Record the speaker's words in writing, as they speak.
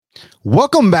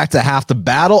Welcome back to Half the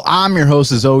Battle. I'm your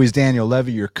host, as always, Daniel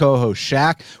Levy, your co-host,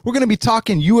 Shaq. We're going to be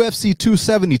talking UFC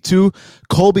 272,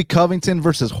 Colby Covington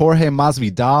versus Jorge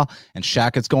Masvidal. And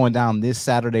Shaq, it's going down this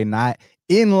Saturday night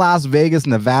in Las Vegas,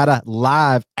 Nevada,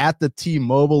 live at the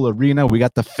T-Mobile Arena. We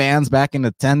got the fans back in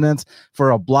attendance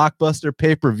for a blockbuster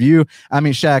pay-per-view. I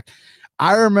mean, Shaq,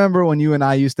 I remember when you and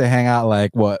I used to hang out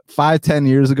 5-10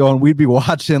 years ago, and we'd be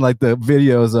watching like the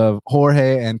videos of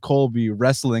Jorge and Colby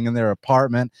wrestling in their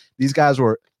apartment. These guys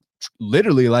were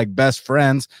literally like best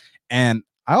friends. And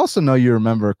I also know you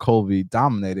remember Colby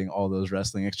dominating all those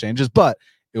wrestling exchanges, but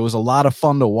it was a lot of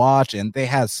fun to watch, and they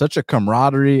had such a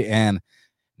camaraderie. And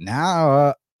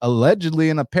now allegedly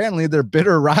and apparently they're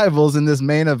bitter rivals in this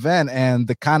main event, and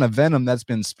the kind of venom that's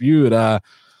been spewed.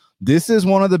 This is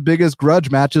one of the biggest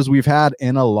grudge matches we've had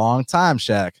in a long time,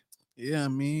 Shaq. Yeah, I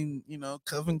mean,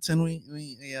 Covington, we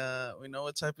know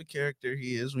what type of character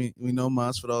he is. We know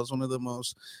Masvidal is one of the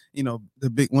most,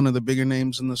 one of the bigger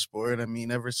names in the sport. I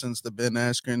mean, ever since the Ben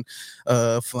Askren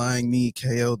flying knee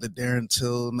KO, the Darren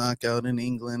Till knockout in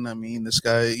England. I mean, this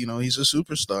guy, he's a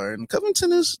superstar, and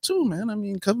Covington is too, man. I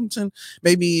mean, Covington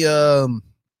maybe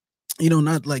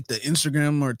not like the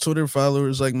Instagram or Twitter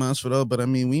followers like Masvidal, but I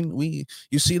mean,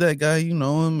 you see that guy, you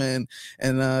know him,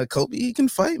 and Colby, he can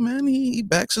fight, man. He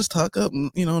backs his talk up,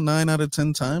 9 out of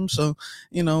 10 times. So,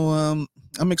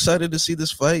 I'm excited to see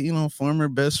this fight. Former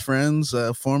best friends,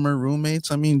 former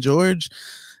roommates. I mean, George,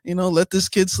 let this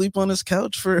kid sleep on his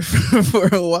couch for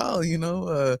for a while.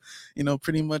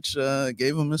 Pretty much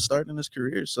gave him a start in his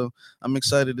career. So I'm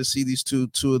excited to see these two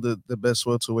of the best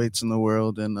welterweights in the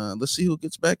world, and let's see who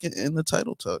gets back in the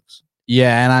title talks.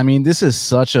 Yeah, and I mean, this is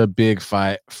such a big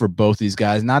fight for both these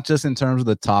guys, not just in terms of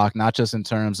the talk, not just in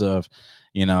terms of,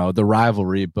 the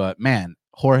rivalry, but man,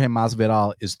 Jorge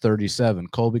Masvidal is 37.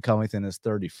 Colby Covington is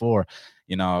 34.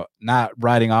 Not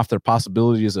writing off their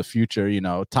possibilities of future,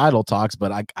 title talks,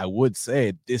 but I would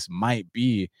say this might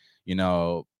be,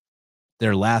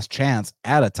 their last chance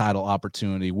at a title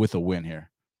opportunity with a win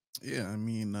here. Yeah, I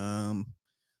mean,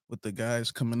 with the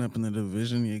guys coming up in the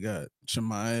division, you got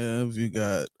Chimaev, you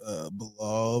got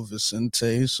Bilal,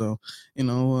 Vicente. So,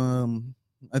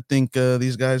 I think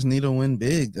these guys need to win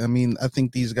big. I mean, I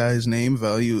think these guys' name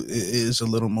value is a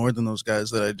little more than those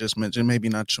guys that I just mentioned. Maybe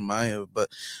not Chimaev,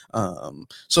 but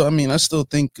so I mean, I still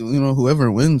think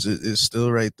whoever wins is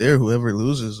still right there. Whoever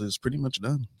loses is pretty much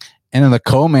done. And in the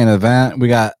co-main event, we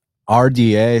got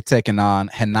RDA taking on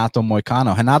Renato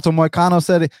Moicano. Renato Moicano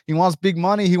said he wants big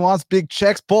money. He wants big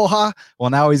checks, porra. Well,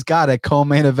 now he's got a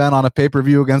co-main event on a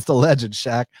pay-per-view against the legend,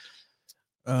 Shaq.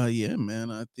 Yeah, man.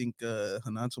 I think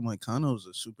Renato Moicano is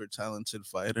a super talented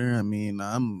fighter. I mean,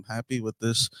 I'm happy with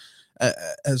this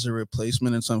as a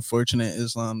replacement. It's unfortunate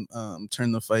Islam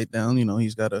turned the fight down.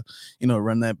 He's got to,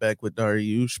 run that back with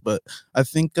Dariush. But I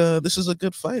think this is a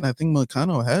good fight. I think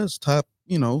Moicano has top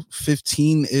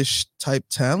 15-ish type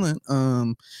talent.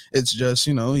 It's just,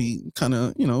 he kind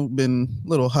of, been a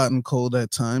little hot and cold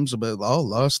at times, but all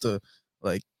lost to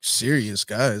like serious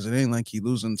guys. It ain't like he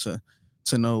losing to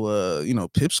no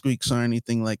pipsqueaks or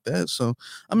anything like that. So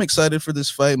I'm excited for this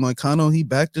fight. Moicano, he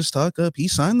backed his talk up. He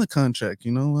signed the contract.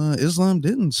 Islam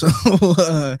didn't. So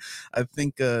I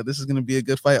think this is going to be a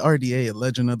good fight. RDA, a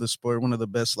legend of the sport, one of the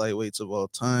best lightweights of all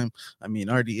time. I mean,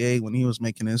 RDA, when he was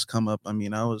making his come up, I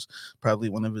mean, I was probably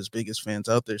one of his biggest fans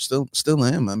out there. Still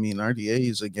am. I mean, RDA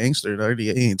is a gangster.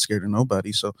 RDA ain't scared of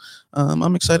nobody. So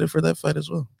I'm excited for that fight as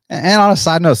well. And on a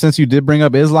side note, since you did bring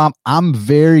up Islam, I'm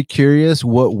very curious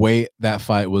what weight that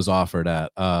fight was offered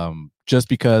at. Just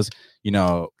because,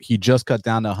 he just cut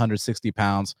down to 160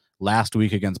 pounds last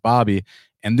week against Bobby.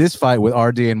 And this fight with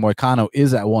RDA and Moicano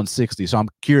is at 160. So I'm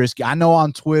curious. I know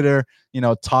on Twitter,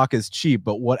 talk is cheap,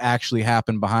 but what actually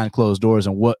happened behind closed doors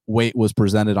and what weight was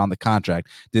presented on the contract?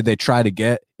 Did they try to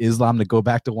get Islam to go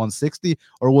back to 160,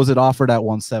 or was it offered at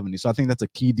 170? So I think that's a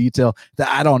key detail that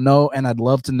I don't know, and I'd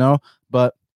love to know,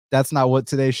 but that's not what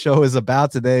today's show is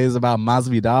about. Today is about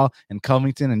Masvidal and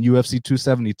Covington and UFC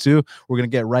 272. We're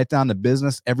going to get right down to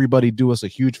business. Everybody do us a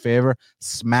huge favor.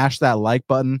 Smash that like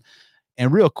button.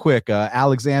 And real quick,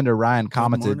 Alexander Ryan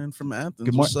commented. Good morning from Athens.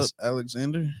 Good morning. What's up,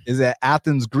 Alexander? Is it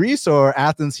Athens, Greece, or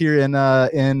Athens here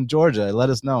in Georgia? Let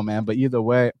us know, man. But either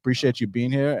way, appreciate you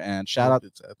being here. And shout out.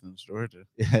 It's Athens, Georgia.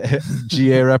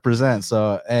 GA represents.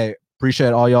 So, hey,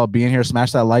 appreciate all y'all being here.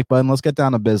 Smash that like button. Let's get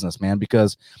down to business, man,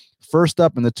 because first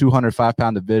up in the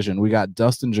 205-pound division, we got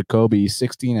Dustin Jacoby,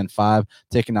 16-5,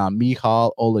 taking on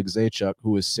Michal Oleksiejczuk,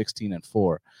 who is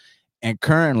 16-4. And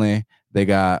currently, they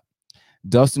got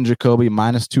Dustin Jacoby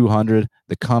minus 200.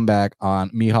 The comeback on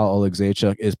Michal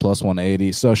Oleksiejczuk is plus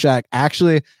 180. So, Shaq,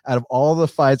 actually, out of all the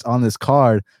fights on this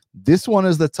card, This one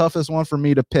is the toughest one for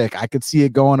me to pick. I could see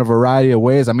it going a variety of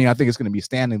ways. I mean, I think it's going to be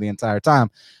standing the entire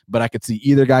time, but I could see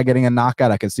either guy getting a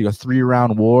knockout. I could see a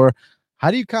 3-round war.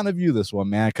 How do you kind of view this one,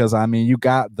 man? Because, I mean, you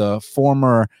got the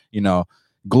former,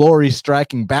 glory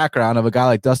striking background of a guy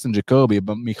like Dustin Jacoby,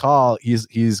 but Michal, he's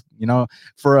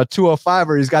for a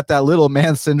 205er, he's got that little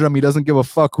man syndrome. He doesn't give a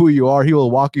fuck who you are. He will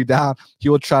walk you down. He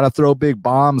will try to throw big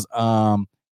bombs.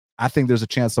 I think there's a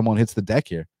chance someone hits the deck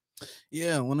here.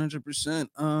 Yeah,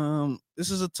 100%. This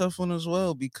is a tough one as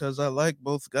well because I like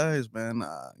both guys, man.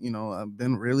 I've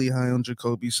been really high on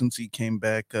Jacoby since he came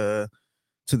back to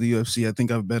the UFC. I think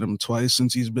I've bet him twice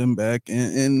since he's been back,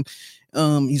 and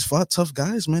he's fought tough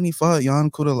guys, man. He fought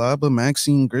Jan Kutalaba,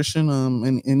 Maxine Grishin,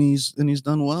 and he's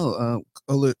done well.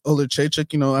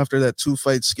 Olechechik, after that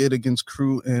 2-fight skid against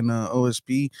Crew and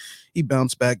OSP, he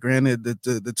bounced back. Granted,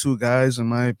 the two guys, in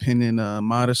my opinion,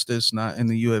 Modestus, not in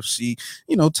the UFC,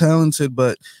 talented,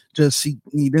 but just he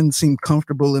didn't seem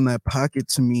comfortable in that pocket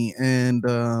to me. And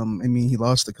he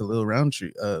lost to Khalil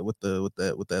Roundtree with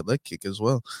that leg kick as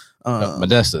well.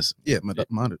 Modestus. Yeah,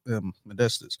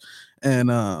 Modestus.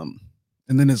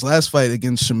 And then his last fight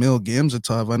against Shamil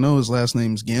Gamzatov, I know his last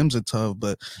name's Gamzatov,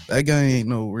 but that guy ain't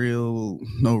no real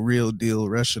deal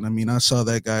Russian. I mean, I saw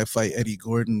that guy fight Eddie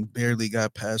Gordon, barely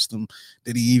got past him.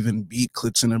 Did he even beat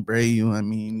Klidson Abreu? I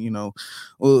mean,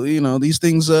 these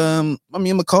things,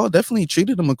 McCall definitely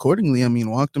treated him accordingly. I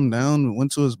mean, walked him down,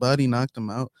 went to his body, knocked him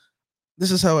out.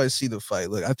 This is how I see the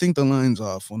fight. Look, I think the line's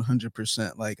off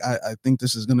 100%. Like, I think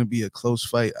this is going to be a close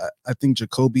fight. I think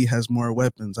Jacoby has more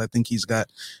weapons. I think he's got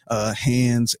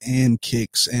hands and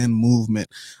kicks and movement.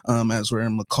 As where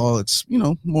in McCall, it's,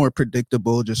 more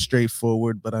predictable, just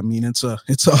straightforward. But I mean, it's a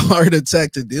hard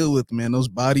attack to deal with, man. Those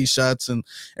body shots and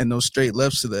those straight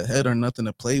lefts to the head are nothing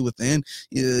to play with. And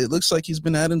it looks like he's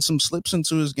been adding some slips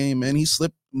into his game, man. He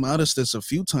slipped Modestus a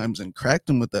few times and cracked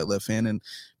him with that left hand. And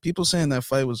people saying that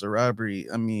fight was a robbery,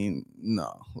 I mean,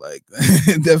 no, like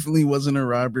it definitely wasn't a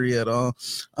robbery at all.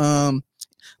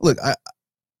 Look,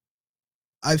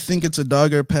 I think it's a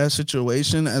dog or pass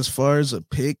situation. As far as a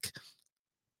pick,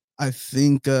 I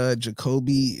think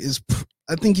Jacoby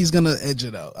I think he's going to edge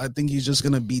it out. I think he's just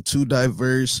going to be too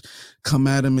diverse, come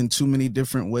at him in too many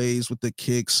different ways with the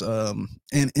kicks and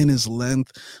in his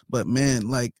length. But, man,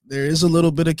 like, there is a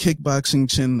little bit of kickboxing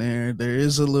chin there. There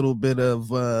is a little bit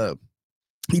of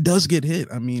he does get hit.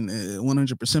 I mean,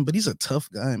 100%, but he's a tough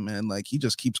guy, man. Like, he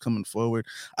just keeps coming forward.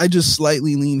 I just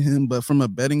slightly lean him, but from a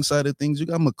betting side of things, you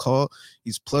got McCall.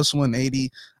 He's plus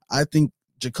 180. I think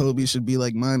Jacoby should be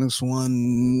like minus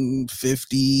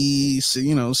 150,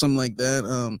 something like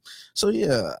that. So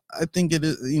yeah, I think it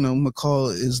is,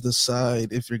 McCall is the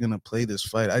side if you're going to play this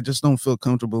fight. I just don't feel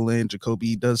comfortable laying Jacoby.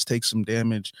 He does take some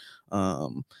damage.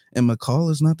 And McCall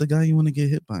is not the guy you want to get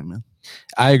hit by, man.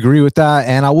 I agree with that,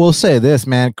 and I will say this,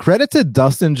 man. Credit to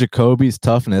Dustin Jacoby's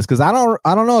toughness, because I don't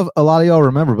know if a lot of y'all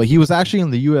remember, but he was actually in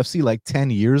the UFC like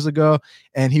 10 years ago,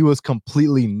 and he was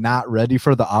completely not ready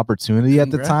for the opportunity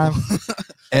at the time.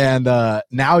 And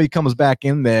now he comes back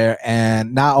in there,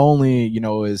 and not only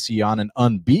is he on an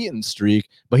unbeaten streak,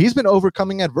 but he's been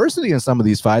overcoming adversity in some of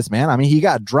these fights, man. I mean, he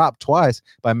got dropped twice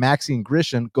by Maxine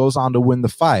Grishin, goes on to win the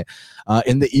fight.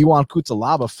 In the Iwan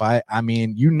Kutalaba fight, I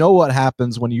mean, what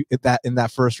happens when you hit that in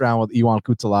that first round with Iwan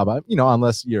Kutalaba,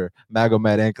 unless you're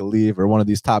Magomed Ankalaev or one of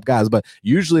these top guys. But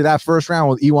usually that first round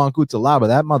with Iwan Kutalaba,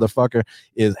 that motherfucker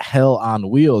is hell on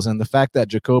wheels. And the fact that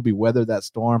Jacoby weathered that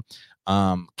storm,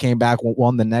 came back,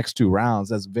 won the next 2 rounds,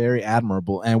 that's very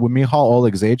admirable. And with Michal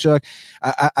Oleksiejczuk,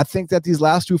 I think that these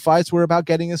last 2 fights were about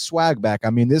getting his swag back. I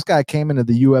mean, this guy came into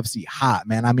the UFC hot,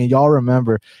 man. I mean, y'all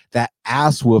remember that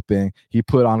ass whooping he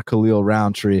put on Khalil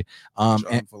Roundtree.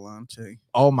 Vellante.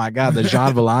 Oh my God, the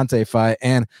Jean Vellante fight.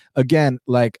 And again,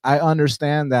 like, I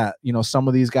understand that, some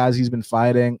of these guys he's been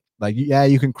fighting, like, yeah,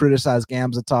 you can criticize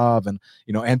Gamzatov and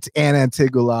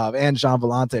Antigulov and Jean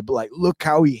Vellante, but like, look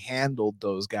how he handled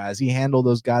those guys. He handled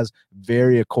those guys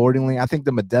very accordingly. I think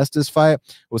the Modestus fight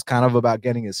was kind of about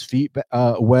getting his feet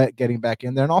wet, getting back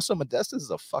in there. And also, Modestus is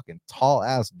a fucking tall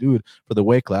ass dude for the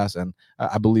weight class, and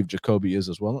I believe Jacoby is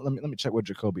as well. Let me check what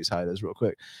Jacoby's height is real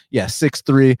quick. Yeah,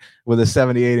 6'3" with a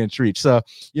 78-inch reach. So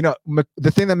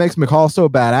the thing that makes McCall so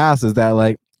badass is that,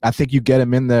 like, I think you get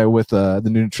him in there with the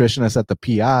nutritionist at the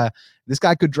PI. This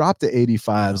guy could drop to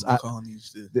 85s.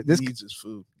 This needs his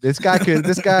food. This guy.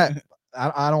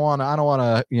 I don't want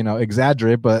to,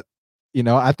 exaggerate, but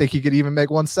I think he could even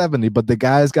make 170. But the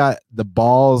guy's got the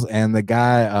balls, and the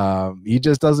guy, he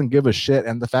just doesn't give a shit.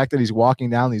 And the fact that he's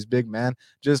walking down these big men,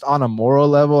 just on a moral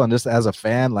level, and just as a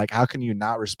fan, like, how can you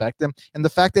not respect him? And the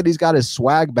fact that he's got his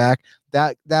swag back,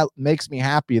 that makes me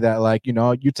happy. That, like,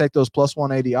 you take those plus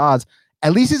 180 odds.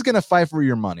 at least he's going to fight for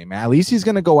your money, man. At least he's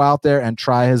going to go out there and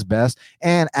try his best.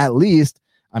 And at least,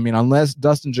 I mean, unless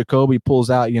Dustin Jacoby pulls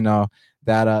out,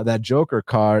 that Joker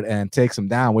card and takes him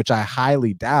down, which I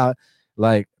highly doubt,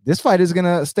 like this fight is going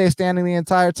to stay standing the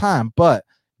entire time. But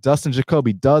Dustin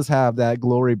Jacoby does have that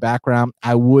glory background.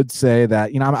 I would say that,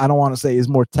 I don't want to say he's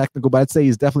more technical, but I'd say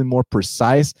he's definitely more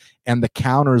precise, and the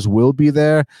counters will be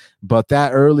there. But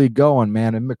that early going,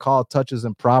 man, and McCall touches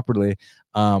him properly,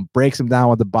 breaks him down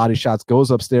with the body shots,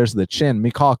 goes upstairs to the chin.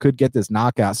 McCall could get this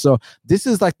knockout. So this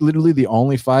is like literally the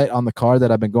only fight on the card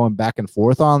that I've been going back and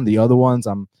forth on. The other ones,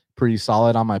 I'm pretty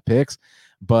solid on my picks.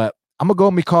 But I'm going to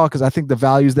go McCall because I think the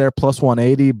value's there, plus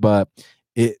 180, but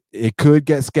it could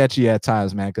get sketchy at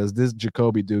times, man, because this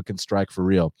Jacoby dude can strike for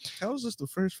real. How was this the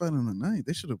first fight on the night?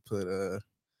 They should have put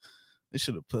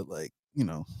like,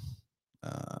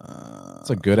 it's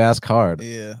a good ass card.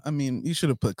 Yeah, I mean, you should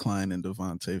have put Klein and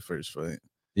Devontae first fight.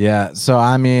 Yeah, so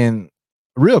I mean,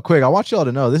 real quick, I want y'all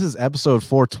to know this is episode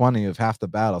 420 of Half the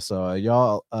Battle. So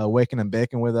y'all waking and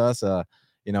baking with us.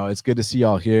 It's good to see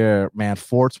y'all here, man.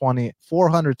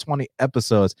 420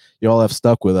 episodes. Y'all have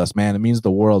stuck with us, man. It means the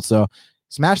world. So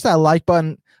smash that like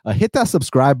button, hit that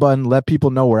subscribe button, let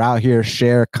people know we're out here,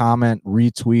 share, comment,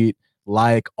 retweet,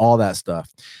 like, all that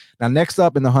stuff. Now, next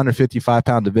up in the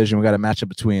 155-pound division, we got a matchup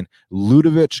between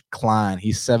Ludovic Klein.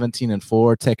 He's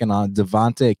 17-4, taking on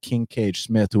Devontae King Cage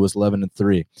Smith, who was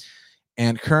 11-3.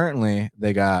 And currently,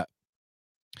 they got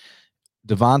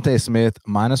Devontae Smith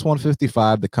minus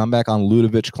 155. The comeback on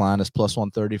Ludovic Klein is plus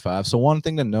 135. So one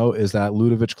thing to note is that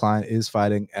Ludovic Klein is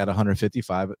fighting at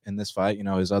 155 in this fight.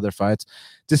 His other fights,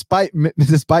 despite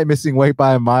missing weight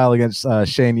by a mile against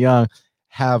Shane Young,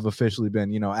 have officially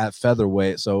been, at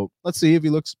featherweight. So let's see if he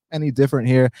looks any different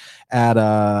here at,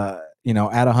 at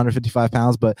 155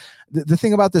 pounds. But the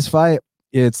thing about this fight,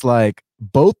 it's like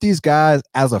both these guys,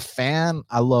 as a fan,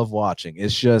 I love watching.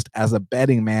 It's just as a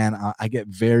betting man, I get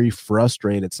very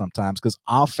frustrated sometimes because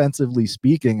offensively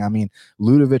speaking, I mean,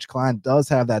 Ludovic Klein does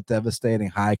have that devastating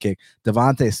high kick.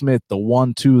 Devontae Smith, the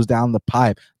 1-2s down the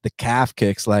pipe, the calf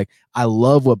kicks. Like, I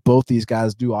love what both these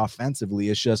guys do offensively.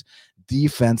 It's just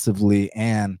defensively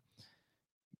and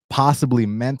possibly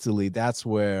mentally, that's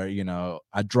where,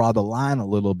 I draw the line a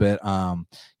little bit.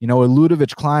 With Ludovic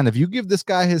Klein, if you give this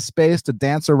guy his space to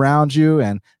dance around you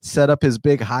and set up his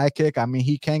big high kick, I mean,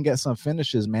 he can get some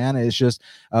finishes, man. It's just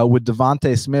with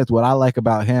Devontae Smith, what I like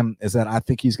about him is that I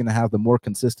think he's going to have the more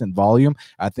consistent volume.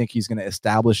 I think he's going to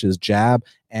establish his jab,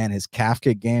 and his calf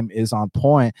kick game is on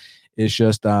point. It's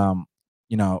just,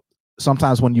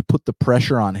 sometimes when you put the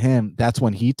pressure on him, that's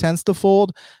when he tends to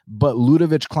fold. But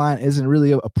Ludovic Klein isn't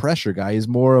really a pressure guy. He's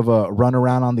more of a run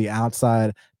around on the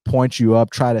outside, point you up,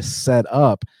 try to set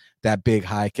up that big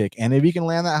high kick. And if he can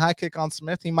land that high kick on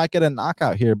Smith, he might get a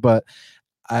knockout here. But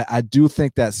I do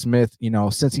think that Smith,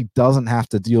 since he doesn't have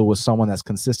to deal with someone that's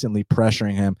consistently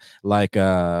pressuring him like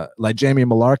Jamie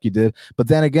Malarkey did. But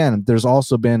then again, there's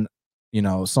also been,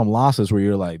 some losses where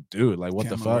you're like, dude, like what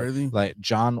the fuck? Like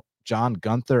John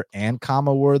Gunther and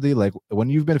Kama Worthy. Like, when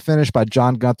you've been finished by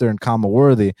John Gunther and Kama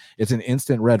Worthy, it's an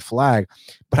instant red flag.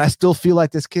 But I still feel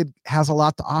like this kid has a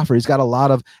lot to offer. He's got a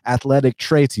lot of athletic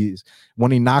traits.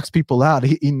 When he knocks people out,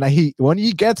 he when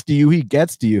he gets to you, he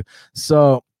gets to you.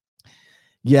 So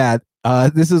yeah,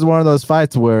 this is one of those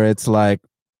fights where it's like,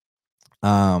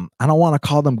 I don't want to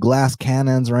call them glass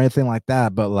cannons or anything like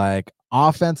that, but like,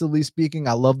 offensively speaking,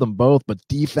 I love them both, but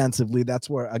defensively, that's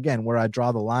where I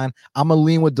draw the line. I'm going to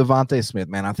lean with Devontae Smith,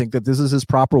 man. I think that this is his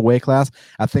proper weight class.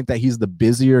 I think that he's the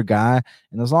busier guy,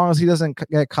 and as long as he doesn't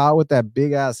get caught with that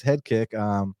big ass head kick,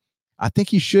 I think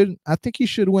he should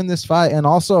win this fight. And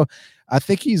also, I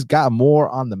think he's got more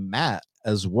on the mat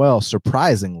as well,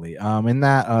 surprisingly. In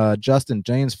that Justin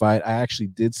James fight, I actually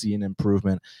did see an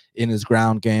improvement in his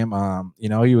ground game.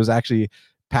 He was actually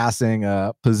passing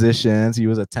positions. He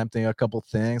was attempting a couple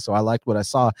things. So I liked what I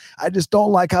saw. I just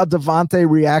don't like how Devontae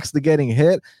reacts to getting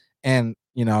hit. And,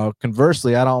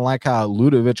 conversely, I don't like how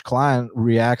Ludovic Klein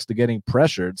reacts to getting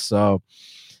pressured. So,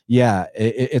 yeah,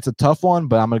 it's a tough one,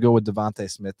 but I'm going to go with Devontae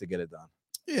Smith to get it done.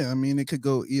 Yeah, I mean, it could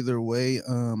go either way.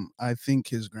 I think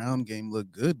his ground game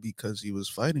looked good because he was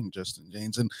fighting Justin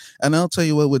James. And I'll tell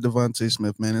you what, with Devontae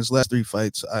Smith, man, his last 3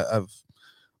 fights, I've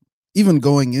even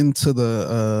going into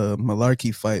the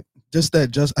Malarkey fight,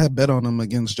 I bet on him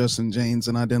against Justin James,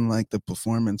 and I didn't like the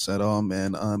performance at all,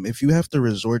 man. If you have to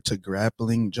resort to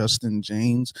grappling Justin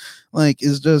James, like,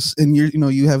 it's just, and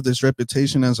you have this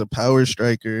reputation as a power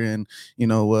striker, and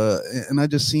and I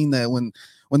just seen that when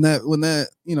that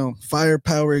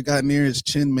firepower got near his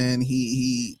chin, man,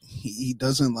 he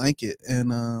doesn't like it,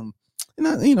 and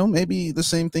maybe the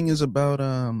same thing is about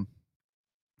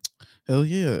Hell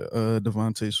yeah,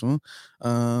 Devontae Swim.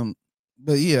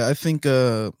 But yeah, I think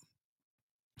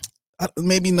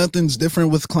maybe nothing's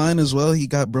different with Klein as well. He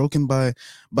got broken by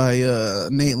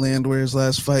Nate Landwehr's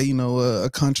last fight. A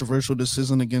controversial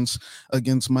decision against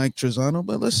Mike Trezano.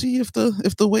 But let's see if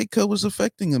the weight cut was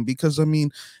affecting him, because I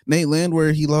mean, Nate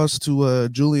Landwehr, he lost to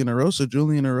Julian Erosa.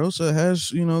 Julian Erosa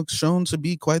has shown to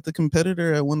be quite the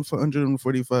competitor at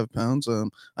 145 pounds.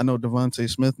 I know Devontae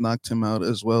Smith knocked him out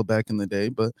as well back in the day,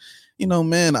 but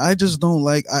man, I just don't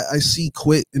like. I see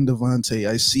quit in Devontae.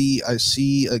 I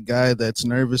see a guy that's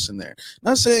nervous in there.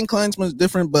 Not saying Kleinsman's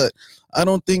different, but I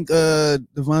don't think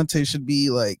Devontae should be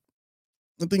like.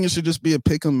 I think it should just be a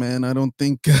pick 'em, man. I don't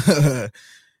think. I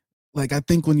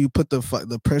think when you put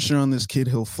the pressure on this kid,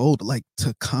 he'll fold. Like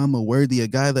Takama Worthy, a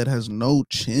guy that has no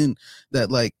chin, that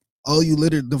like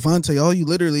Devontae, all you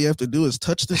literally have to do is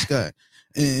touch this guy.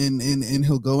 And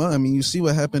he'll go out. I mean, you see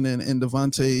what happened in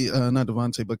Devontae, not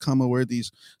Devontae, but Kama Worthy's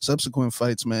subsequent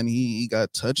fights, man. He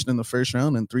got touched in the first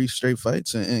round in 3 straight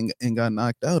fights and got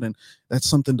knocked out. And that's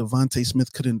something Devontae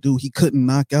Smith couldn't do. He couldn't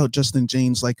knock out Justin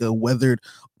James like a weathered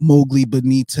Mowgli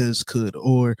Benitez could,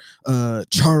 or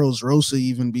Charles Rosa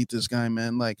even beat this guy,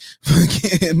 man. Like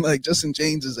fucking, like Justin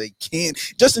James is a can't.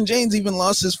 Justin James even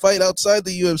lost his fight outside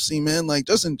the UFC, man. Like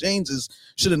Justin James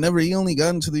should have never. He only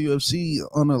got into the UFC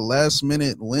on a last minute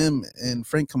whim, and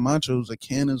Frank Camacho's a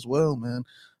can as well, man.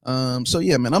 So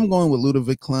yeah, man, I'm going with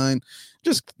Ludovic Klein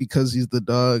just because he's the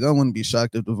dog. I wouldn't be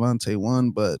shocked if Devontae won,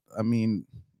 but I mean,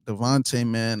 Devontae,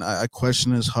 man, I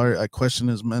question his heart. I question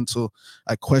his mental.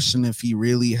 I question if he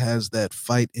really has that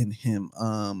fight in him.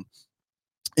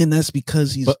 And that's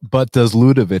because he's. But does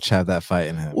Ludovic have that fight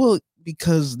in him? Well,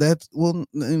 because that's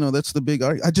the big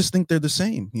argument. I just think they're the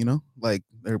same. Like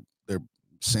they're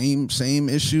same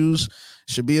issues.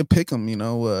 Should be a pick 'em.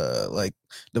 Like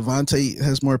Devontae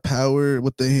has more power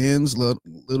with the hands.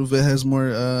 Ludovic has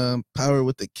more power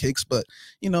with the kicks. But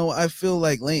I feel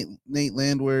like Nate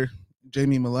Landwehr,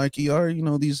 Jamie Malarkey are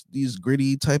these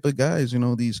gritty type of guys,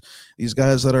 these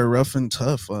guys that are rough and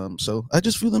tough. So I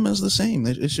just feel them as the same.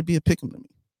 It should be a pick 'em to me.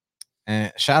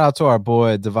 And shout out to our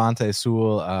boy Devontae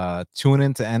Sewell. Tune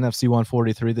into NFC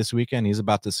 143 this weekend. He's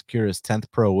about to secure his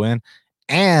 10th pro win,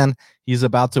 and he's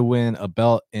about to win a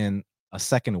belt in a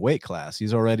second weight class.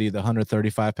 He's already the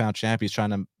 135-pound champ. He's trying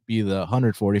to be the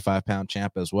 145-pound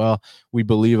champ as well. We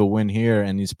believe a win here,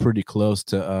 and he's pretty close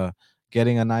to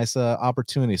getting a nice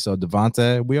opportunity. So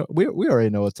Devontae, we already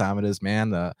know what time it is,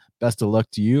 man. Best of luck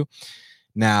to you.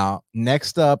 Now,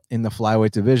 next up in the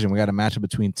flyweight division, we got a matchup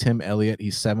between Tim Elliott.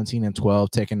 He's 17-12,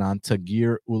 taking on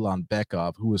Tagir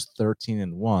Ulanbekov, who is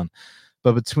 13-1.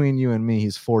 But between you and me,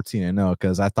 he's 14-0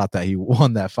 because I thought that he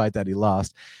won that fight that he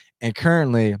lost. And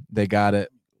currently, they got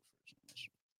it.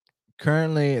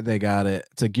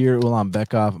 Tagir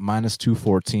Ulanbekov minus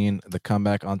 214. The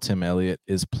comeback on Tim Elliott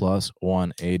is plus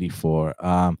 184.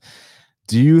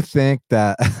 Do you think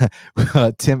that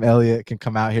Tim Elliott can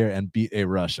come out here and beat a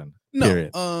Russian? No.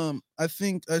 Period. I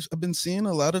think I've been seeing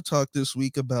a lot of talk this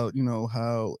week about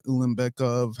how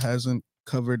Ulanbekov hasn't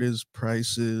covered his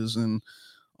prices and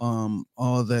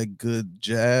all that good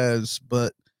jazz,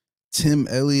 but Tim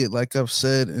Elliott, like I've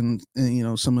said in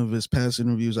some of his past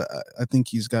interviews, I think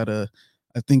he's got a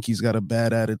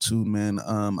bad attitude, man.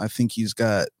 I think he's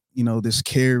got this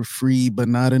carefree, but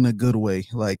not in a good way.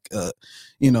 Like, and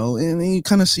you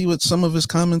kind of see what some of his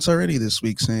comments already this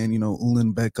week saying,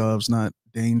 Ulanbekov's not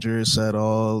dangerous at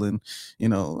all. And,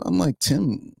 I'm like,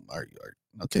 Tim, are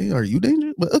you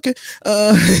dangerous? But okay.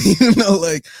 I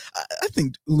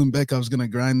think Ulanbekov's going to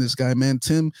grind this guy, man.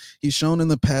 Tim, he's shown in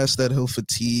the past that he'll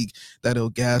fatigue, that he'll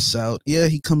gas out. Yeah,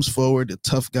 he comes forward, a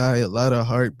tough guy, a lot of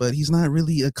heart, but he's not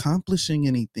really accomplishing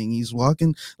anything. He's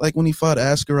walking like when he fought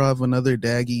Askarov, another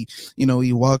Daggy,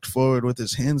 he walked forward with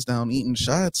his hands down, eating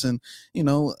shots. And, he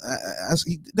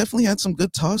definitely had some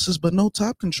good tosses, but no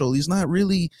top control. He's not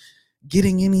really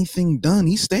getting anything done.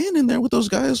 He's staying in there with those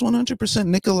guys 100%.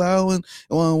 Nicolau and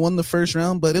won the first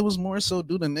round, but it was more so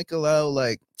due to Nicolau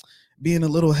like being a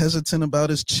little hesitant about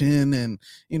his chin, and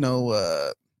and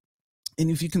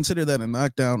if you consider that a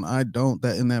knockdown, I don't,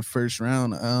 that in that first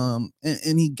round,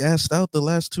 and he gassed out the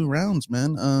last 2 rounds,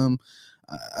 man.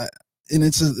 And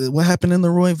it's what happened in the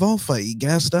Royval fight. He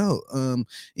gassed out.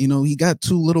 He got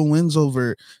 2 little wins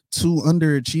over 2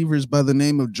 underachievers by the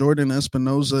name of Jordan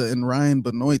Espinoza and Ryan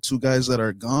Benoit, 2 guys that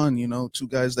are gone, 2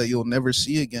 guys that you'll never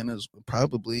see again, as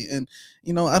probably. And,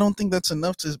 I don't think that's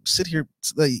enough to sit here.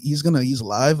 Like, he's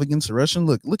live against a Russian.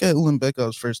 Look at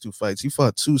Ulanbekov's first 2 fights. He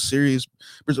fought 2 serious,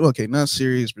 not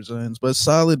serious Brazilians, but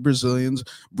solid Brazilians.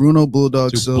 Bruno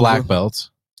Bulldog 2 Silva. black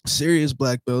belts. serious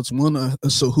black belts, one a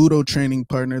Cejudo training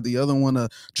partner, the other one a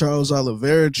Charles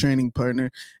Oliveira training partner.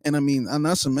 And I mean,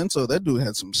 Nascimento, that dude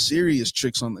had some serious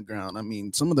tricks on the ground. I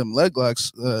mean, some of them leg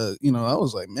locks, I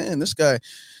was like, man, this guy,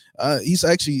 he's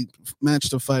actually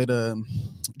matched to fight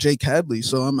Jake Hadley,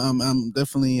 so I'm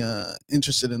definitely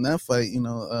interested in that fight.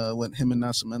 With him and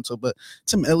Nascimento. But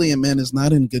Tim Elliott, man, is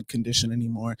not in good condition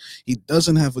anymore. He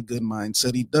doesn't have a good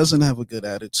mindset. He doesn't have a good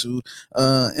attitude,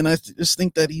 and just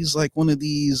think that he's like one of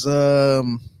these.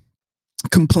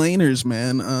 Complainers,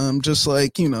 man. Just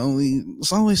like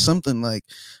it's always something like,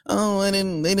 oh,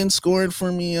 they didn't score it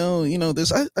for me. Oh,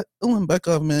 this. Owen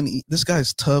Bekov, man, this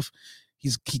guy's tough.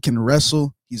 He can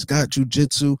wrestle. He's got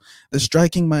jujitsu. The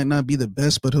striking might not be the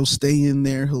best, but he'll stay in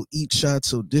there. He'll eat shots.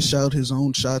 He'll dish out his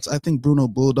own shots. I think Bruno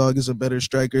Bulldog is a better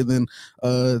striker than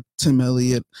Tim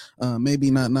Elliott. Maybe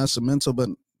not Nascimento, but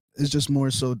it's just more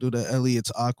so due to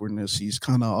Elliott's awkwardness. He's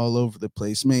kind of all over the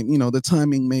place. Maybe the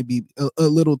timing may be a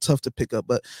little tough to pick up,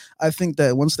 but I think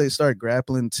that once they start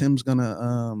grappling, Tim's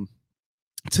gonna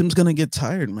get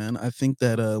tired, man. I think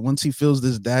that once he feels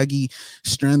this daggy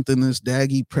strength and this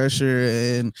daggy pressure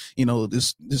and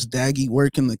this daggy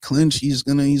work in the clinch, he's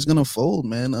gonna fold,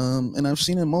 man. And I've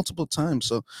seen it multiple times.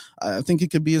 So I think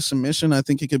it could be a submission. I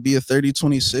think it could be a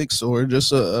 30-26 or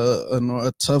just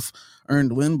a tough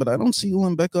earned win. But I don't see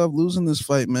Ulan Bekov losing this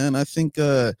fight, man. I think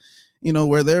where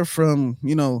they're from,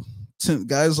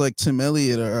 guys like Tim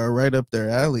Elliott are right up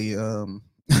their alley.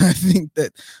 I think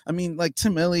that, like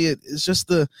Tim Elliott is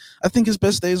I think his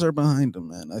best days are behind him,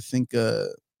 man. I think,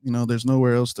 there's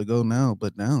nowhere else to go now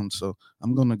but down. So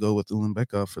I'm going to go with Ulan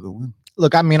Bekov for the win.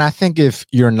 Look, I think if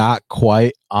you're not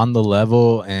quite on the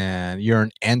level and you're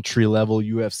an entry level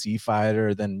UFC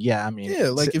fighter, then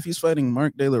if he's fighting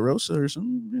Mark De La Rosa or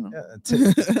something,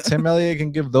 Tim Elliott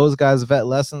can give those guys vet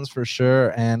lessons for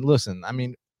sure. And listen,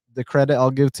 the credit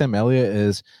I'll give Tim Elliott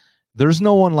is there's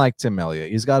no one like Tim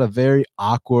Elliott. He's got a very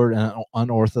awkward and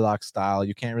unorthodox style.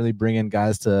 You can't really bring in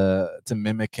guys to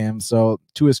mimic him. So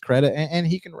to his credit, and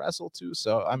he can wrestle too.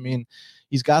 So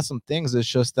he's got some things. It's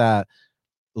just that,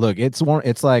 look, it's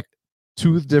like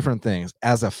two different things.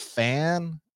 As a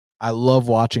fan, I love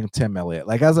watching Tim Elliott.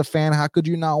 Like, as a fan, how could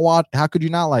you not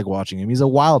like watching him? He's a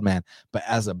wild man. But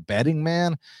as a betting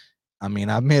man,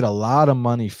 I've made a lot of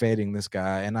money fading this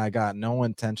guy, and I got no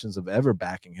intentions of ever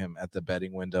backing him at the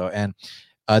betting window. And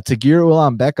Tagir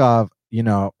Ulanbekov,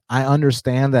 I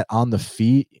understand that on the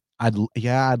feet,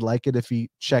 I'd like it if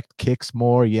he checked kicks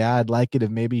more. Yeah, I'd like it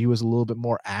if maybe he was a little bit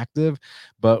more active.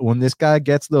 But when this guy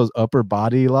gets those upper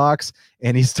body locks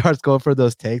and he starts going for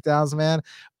those takedowns, man,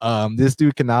 this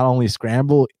dude can not only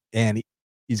scramble and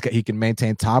he can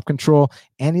maintain top control,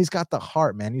 and he's got the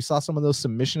heart, man. You saw some of those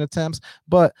submission attempts,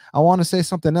 but I want to say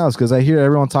something else because I hear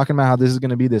everyone talking about how this is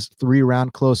going to be this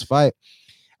 3-round close fight.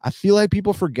 I feel like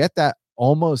people forget that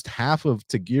almost half of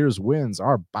Tagir's wins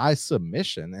are by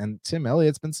submission, and Tim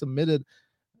Elliott's been submitted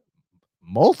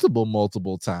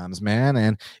multiple times, man.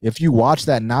 And if you watch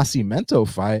that Nascimento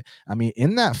fight,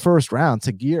 in that first round,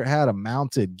 Tagir had a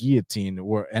mounted guillotine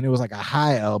and it was like a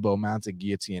high elbow mounted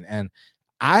guillotine. And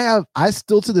I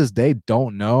still to this day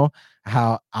don't know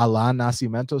how Alan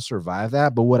Nascimento survived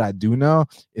that. But what I do know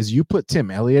is you put Tim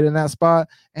Elliott in that spot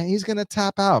and he's going to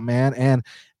tap out, man. And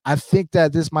I think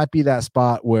that this might be that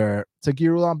spot where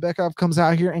Tagir Ulanbekov comes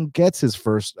out here and gets his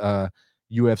first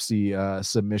UFC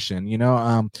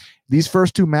submission. These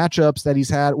first two matchups that he's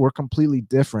had were completely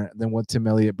different than what Tim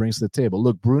Elliott brings to the table.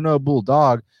 Look, Bruno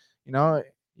Bulldog,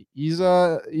 he's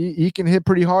he can hit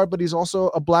pretty hard, but he's also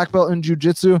a black belt in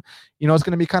jiu-jitsu. It's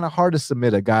going to be kind of hard to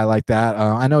submit a guy like that.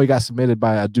 I know he got submitted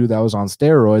by a dude that was on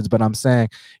steroids, but I'm saying,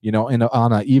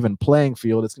 on an even playing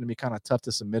field, it's going to be kind of tough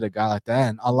to submit a guy like that.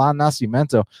 And Alan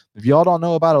Nascimento, if y'all don't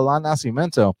know about Alan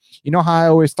Nascimento, you know how I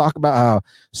always talk about how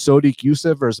Sodiq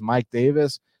Yusuff versus Mike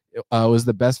Davis was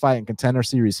the best fight in Contender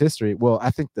Series history. Well, I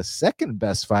think the second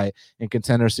best fight in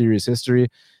Contender Series history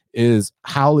is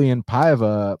Raulian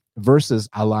Paiva versus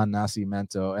Alan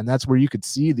Nascimento, and that's where you could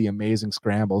see the amazing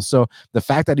scrambles. So the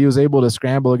fact that he was able to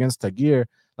scramble against Tagir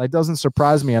doesn't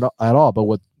surprise me at all.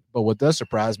 But what does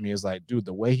surprise me is dude,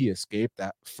 the way he escaped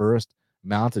that first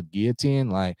mounted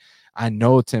guillotine. I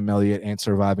know Tim Elliott ain't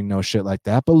surviving no shit like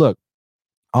that. But look,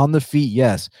 on the feet,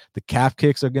 yes, the calf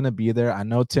kicks are going to be there. I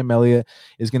know Tim Elliott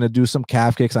is going to do some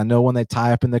calf kicks. I know when they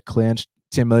tie up in the clinch,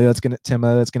 Tim Elliott's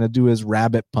gonna do his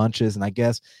rabbit punches, and I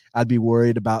guess I'd be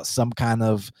worried about some kind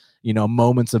of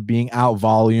moments of being out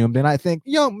volumed. And I think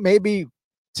maybe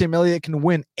Tim Elliott can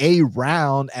win a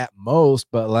round at most,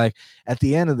 but like at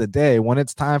the end of the day, when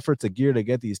it's time for Tagir to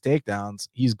get these takedowns,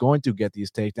 he's going to get these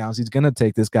takedowns. He's going to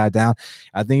take this guy down.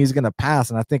 I think he's going to pass.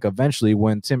 And I think eventually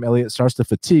when Tim Elliott starts to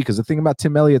fatigue, because the thing about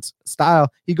Tim Elliott's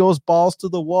style, he goes balls to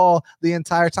the wall the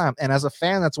entire time. And as a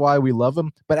fan, that's why we love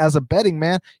him. But as a betting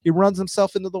man, he runs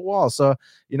himself into the wall. So,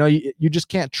 you just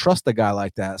can't trust a guy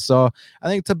like that. So I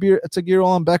think Tagir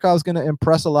Ulanbekov is going to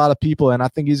impress a lot of people. And I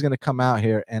think he's going to come out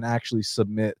here and actually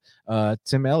submit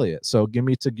Tim Elliott. So give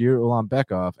me Tagir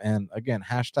Ulanbekov. And again,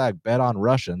 hashtag bet on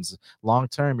Russians. Long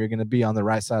term, you're going to be on the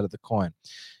right side of the coin.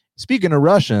 Speaking of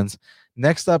Russians,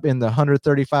 next up in the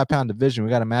 135-pound division, we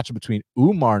got a matchup between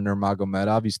Umar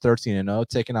Nurmagomedov. He's 13-0,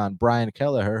 taking on Brian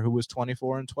Kelleher, who was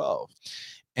 24-12.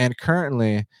 And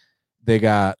currently, they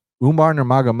got Umar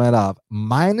Nurmagomedov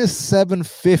minus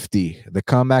 750. The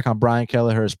comeback on Brian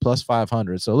Kelleher is plus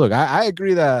 500. So look, I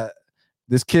agree that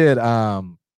this kid, Umar,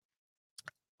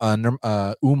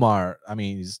 I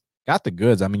mean, he's got the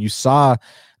goods. I mean, you saw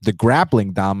the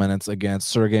grappling dominance against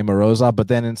Sergey Morozov, but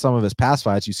then in some of his past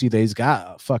fights, you see that he's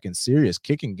got a fucking serious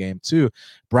kicking game too.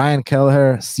 Brian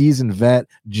Kelleher, seasoned vet,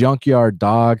 junkyard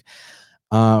dog.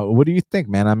 What do you think,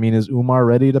 man? I mean, is Umar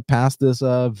ready to pass this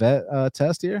vet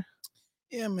test here?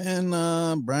 Yeah,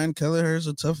 man. Brian Kelleher is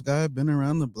a tough guy. Been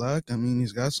around the block. I mean,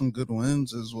 he's got some good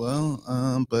wins as well.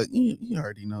 But you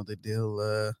already know the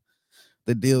deal.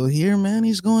 The deal here, man.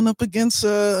 He's going up against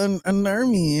a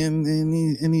Nurmi,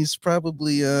 and he's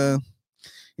probably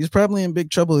in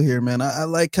big trouble here, man. I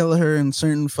like Kelleher in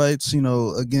certain fights,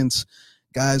 against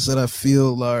guys that I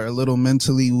feel are a little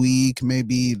mentally weak,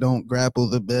 maybe don't grapple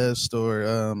the best,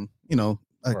 or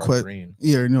I quit. Green.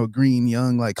 Yeah, Green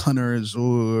Young like Hunters,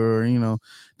 or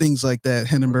things like that.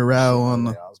 Hennifer Rao on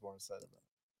the.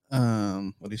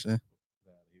 What do you say?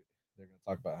 They're gonna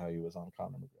talk about how he was on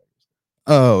Conor McGregor.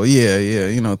 Oh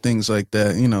yeah, things like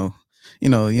that.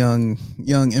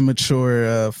 Young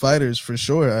immature fighters for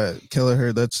sure.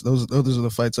 Kelleher, those are the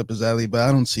fights up his alley, but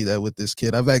I don't see that with this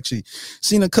kid. I've actually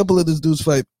seen a couple of this dudes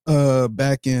fight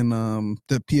back in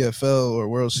the PFL or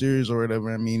World Series or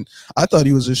whatever. I mean, I thought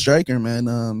he was a striker,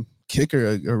 man.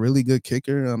 Kicker, a really good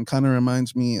kicker. Kind of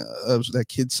reminds me of that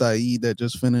kid Saeed that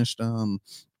just finished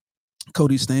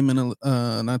Cody Stamen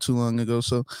not too long ago.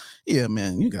 So yeah,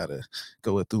 man, you gotta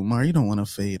go with Umar. You don't want to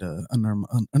fade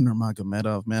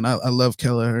Nurmagomedov, man. I love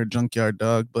Kelleher, junkyard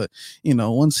dog, but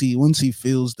once he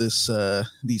feels this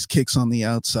these kicks on the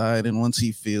outside, and once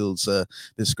he feels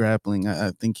this grappling,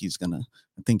 I think he's gonna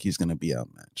be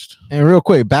outmatched. And real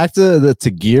quick, back to the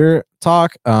Tagir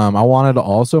talk. I wanted to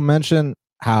also mention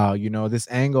how, this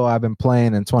angle I've been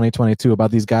playing in 2022 about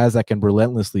these guys that can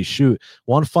relentlessly shoot.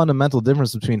 One fundamental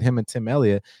difference between him and Tim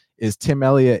Elliott is Tim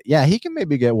Elliott, yeah, he can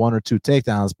maybe get 1 or 2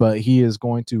 takedowns, but he is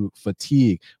going to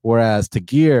fatigue. Whereas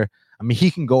Tagir, I mean,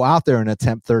 he can go out there and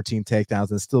attempt 13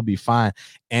 takedowns and still be fine.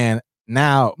 And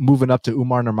now moving up to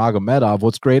Umar Nurmagomedov,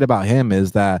 what's great about him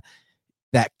is that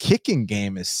kicking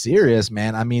game is serious,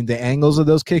 man. I mean, the angles of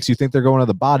those kicks, you think they're going to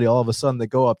the body, all of a sudden they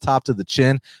go up top to the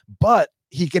chin, but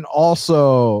he can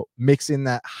also mix in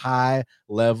that high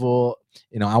level,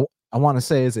 I want to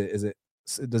say,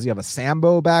 does he have a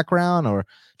Sambo background, or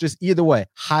just either way,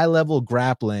 high level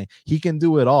grappling? He can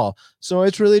do it all. So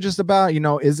it's really just about,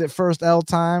 is it first L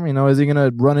time? Is he going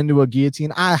to run into a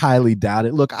guillotine? I highly doubt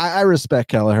it. Look, I respect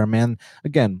Kelleher, man.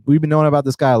 Again, we've been knowing about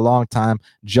this guy a long time.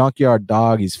 Junkyard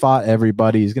dog. He's fought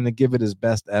everybody. He's going to give it his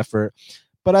best effort.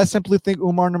 But I simply think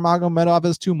Umar Nurmagomedov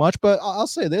is too much. But I'll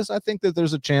say this. I think that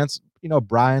there's a chance,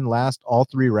 Brian lasts all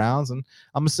 3 rounds. And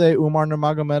I'm going to say Umar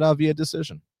Nurmagomedov via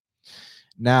decision.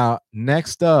 Now,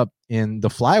 next up in the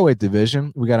flyweight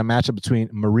division, we got a matchup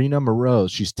between Marina Moroz.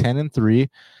 She's 10-3,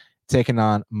 taking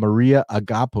on Maria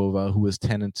Agapova, who is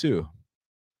 10-2.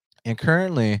 And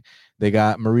currently, they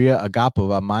got Maria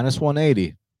Agapova minus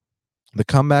 180. The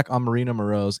comeback on Marina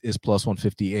Moroz is plus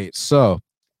 158. So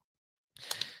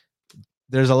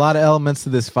there's a lot of elements to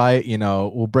this fight.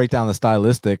 We'll break down the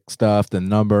stylistic stuff, the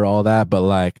number, all that,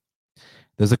 but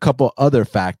there's a couple other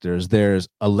factors. There's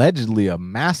allegedly a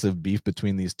massive beef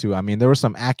between these two. I mean, there were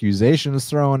some accusations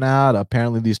thrown out.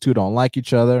 Apparently, these two don't like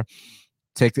each other.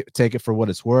 Take it for what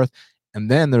it's worth. And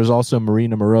then there's also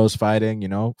Marina Moroz fighting,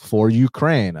 for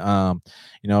Ukraine.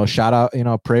 Shout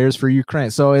out, prayers for Ukraine.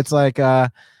 So it's like,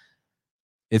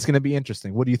 it's going to be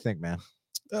interesting. What do you think, man?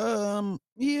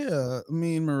 Yeah, I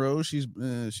mean, Moroz, she's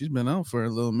been out for a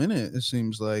little minute. It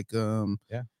seems like,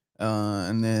 yeah.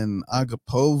 And then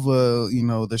Agapova, you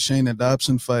know, the Shayna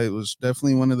Dobson fight was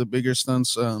definitely one of the bigger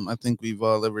stunts I think we've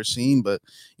all ever seen. But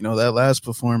you know, that last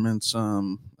performance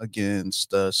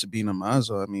against Sabina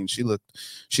Mazo, I mean, she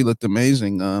looked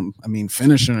amazing. I mean,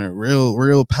 finishing her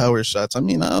real power shots. I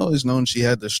mean, I always known she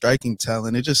had the striking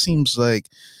talent. It just seems like,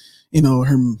 you know,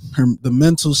 her the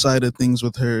mental side of things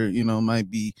with her, you know,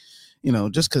 might be, you know,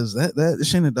 just because that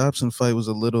Shayna Dobson fight was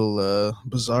a little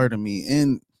bizarre to me.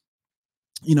 And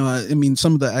you know, I mean,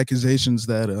 some of the accusations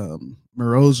that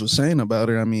Moroz was saying about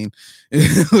her, I mean,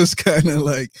 it was kind of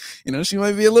like, you know, she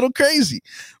might be a little crazy.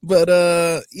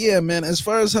 But yeah, man, as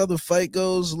far as how the fight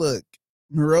goes, look,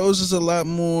 Moroz is a lot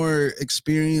more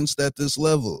experienced at this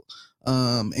level.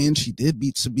 And she did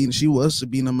beat Sabina. She was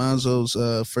Sabina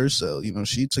Mazo's first cell. You know,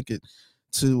 she took it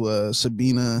to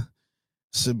Sabina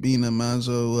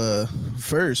Mazo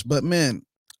first. But man,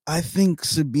 I think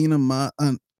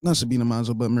not Sabina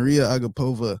Mazo, but Maria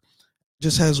Agapova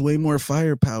just has way more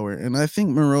firepower. And I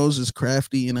think Moroz is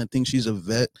crafty, and I think she's a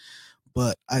vet.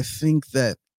 But I think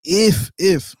that if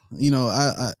you know,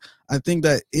 I think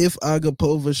that if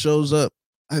Agapova shows up,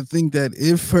 I think that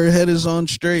if her head is on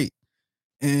straight,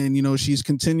 and you know she's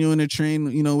continuing to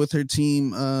train, you know, with her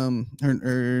team,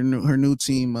 her new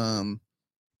team,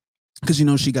 because you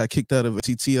know she got kicked out of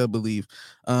TT, I believe.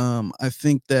 I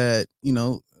think that, you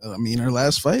know, I mean, her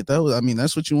last fight, that was, I mean,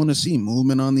 that's what you want to see: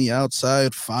 movement on the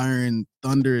outside, firing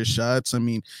thunderous shots. I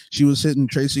mean, she was hitting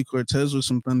Tracy Cortez with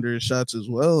some thunderous shots as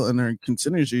well in her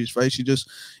contender series fight. She just,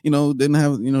 you know, didn't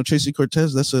have, you know, Tracy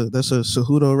Cortez. That's a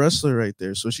Cejudo wrestler right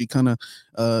there. So she kind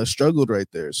of struggled right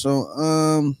there.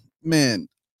 So man,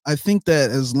 I think that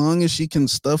as long as she can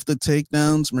stuff the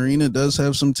takedowns, Marina does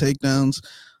have some takedowns.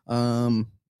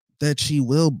 That she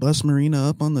will bust Marina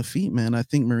up on the feet, man. I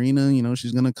think Marina, you know,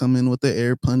 she's gonna come in with the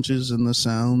air punches and the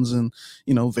sounds, and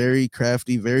you know, very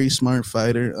crafty, very smart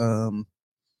fighter.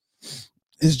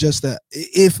 It's just that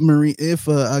if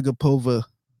Agapova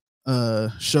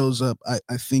shows up, I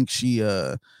think she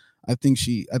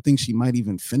might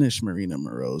even finish Marina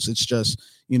Moroz. It's just,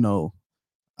 you know,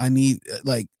 I need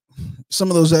like some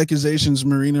of those accusations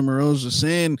Marina Moroz was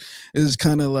saying is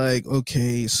kind of like,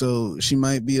 okay, so she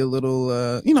might be a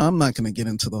little, you know, I'm not going to get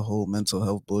into the whole mental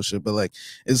health bullshit, but like,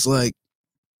 it's like,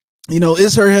 you know,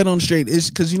 is her head on straight? Is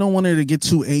because you don't want her to get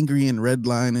too angry and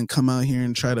redline and come out here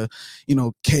and try to, you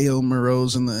know, KO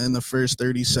Moroz in the first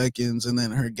 30 seconds and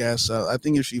then her gas out. I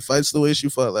think if she fights the way she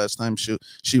fought last time,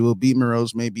 she will beat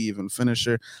Moroz, maybe even finish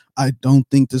her. I don't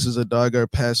think this is a dog or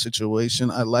pass situation.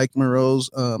 I like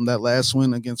Moroz. That last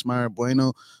win against Mayra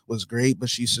Bueno was great, but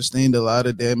she sustained a lot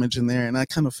of damage in there. And I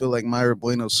kind of feel like Mayra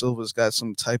Bueno Silva's got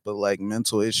some type of like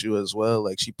mental issue as well.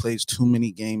 Like she plays too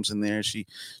many games in there.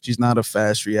 She's not a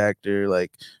fast reactor.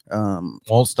 Like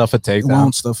won't stuff a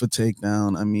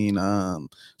takedown. I mean,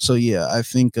 so yeah, I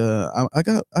think I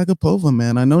got Agapova,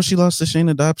 man. I know she lost to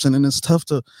Shayna Dobson, and it's tough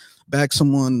to back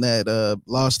someone that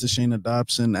lost to Shayna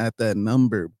Dobson at that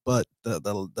number, but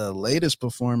the latest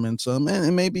performance,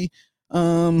 and maybe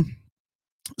Sabina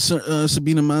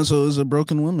Mazo is a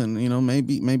broken woman, you know,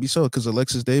 maybe so, because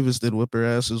Alexis Davis did whip her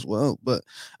ass as well. But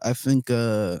I think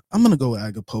I'm gonna go with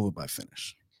Agapova by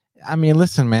finish. I mean,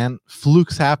 listen, man,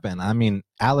 flukes happen. I mean,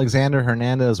 Alexander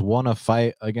Hernandez won a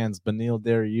fight against Beneil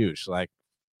Dariush. Like,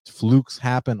 flukes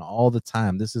happen all the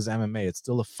time. This is MMA. It's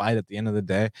still a fight at the end of the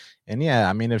day. And yeah,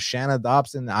 I mean, if Shayna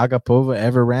Dobson and Agapova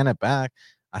ever ran it back,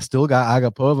 I still got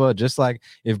Agapova. Just like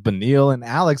if Beneil and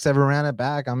Alex ever ran it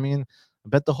back, I mean, I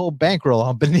bet the whole bankroll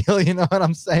on Beneil, you know what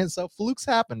I'm saying? So flukes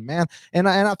happen, man. And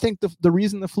I think the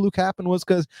reason the fluke happened was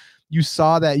because you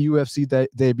saw that UFC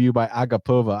debut by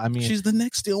Agapova. I mean, she's the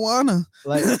next Joanna.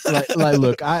 Like,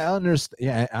 look, I understand.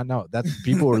 Yeah, I know that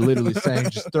people were literally saying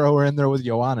just throw her in there with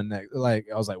Joanna next. Like,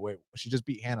 I was like, wait, she just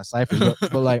beat Hannah Cifers.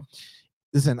 But like,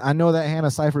 listen, I know that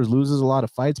Hannah Cifers loses a lot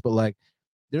of fights, but like,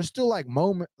 there's still like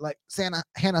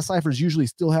Hannah Cifers usually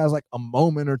still has like a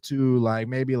moment or two, like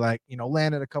maybe like, you know,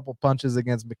 landed a couple punches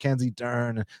against Mackenzie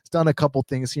Dern and done a couple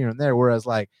things here and there. Whereas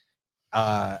like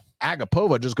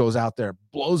Agapova just goes out there,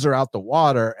 blows her out the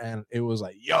water, and it was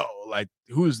like, yo, like,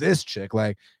 who's this chick?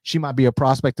 Like, she might be a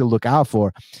prospect to look out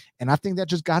for. And I think that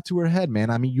just got to her head, man.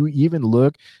 I mean, you even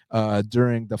look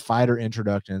during the fighter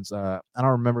introductions. I don't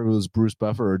remember if it was Bruce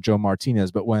Buffer or Joe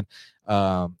Martinez, but when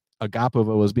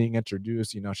Agapova was being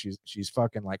introduced, you know, she's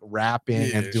fucking like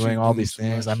rapping and doing all these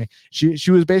things. I mean,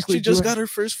 she was basically just got her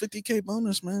first 50K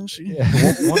bonus, man.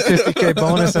 150K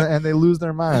bonus, and they lose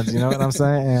their minds. You know what I'm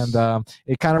saying? And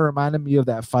it kind of reminded me of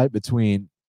that fight between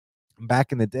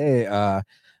back in the day at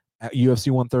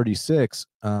UFC 136,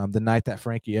 the night that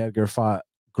Frankie Edgar fought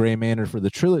Gray Maynard for the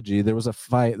trilogy, there was a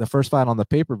fight. The first fight on the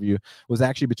pay-per-view was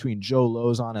actually between Joe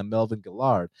Lozon and Melvin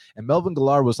Gillard. And Melvin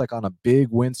Gillard was like on a big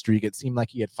win streak. It seemed like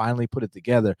he had finally put it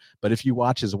together. But if you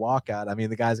watch his walkout, I mean,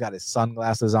 the guy's got his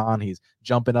sunglasses on. He's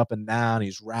jumping up and down.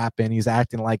 He's rapping. He's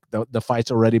acting like the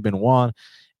fight's already been won.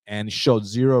 And he showed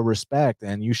zero respect.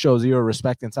 And you show zero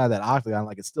respect inside that octagon,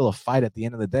 like it's still a fight at the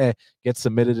end of the day, gets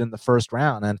submitted in the first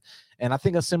round. And I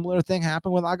think a similar thing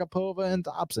happened with Agapova and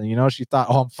Dobson. You know, she thought,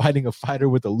 oh, I'm fighting a fighter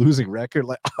with a losing record.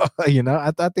 Like, you know,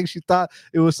 I think she thought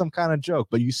it was some kind of joke.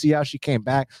 But you see how she came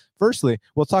back. Firstly,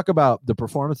 we'll talk about the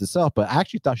performance itself, but I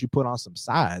actually thought she put on some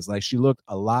size. Like, she looked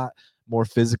a lot more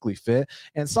physically fit.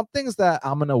 And some things that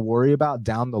I'm going to worry about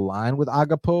down the line with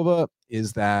Agapova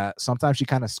is that sometimes she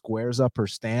kind of squares up her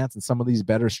stance, and some of these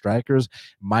better strikers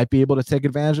might be able to take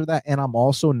advantage of that. And I'm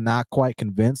also not quite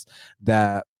convinced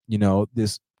that, you know,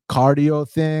 this cardio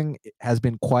thing has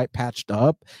been quite patched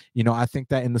up. You know, I think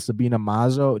that in the Sabina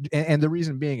Mazo, and the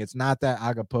reason being, it's not that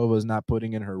Agapova is not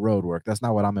putting in her road work. That's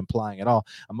not what I'm implying at all.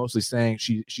 I'm mostly saying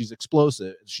she's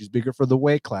explosive. She's bigger for the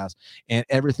weight class, and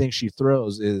everything she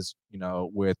throws is, you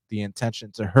know, with the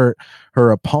intention to hurt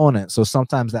her opponent. So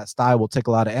sometimes that style will take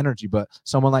a lot of energy. But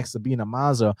someone like Sabina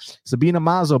Mazo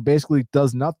basically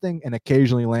does nothing and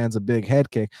occasionally lands a big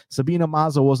head kick. Sabina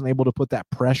Mazo wasn't able to put that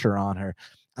pressure on her.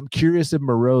 I'm curious if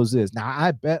Moroz is. Now,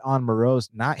 I bet on Moroz,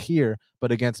 not here,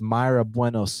 but against Mayra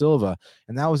Bueno Silva.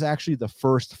 And that was actually the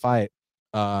first fight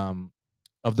of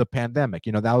the pandemic.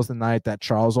 You know, that was the night that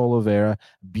Charles Oliveira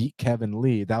beat Kevin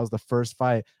Lee. That was the first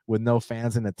fight with no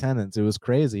fans in attendance. It was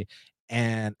crazy.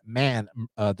 And, man,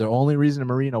 the only reason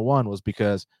Marina won was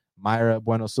because Mayra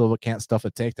Bueno Silva can't stuff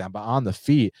a takedown. But on the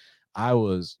feet, I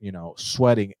was, you know,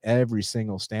 sweating every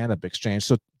single stand-up exchange.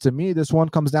 So to me, this one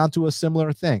comes down to a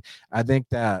similar thing. I think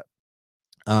that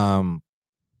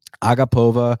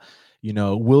Agapova, you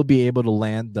know, will be able to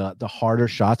land the harder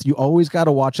shots. You always got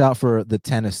to watch out for the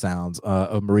tennis sounds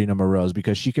of Marina Moroz,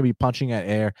 because she can be punching at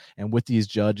air. And with these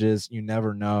judges, you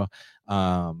never know.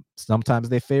 Sometimes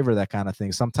they favor that kind of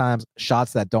thing. Sometimes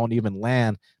shots that don't even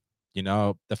land, you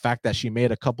know, the fact that she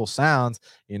made a couple sounds,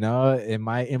 you know, it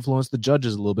might influence the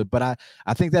judges a little bit. But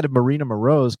I think that if Marina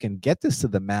Moroz can get this to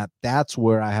the mat, that's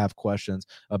where I have questions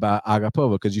about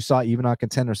Agapova, because you saw even on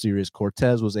Contender Series,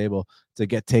 Cortez was able to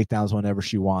get takedowns whenever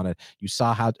she wanted. You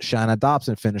saw how Shanna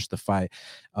Dobson finished the fight.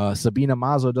 Sabina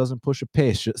Mazo doesn't push a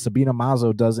pace. Sabina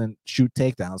Mazo doesn't shoot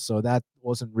takedowns. So that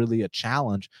wasn't really a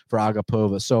challenge for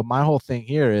Agapova. So my whole thing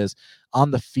here is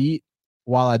on the feet.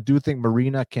 While I do think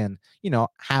Marina can, you know,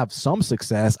 have some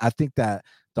success, I think that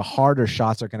the harder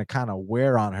shots are going to kind of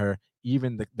wear on her.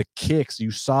 Even the kicks, you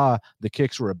saw the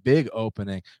kicks were a big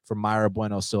opening for Mayra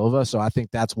Bueno Silva. So I think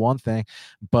that's one thing.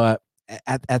 But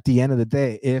at the end of the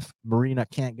day, if Marina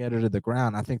can't get her to the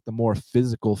ground, I think the more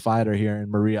physical fighter here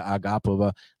in Maria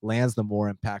Agapova lands the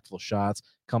more impactful shots,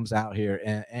 comes out here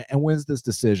and wins this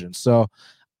decision. So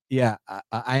yeah,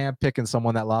 I am picking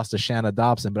someone that lost to Shanna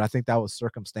Dobson, but I think that was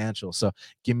circumstantial. So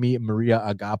give me Maria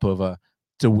Agapova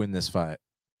to win this fight.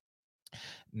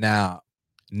 Now,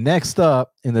 next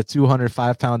up in the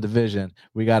 205-pound division,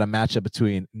 we got a matchup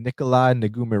between Nikolai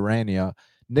Negumeriano.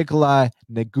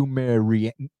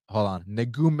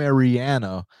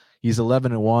 Negumeriano. He's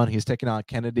 11-1. He's taking on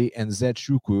Kennedy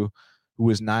Nzechukwu, who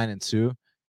is 9-2.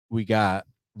 We got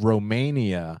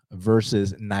Romania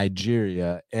versus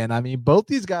Nigeria. And I mean, both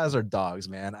these guys are dogs,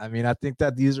 man. I mean, I think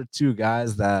that these are two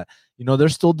guys that, you know, they're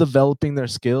still developing their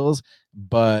skills,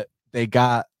 but they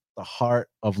got the heart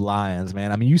of lions,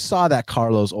 man. I mean, you saw that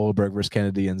Carlos Ulberg versus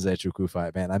Kennedy Nzechukwu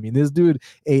fight, man. I mean, this dude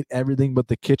ate everything but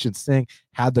the kitchen sink,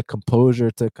 had the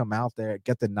composure to come out there,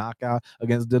 get the knockout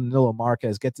against Danilo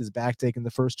Marquez, gets his back taken the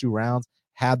first 2 rounds,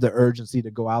 had the urgency to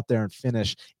go out there and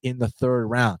finish in the 3rd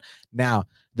round. Now,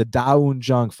 the Da-Un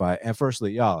Jung fight. And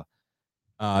firstly, y'all,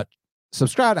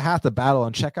 subscribe to Half the Battle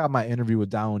and check out my interview with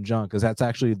Da-Un Jung, because that's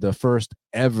actually the first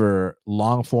ever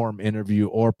long form interview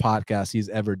or podcast he's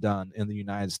ever done in the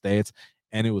United States.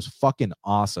 And it was fucking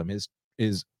awesome.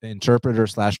 His interpreter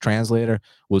 / translator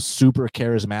was super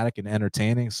charismatic and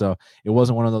entertaining. So it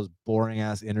wasn't one of those boring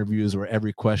ass interviews where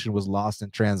every question was lost in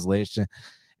translation.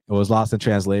 It was lost in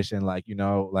translation. Like, you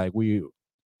know, like we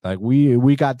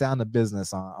got down to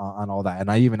business on all that.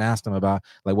 And I even asked him about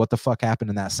like what the fuck happened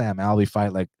in that Sam Alvey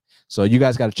fight. Like, so you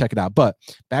guys got to check it out. But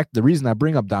the reason I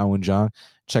bring up Da-Un Jung,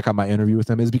 check out my interview with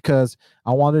him, is because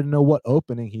I wanted to know what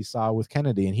opening he saw with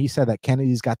Kennedy. And he said that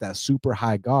Kennedy's got that super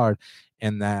high guard,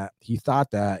 and that he thought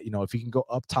that, you know, if he can go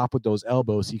up top with those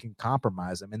elbows, he can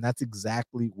compromise him. And that's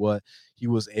exactly what he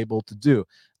was able to do.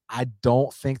 I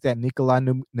don't think that Nikolai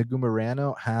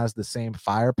Negumereanu has the same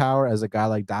firepower as a guy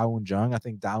like Dawoon Jung. I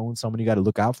think Dawoon's someone you got to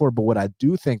look out for. But what I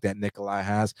do think that Nikolai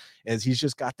has is he's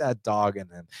just got that dog in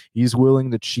him. He's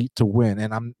willing to cheat to win.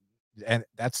 And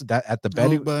that's that at the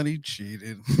betting. Nobody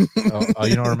cheated.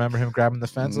 You don't remember him grabbing the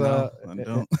fence? No, I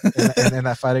don't. in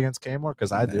that fight against Kmore?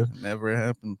 Because I do. Never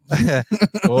happened.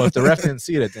 Well, if the ref didn't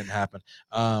see it, it didn't happen.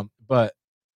 But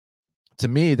to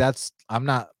me, I'm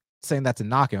not saying that to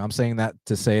knock him. I'm saying that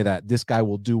to say that this guy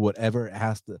will do whatever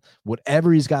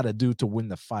he's got to do to win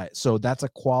the fight. So that's a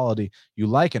quality you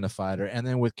like in a fighter. And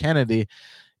then with Kennedy,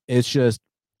 it's just,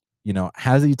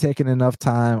 has he taken enough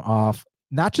time off,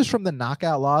 not just from the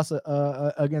knockout loss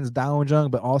against Dawoon Jung,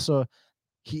 but also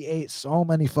he ate so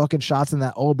many fucking shots in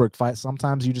that Oldberg fight.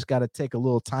 Sometimes you just got to take a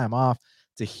little time off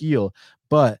to heal.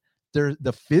 But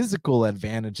the physical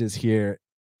advantages here,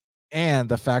 and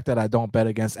the fact that I don't bet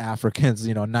against Africans,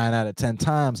 9 out of 10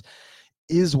 times,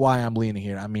 is why I'm leaning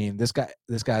here. I mean, this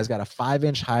guy's got a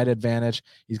 5-inch height advantage.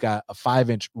 He's got a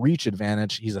 5-inch reach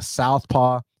advantage. He's a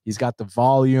southpaw. He's got the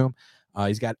volume.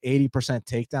 He's got 80%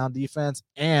 takedown defense.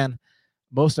 And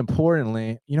most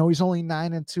importantly, he's only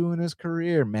 9-2 in his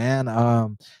career, man.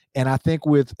 And I think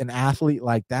with an athlete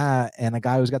like that and a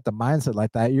guy who's got the mindset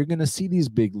like that, you're going to see these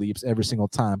big leaps every single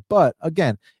time. But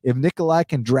again, if Nikolai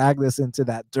can drag this into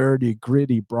that dirty,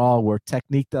 gritty brawl where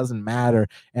technique doesn't matter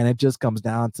and it just comes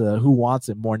down to who wants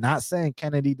it more, not saying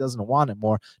Kennedy doesn't want it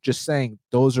more, just saying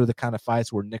those are the kind of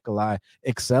fights where Nikolai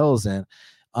excels in.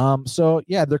 So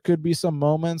yeah, there could be some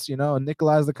moments,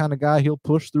 Nikolai's the kind of guy, he'll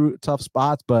push through tough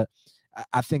spots, but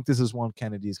I think this is one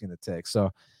Kennedy's going to take.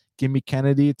 So give me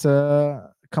Kennedy to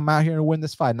come out here and win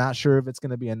this fight. Not sure if it's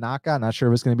going to be a knockout. Not sure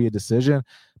if it's going to be a decision,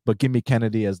 but give me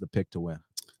Kennedy as the pick to win.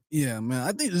 Yeah, man.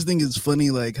 I think it's funny,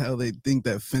 like how they think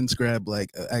that fence grab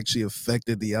actually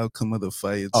affected the outcome of the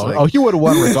fight. He would have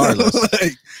won regardless.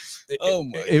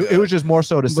 It was just more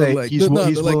so to say he's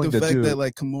willing the to fact do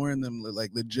that Kmore and them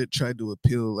legit tried to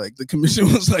appeal. The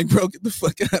commission was like, "Bro, get the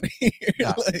fuck out of here."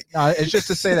 No, it's just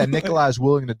to say that Nikolai is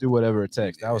willing to do whatever it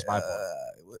takes. That was my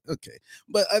point. Okay,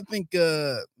 but I think,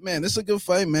 man, it's a good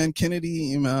fight, man.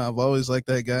 Kennedy, I've always liked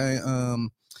that guy.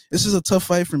 This is a tough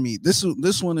fight for me. This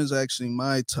one is actually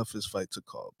my toughest fight to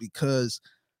call because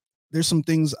there's some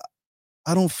things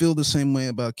I don't feel the same way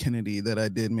about Kennedy that I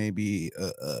did maybe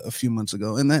a few months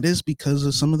ago, and that is because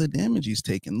of some of the damage he's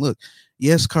taken. Look,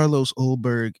 yes, Carlos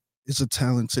Oldberg is a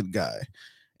talented guy,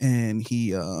 and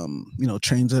he,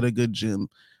 trains at a good gym,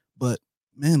 but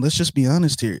man, let's just be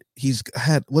honest here. He's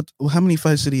had how many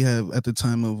fights did he have at the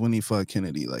time of when he fought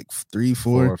Kennedy? Like 3,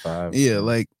 4, 4 or 5.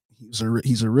 Yeah,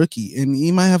 he's a rookie, and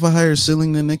he might have a higher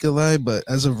ceiling than Nikolai, but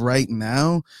as of right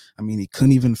now, I mean, he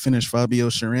couldn't even finish Fabio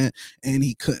Charant, and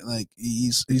he couldn't,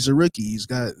 he's a rookie.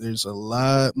 There's a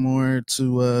lot more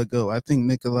to go. I think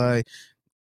Nikolai,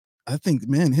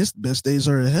 man, his best days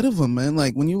are ahead of him, man.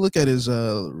 Like when you look at his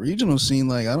regional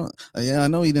scene, I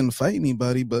know he didn't fight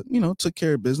anybody, but took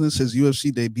care of business. His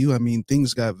UFC debut, I mean,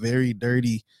 things got very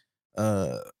dirty.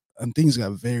 And things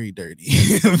got very dirty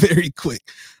very quick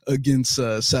against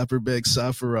Safirbek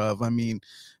Safarov. I mean,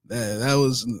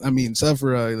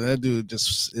 Safarov, that dude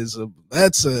just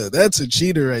that's a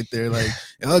cheater right there. Like,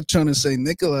 y'all trying to say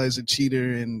Nikolai's a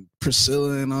cheater and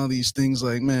Priscilla and all these things,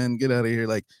 like, man, get out of here.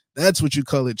 Like, that's what you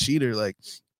call a cheater. Like,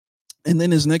 and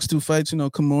then his next 2 fights,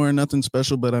 Kmore, nothing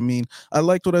special. But I mean, I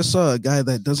liked what I saw. A guy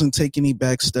that doesn't take any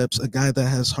back steps, a guy that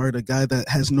has heart, a guy that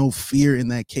has no fear in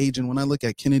that cage. And when I look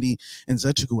at Kennedy and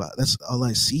Zechukwu, that's all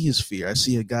I see is fear. I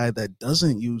see a guy that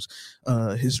doesn't use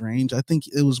his range. I think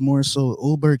it was more so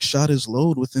Oldberg shot his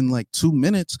load within 2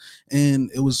 minutes, and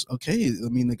it was okay. I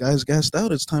mean, the guy's gassed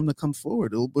out. It's time to come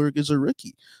forward. Oldberg is a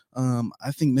rookie.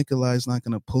 I think Nikolai is not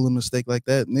going to pull a mistake like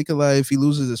that. Nikolai, if he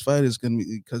loses his fight, is going to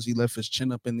be because he left his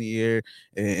chin up in the air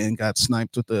and got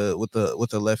sniped with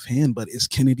the left hand. But is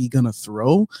Kennedy going to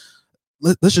throw?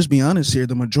 Let's just be honest here.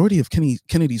 The majority of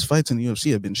Kennedy's fights in the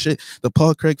UFC have been shit. The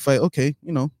Paul Craig fight, okay,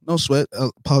 no sweat.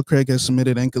 Paul Craig has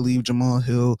submitted Ankalaev, Jamal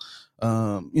Hill,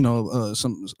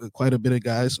 quite a bit of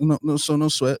guys. No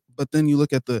sweat. But then you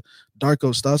look at the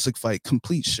Darko Stasic fight,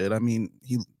 complete shit. I mean,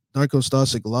 Darko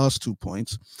Stasic lost 2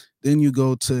 points. Then you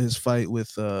go to his fight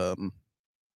with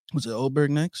was it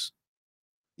Oldberg next?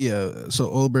 Yeah, so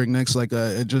Oldberg next,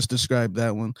 I just described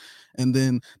that one. And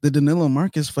then the Danilo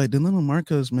Marquez fight. Danilo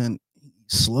Marquez, man,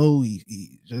 slow.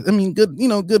 I mean, good,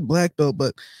 good black belt,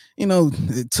 but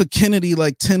it took Kennedy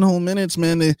like 10 whole minutes,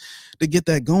 man, to get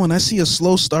that going. I see a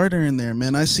slow starter in there,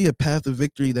 man. I see a path of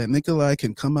victory that Nikolai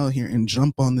can come out here and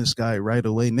jump on this guy right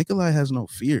away. Nikolai has no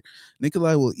fear.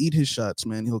 Nikolai will eat his shots,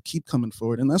 man. He'll keep coming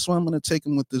forward, and that's why I'm going to take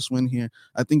him with this win here.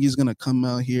 I think he's going to come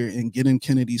out here and get in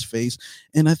Kennedy's face,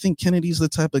 and I think Kennedy's the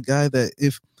type of guy that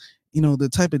if the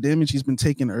type of damage he's been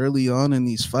taking early on in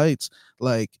these fights,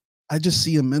 like I just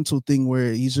see a mental thing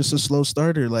where he's just a slow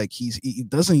starter. Like he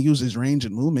doesn't use his range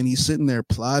and movement. He's sitting there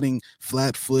plotting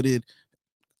flat-footed,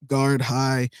 guard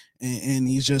high, and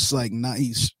he's just like not.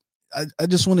 I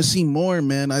just want to see more,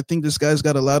 man. I think this guy's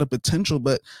got a lot of potential,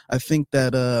 but I think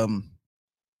that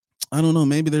I don't know.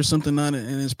 Maybe there's something not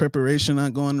in his preparation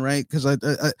not going right, because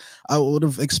I would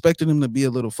have expected him to be a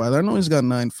little farther. I know he's got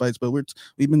 9 fights, but we've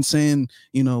been saying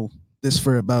this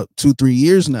for about 2-3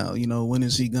 years now. When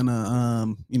is he gonna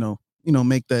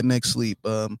make that next leap?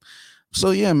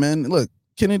 So yeah, man. Look,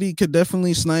 Kennedy could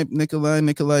definitely snipe Nikolai.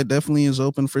 Nikolai definitely is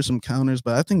open for some counters,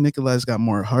 but I think Nikolai's got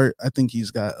more heart. I think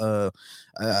he's got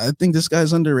I think this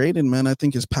guy's underrated, man. I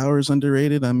think his power is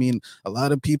underrated. I mean, a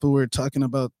lot of people were talking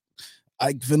about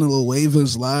Ike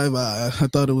Villanueva's live. I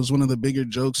thought it was one of the bigger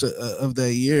jokes of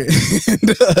that year.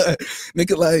 And,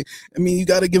 Nikolai, I mean, you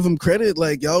got to give him credit.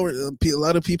 Like y'all were, a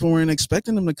lot of people weren't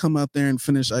expecting him to come out there and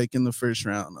finish Ike in the first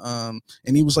round.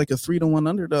 And he was like a 3-1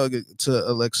 underdog to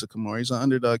Alexa Kamara. He's an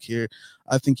underdog here.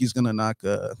 I think he's gonna knock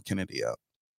Kennedy out.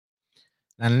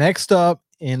 Now, next up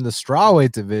in the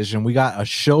strawweight division, we got a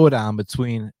showdown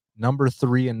between number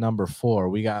 3 and number 4.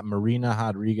 We got Marina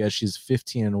Rodriguez. She's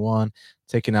 15-1,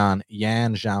 taking on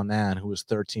Yan Xiaonan, who is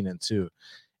 13-2.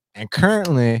 And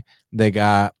currently, they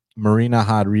got Marina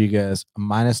Rodriguez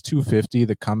minus 250.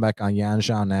 The comeback on Yan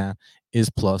Xiaonan is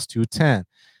plus 210.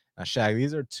 Now, Shaq,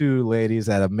 these are two ladies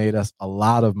that have made us a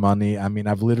lot of money. I mean,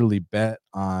 I've literally bet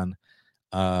on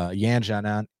Yan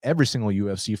Xiaonan every single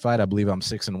UFC fight. I believe I'm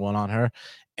 6-1 on her.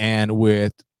 And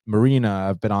with Marina,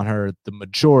 I've been on her the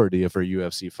majority of her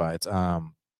UFC fights.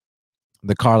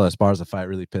 The Carla Esparza fight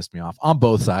really pissed me off on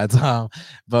both sides.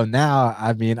 But now,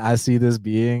 I mean, I see this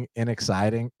being an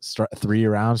exciting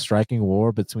 3-round striking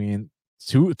war between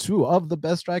two of the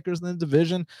best strikers in the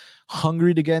division,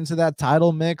 hungry to get into that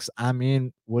title mix. I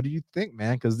mean, what do you think,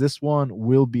 man? Because this one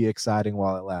will be exciting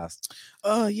while it lasts.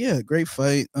 Yeah, great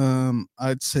fight.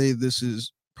 I'd say this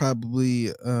is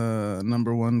probably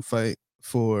number 1 fight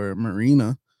for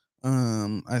Marina.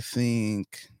 I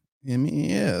think, I mean,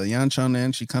 yeah, Yan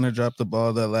Xiaonan, she kind of dropped the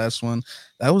ball that last one.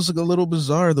 That was a little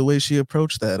bizarre the way she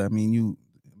approached that. I mean,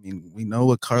 we know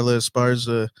what Carla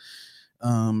Esparza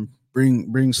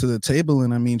brings to the table,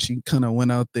 and I mean, she kind of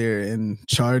went out there and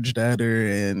charged at her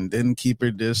and didn't keep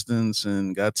her distance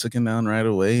and got taken down right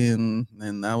away, and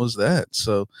that was that.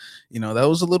 So that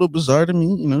was a little bizarre to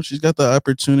me. She's got the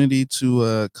opportunity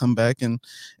to come back and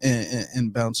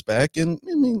bounce back, and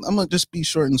I mean, I'm gonna just be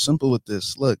short and simple with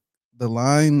this. Look, the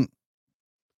line,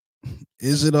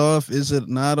 is it off? Is it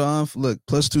not off? Look,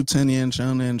 plus 210 Yan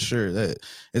Xiaonan, sure, that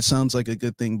it sounds like a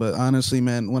good thing. But honestly,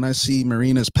 man, when I see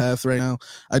Marina's path right now,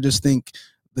 I just think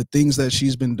the things that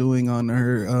she's been doing on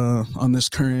her on this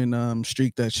current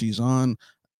streak that she's on,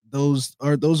 those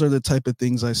are the type of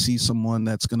things I see someone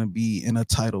that's going to be in a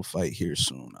title fight here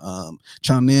soon.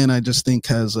 Xiaonan, I just think,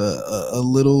 has a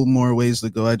little more ways to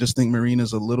go. I just think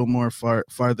Marina's a little more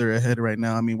farther ahead right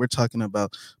now. I mean, we're talking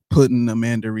about putting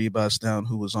Amanda Ribas down,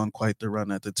 who was on quite the run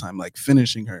at the time, like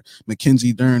finishing her.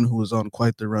 Mackenzie Dern, who was on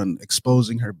quite the run,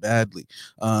 exposing her badly.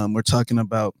 We're talking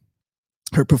about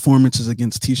her performances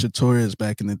against Tisha Torres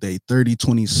back in the day,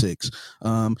 30-26.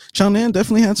 Xiaonan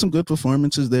definitely had some good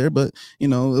performances there, but it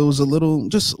was a little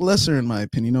just lesser in my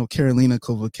opinion. Karolina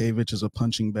Kovacevic is a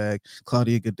punching bag.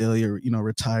 Claudia Gadelha,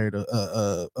 retired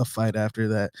a fight after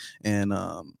that, and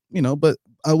but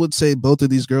I would say both of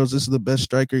these girls, this is the best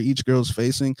striker each girl's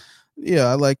facing. Yeah,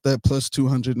 I like that plus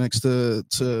 200 next to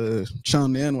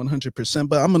Xiaonan 100%,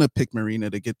 but I'm gonna pick Marina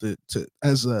to get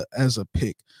as a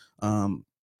pick.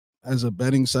 As a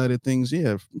betting side of things,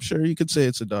 yeah, sure, you could say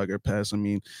it's a dog or pass. I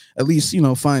mean, at least,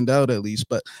 find out at least.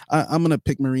 But I'm going to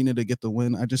pick Marina to get the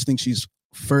win. I just think she's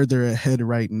further ahead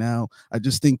right now. I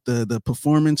just think the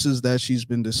performances that she's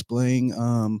been displaying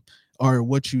are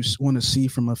what you want to see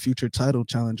from a future title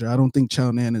challenger. I don't think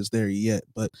Xiaonan is there yet,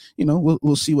 but,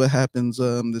 we'll see what happens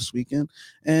this weekend.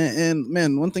 And,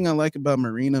 man, one thing I like about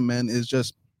Marina, man, is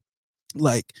just,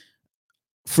 like,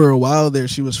 for a while there,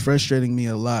 she was frustrating me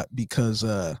a lot because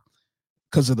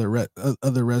because of the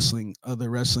other wrestling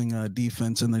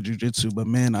defense and the jujitsu. But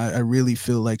man, I really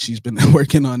feel like she's been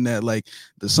working on that. Like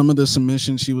some of the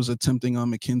submissions she was attempting on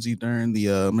Mackenzie Dern,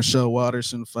 the Michelle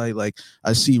Watterson fight. Like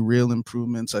I see real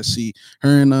improvements. I see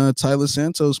her and Tyler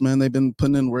Santos. Man, they've been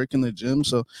putting in work in the gym.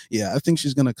 So yeah, I think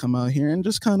she's gonna come out here and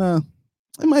just kind of.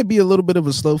 It might be a little bit of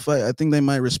a slow fight. I think they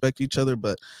might respect each other,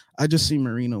 but I just see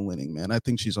Marina winning, man. I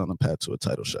think she's on the path to a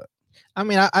title shot. I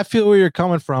mean, I feel where you're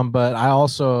coming from, but I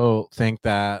also think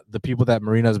that the people that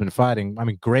Marina's been fighting, I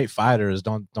mean, great fighters,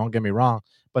 don't get me wrong,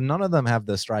 but none of them have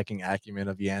the striking acumen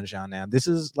of Yan Xiaonan. This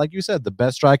is, like you said, the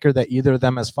best striker that either of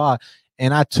them has fought.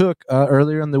 And I took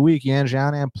earlier in the week Yan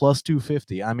Xiaonan plus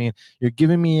 250. I mean, you're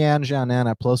giving me Yan Xiaonan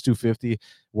at plus 250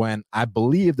 when I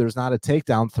believe there's not a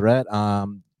takedown threat.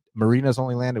 Marina's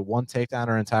only landed one takedown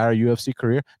her entire UFC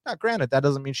career. Now, granted, that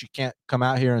doesn't mean she can't come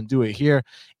out here and do it here.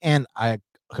 And I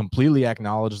completely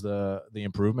acknowledge the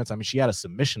improvements. I mean, she had a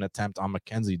submission attempt on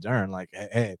Mackenzie Dern. Like,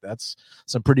 hey, that's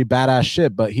some pretty badass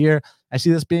shit. But here, I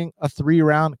see this being a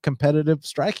 3-round competitive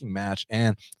striking match,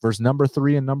 and versus number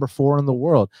 3 and number 4 in the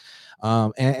world.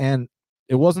 And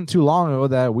it wasn't too long ago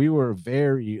that we were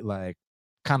very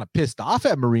kind of pissed off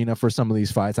at Marina for some of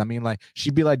these fights. I mean, like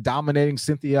she'd be like dominating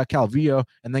Cynthia Calvillo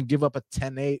and then give up a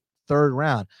 10-8 third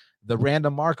round. The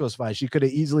Randa Marcos fight, she could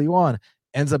have easily won.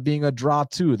 Ends up being a draw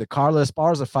too. The Carla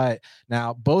Esparza fight.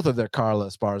 Now, both of their Carla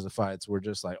Esparza fights were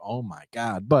just like, oh my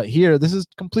God. But here, this is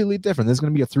completely different. This is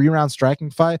going to be a 3-round striking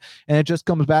fight. And it just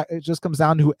comes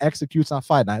down to who executes on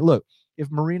fight night. Look, if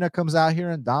Marina comes out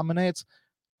here and dominates,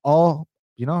 all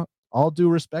due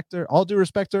respect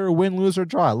her, win, lose, or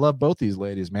draw. I love both these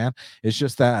ladies, man. It's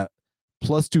just that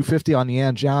plus 250 on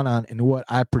Yan Xiaonan and what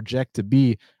I project to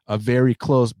be a very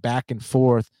close back and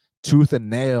forth, tooth and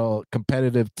nail,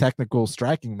 competitive, technical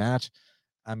striking match.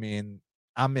 I mean,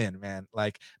 I'm in, man.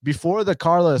 Like before the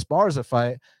Carla Esparza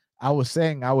fight, I was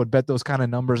saying I would bet those kind of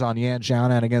numbers on Yan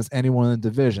Xiaonan against anyone in the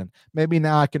division. Maybe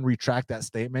now I can retract that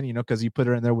statement, because you put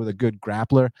her in there with a good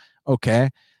grappler. Okay,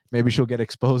 maybe she'll get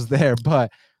exposed there.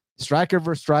 But striker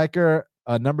versus striker,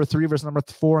 number 3 versus number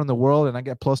 4 in the world, and I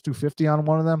get plus 250 on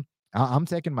one of them, I'm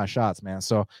taking my shots, man.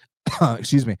 So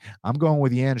excuse me, I'm going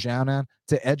with Yan Xiaonan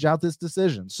to edge out this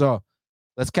decision. So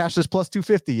let's cash this plus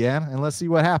 250, Yan, and let's see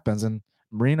what happens. And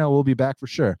Marina will be back for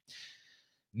sure.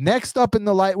 Next up in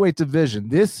the lightweight division,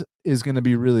 this is going to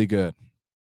be really good.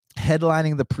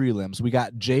 Headlining the prelims, we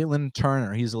got Jalen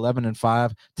Turner. He's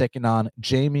 11-5, taking on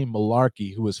Jamie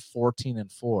Mullarkey, who is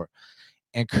 14-4.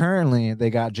 And currently, they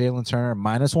got Jalen Turner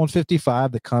minus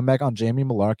 155. The comeback on Jamie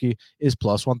Mullarkey is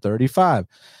plus 135.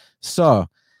 So,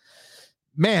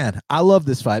 man, I love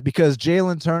this fight because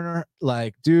Jalen Turner,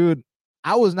 dude,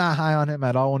 I was not high on him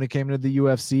at all when he came to the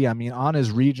UFC. I mean, on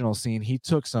his regional scene, he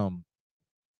took some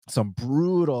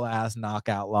brutal ass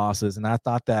knockout losses, and I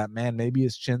thought that, man, maybe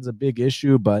his chin's a big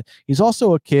issue, but he's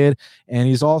also a kid, and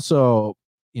he's also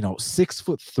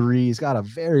 6'3". He's got a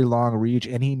very long reach,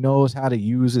 and he knows how to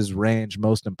use his range,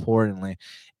 most importantly.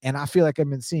 And I feel like I've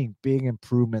been seeing big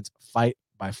improvements fight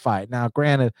by fight. Now,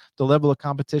 granted, the level of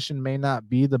competition may not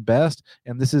be the best,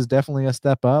 and this is definitely a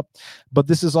step up, but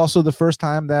this is also the first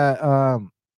time that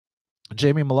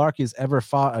Jamie Mullarkey has ever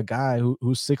fought a guy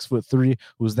who's 6'3",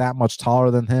 who's that much taller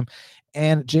than him.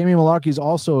 And Jamie Mullarkey is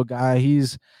also a guy,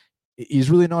 he's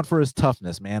really known for his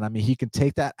toughness, man. I mean, he can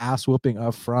take that ass whooping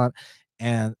up front.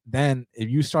 And then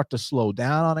if you start to slow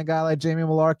down on a guy like Jamie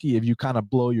Mullarkey, if you kind of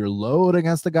blow your load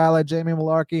against a guy like Jamie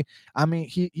Mullarkey, I mean,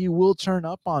 he will turn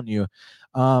up on you.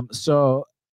 So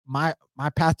my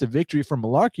path to victory for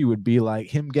Mullarkey would be like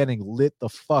him getting lit the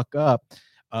fuck up,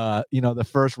 the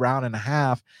first round and a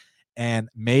half. And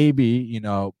maybe,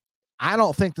 I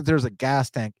don't think that there's a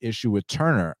gas tank issue with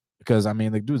Turner because, I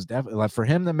mean, the dude's definitely, like, for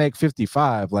him to make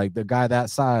 55, like the guy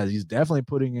that size, he's definitely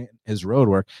putting in his road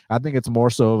work. I think it's more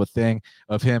so of a thing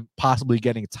of him possibly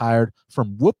getting tired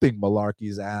from whooping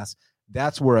Mullarkey's ass.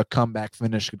 That's where a comeback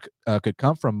finish could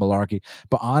come from Mullarkey.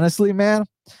 But honestly, man,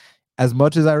 as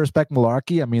much as I respect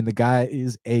Mullarkey, I mean, the guy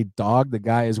is a dog. The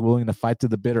guy is willing to fight to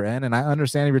the bitter end. And I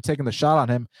understand if you're taking the shot on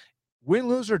him, win,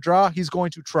 lose, or draw, he's going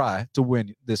to try to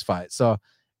win this fight. So,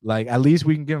 at least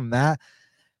we can give him that.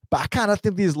 But I kind of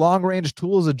think these long-range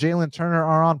tools of Jalen Turner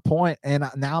are on point. And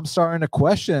now I'm starting to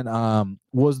question,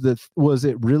 was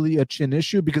it really a chin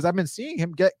issue? Because I've been seeing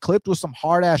him get clipped with some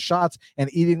hard-ass shots and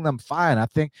eating them fine. I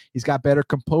think he's got better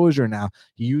composure now.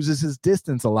 He uses his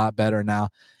distance a lot better now.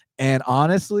 And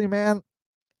honestly, man,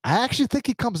 I actually think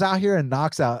he comes out here and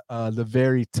knocks out the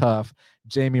very tough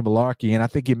Jamie Mullarkey, and I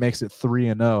think he makes it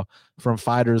 3-0 from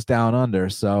fighters down under.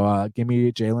 So give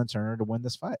me Jalen Turner to win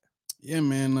this fight. Yeah,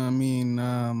 man. I mean,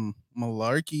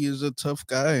 Mullarkey is a tough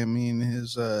guy. I mean,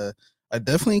 his I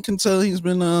definitely can tell he's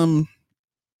been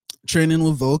training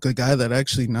with Volk, a guy that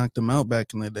actually knocked him out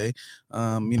back in the day.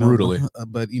 Brutally.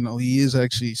 But he is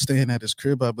actually staying at his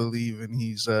crib, I believe, and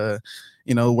he's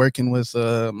working with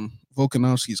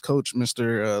Volkanovski's coach,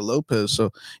 Mr. Lopez. So,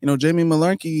 Jamie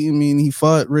Malarkey, I mean, he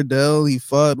fought Riddell, he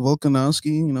fought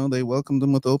Volkanovski, they welcomed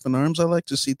him with open arms. I like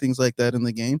to see things like that in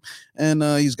the game. And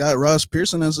he's got Ross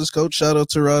Pearson as his coach. Shout out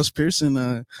to Ross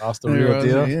Pearson. Ross the real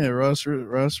deal. Yeah, Ross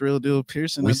real deal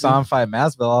Pearson. We saw him fight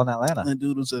Masvidal in Atlanta. That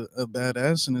dude was a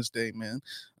badass in his day, man.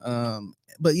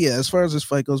 But yeah, as far as this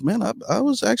fight goes, man, I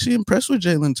was actually impressed with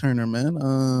Jalen Turner,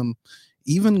 man.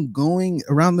 Even going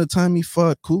around the time he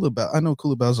fought Kulabau, I know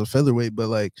Kulabao's a featherweight,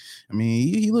 but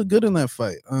he looked good in that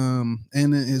fight. And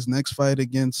in his next fight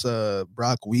against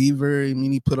Brock Weaver, I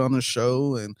mean, he put on a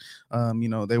show, and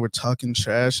they were talking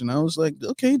trash, and I was like,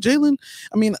 okay, Jalen.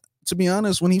 I mean, to be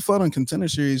honest, when he fought on Contender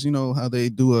Series, you know how they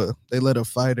let a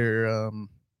fighter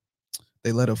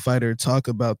talk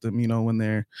about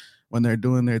them, when they're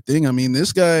doing their thing. I mean,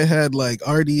 this guy had like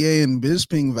RDA and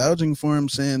Bisping vouching for him,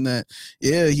 saying that,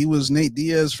 yeah, he was Nate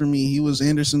Diaz for me, he was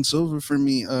Anderson Silva for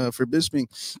me, for Bisping.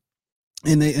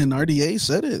 And RDA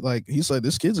said it, like, he's like,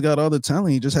 this kid's got all the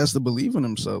talent, he just has to believe in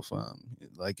himself. I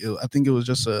think it was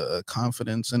just a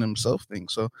confidence in himself thing.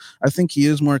 So I think he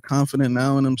is more confident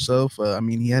now in himself. I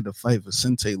mean, he had to fight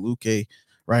Vicente Luque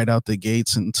right out the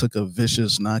gates and took a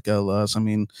vicious knockout loss. I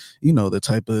mean, the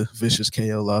type of vicious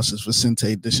KO losses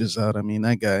Vicente dishes out. I mean,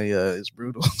 that guy is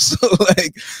brutal. So,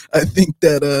 I think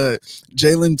that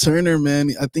Jalen Turner,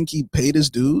 man, I think he paid his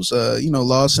dues.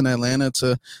 Lost in Atlanta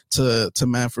to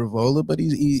Matt Frivola, but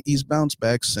he's bounced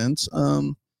back since.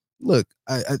 Look,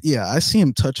 I see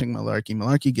him touching Malarkey.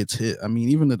 Malarkey gets hit. I mean,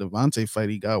 even the Devontae fight,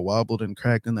 he got wobbled and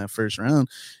cracked in that first round.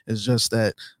 It's just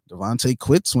that Devontae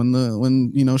quits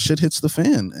when shit hits the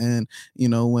fan. And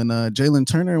when Jalen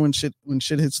Turner, when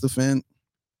shit hits the fan,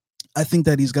 I think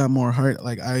that he's got more heart.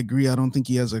 Like, I agree. I don't think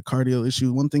he has a cardio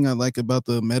issue. One thing I like about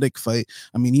the Medic fight,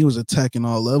 I mean, he was attacking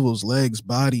all levels, legs,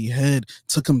 body, head,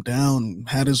 took him down,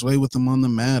 had his way with him on the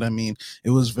mat. I mean, it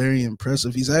was very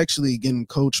impressive. He's actually getting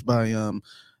coached by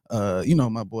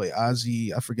my boy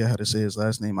Ozzy, I forget how to say his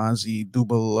last name, Ozzy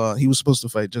Dubal. He was supposed to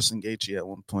fight Justin Gaethje at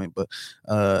one point, but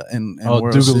that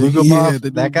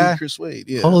guy, Chris Wade.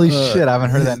 Yeah, holy shit, I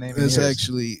haven't heard that name. It's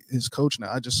actually his coach now.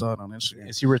 I just saw it on Instagram.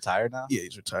 Is he retired now? Yeah,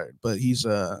 he's retired, but he's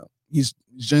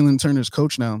Jalen Turner's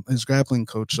coach now, his grappling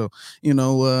coach. So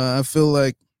I feel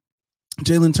like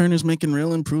Jalen Turner's making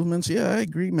real improvements. Yeah, I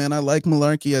agree, man. I like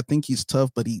Malarkey. I think he's tough,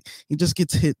 but he just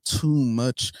gets hit too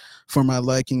much for my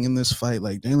liking in this fight.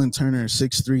 Like, Jalen Turner,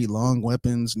 6'3", long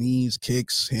weapons, knees,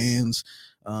 kicks, hands.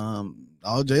 All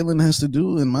Jalen has to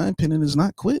do, in my opinion, is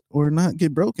not quit or not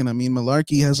get broken. I mean,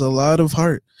 Malarkey has a lot of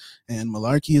heart, and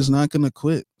Malarkey is not going to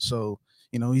quit. So,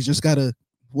 he's just got to,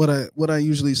 what I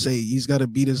usually say, he's got to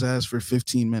beat his ass for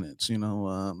 15 minutes,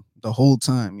 the whole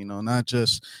time, not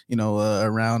just,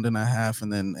 a round and a half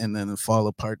and then fall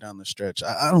apart down the stretch.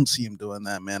 I don't see him doing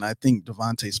that, man. I think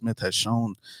Devontae Smith has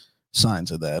shown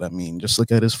signs of that. I mean, just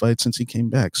look at his fight since he came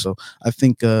back. So I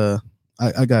think I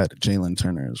got Jalen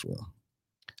Turner as well.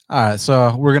 All right,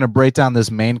 so we're gonna break down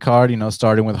this main card,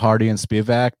 starting with Hardy and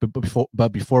Spivak.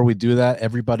 But before we do that,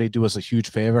 everybody do us a huge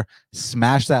favor: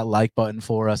 smash that like button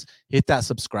for us, hit that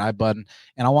subscribe button,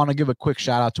 and I want to give a quick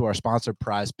shout out to our sponsor,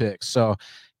 Prize Picks. So,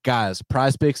 guys,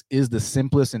 Prize Picks is the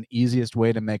simplest and easiest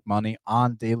way to make money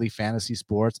on daily fantasy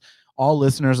sports. All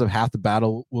listeners of Half the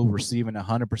Battle will receive an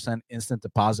 100% instant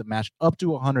deposit match up to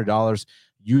 $100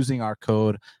 using our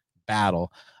code BATTLE.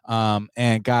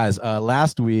 And guys,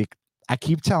 last week, I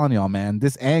keep telling y'all, man,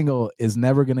 this angle is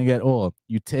never going to get old.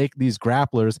 You take these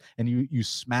grapplers and you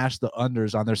smash the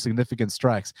unders on their significant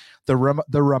strikes. The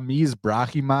Ramiz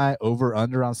Brahimaj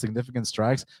over-under on significant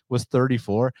strikes was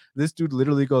 34. This dude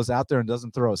literally goes out there and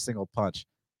doesn't throw a single punch.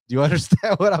 Do you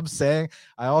understand what I'm saying?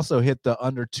 I also hit the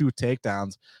under 2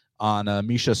 takedowns on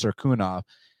Misha Serkunov.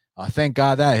 Thank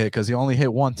God that hit, because he only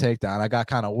hit 1 takedown. I got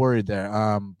kind of worried there.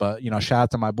 But shout out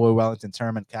to my boy Wellington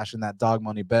Turman cashing that dog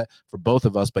money bet for both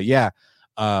of us. But yeah,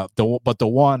 the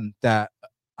one that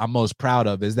I'm most proud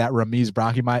of is that Ramiz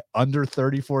Brahimaj under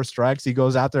 34 strikes. He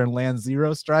goes out there and lands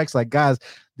 0 strikes. Like, guys,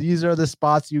 these are the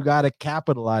spots you got to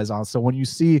capitalize on. So when you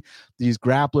see these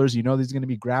grapplers, these are going to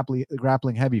be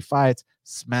grappling heavy fights.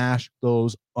 Smash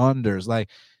those unders. Like,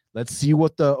 let's see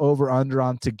what the over-under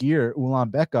on Tagir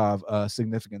Ulanbekov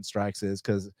significant strikes is,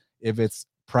 because if it's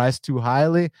priced too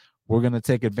highly, we're going to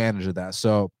take advantage of that.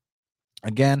 So,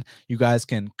 again, you guys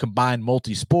can combine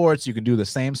multi-sports. You can do the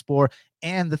same sport.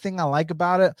 And the thing I like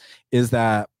about it is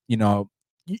that,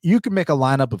 you can make a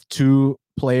lineup of 2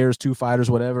 players, 2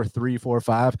 fighters, whatever, 3, 4,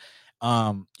 5.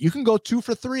 You can go 2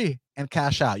 for 3 and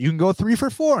cash out. You can go 3 for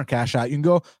 4 and cash out. You can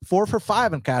go 4 for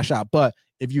 5 and cash out. But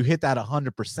if you hit that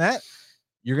 100%,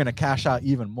 you're going to cash out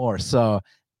even more. So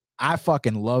I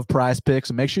fucking love Prize Picks.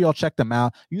 So make sure y'all check them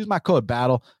out. Use my code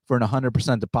BATTLE for an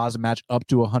 100% deposit match up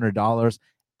to $100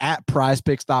 at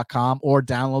prizepicks.com or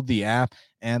download the app.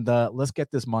 And let's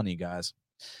get this money, guys.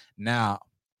 Now,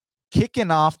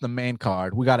 kicking off the main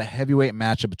card, we got a heavyweight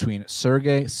matchup between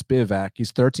Sergey Spivak.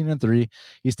 He's 13-3.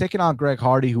 He's taking on Greg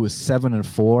Hardy, who is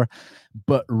 7-4.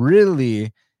 But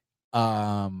really,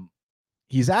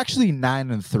 he's actually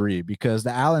 9-3 because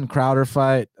the Alan Crowder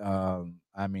fight,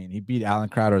 I mean, he beat Alan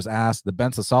Crowder's ass. The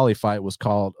Ben Sassali fight was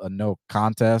called a no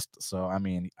contest. So, I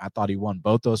mean, I thought he won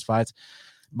both those fights.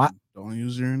 Don't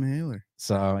use your inhaler.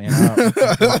 So, you know,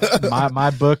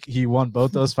 my book, he won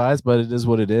both those fights, but it is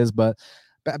what it is. But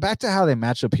back to how they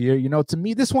match up here, you know, to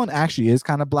me, this one actually is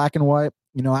kind of black and white.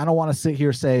 You know, I don't want to sit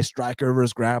here say striker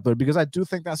versus grappler because I do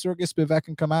think that Sergey Spivak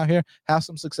can come out here, have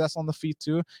some success on the feet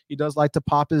too. He does like to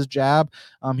pop his jab.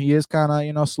 He is kind of,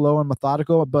 you know, slow and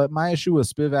methodical. But my issue with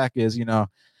Spivak is, you know,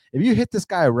 if you hit this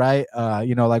guy right,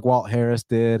 you know, like Walt Harris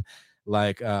did,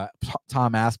 like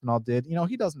Tom Aspinall did, you know,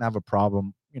 he doesn't have a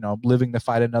problem, you know, living to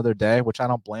fight another day, which I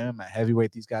don't blame him. At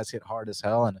heavyweight, these guys hit hard as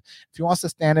hell. And if he wants to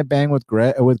stand and bang with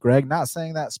Greg, not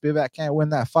saying that Spivak can't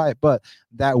win that fight, but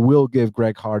that will give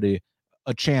Greg Hardy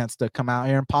a chance to come out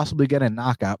here and possibly get a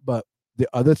knockout. But the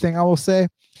other thing I will say,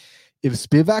 if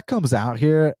Spivak comes out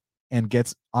here and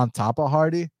gets on top of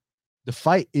Hardy, the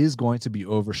fight is going to be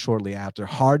over shortly after.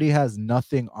 Hardy has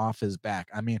nothing off his back.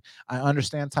 I mean, I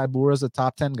understand Tybura is a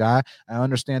top 10 guy. I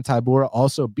understand Tybura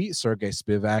also beat Sergey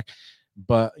Spivak,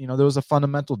 but, you know, there was a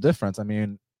fundamental difference. I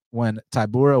mean, when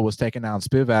Tybura was taking down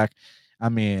Spivak, I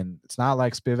mean, it's not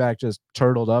like Spivak just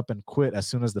turtled up and quit as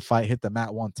soon as the fight hit the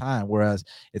mat one time. Whereas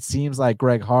it seems like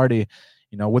Greg Hardy,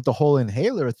 you know, with the whole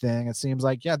inhaler thing, it seems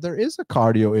like, yeah, there is a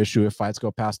cardio issue if fights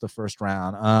go past the first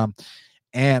round.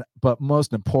 But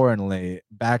most importantly,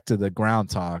 back to the ground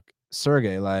talk,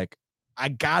 Sergey, like, I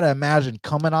gotta imagine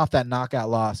coming off that knockout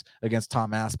loss against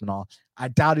Tom Aspinall, I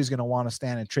doubt he's gonna want to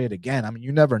stand and trade again. I mean,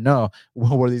 you never know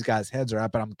where these guys' heads are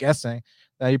at, but I'm guessing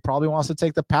that he probably wants to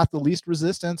take the path of least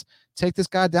resistance, take this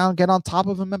guy down, get on top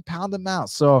of him, and pound him out.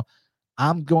 So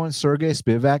I'm going Sergey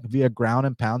Spivak via ground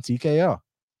and pound TKO.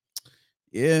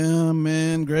 Yeah,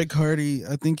 man. Greg Hardy,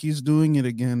 I think he's doing it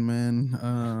again,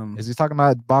 man. Is he talking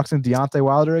about boxing Deontay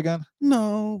Wilder again?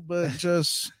 No, but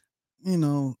just, you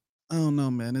know, I don't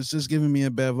know, man. It's just giving me a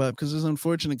bad vibe because it's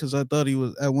unfortunate because I thought he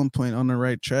was at one point on the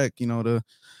right track, you know,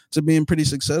 to being pretty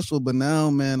successful. But now,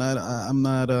 man, I'm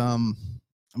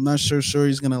not sure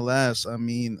he's gonna last. I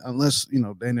mean, unless, you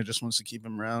know, Dana just wants to keep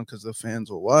him around because the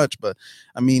fans will watch. But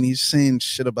I mean, he's saying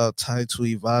shit about Tai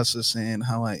Tuivasa, saying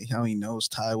how he knows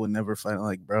Tai would never fight.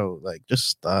 Like, bro, like, just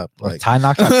stop. Like, Tai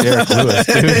knocked out Derek Lewis,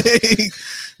 dude.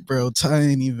 Bro, Tai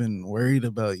ain't even worried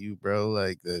about you, bro.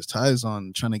 Like, Tai's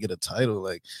on trying to get a title,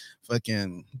 like,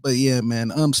 fucking. But yeah, man,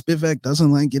 Spivak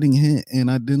doesn't like getting hit,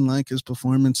 and I didn't like his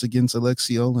performance against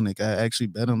Alexei Olenek. I actually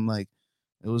bet him, like,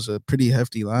 it was a pretty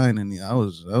hefty line, and I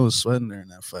was sweating there in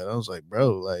that fight. I was like,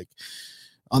 bro, like,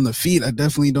 on the feet, I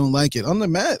definitely don't like it. On the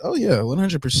mat, oh yeah,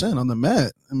 100% on the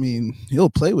mat. I mean,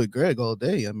 he'll play with Greg all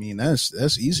day. I mean,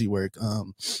 that's easy work.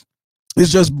 It's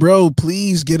just, bro,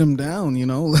 please get him down, you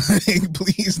know, like,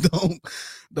 please don't,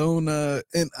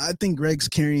 and I think Greg's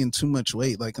carrying too much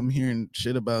weight. Like, I'm hearing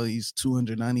shit about he's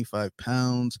 295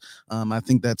 pounds. I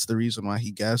think that's the reason why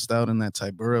he gassed out in that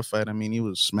Tybura fight. I mean, he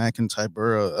was smacking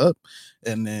Tybura up,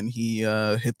 and then he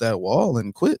hit that wall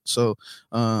and quit. So,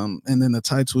 and then the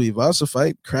Tai Tuivasa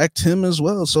fight cracked him as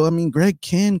well. So, I mean, Greg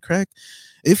can crack.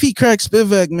 If he cracks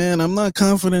Spivak, man, I'm not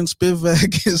confident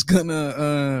Spivak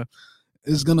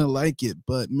is gonna like it.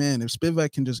 But man, if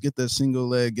Spivak can just get that single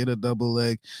leg, get a double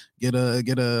leg, get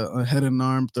a head and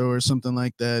arm throw or something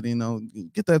like that, you know,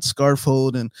 get that scarf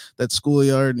hold and that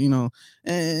schoolyard, you know,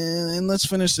 and let's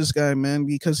finish this guy, man,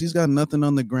 because he's got nothing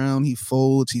on the ground. He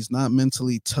folds. He's not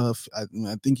mentally tough.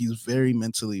 I think he's very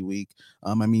mentally weak.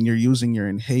 I mean, you're using your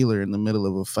inhaler in the middle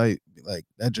of a fight. Like,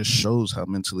 that just shows how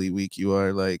mentally weak you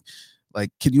are. Like,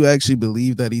 can you actually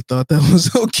believe that he thought that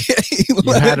was okay?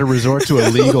 You had to resort to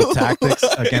illegal tactics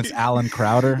against Alan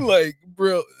Crowder. Like,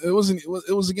 bro, it was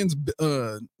against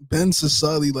Ben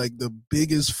Sassali, like the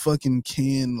biggest fucking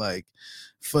can, like,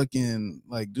 fucking,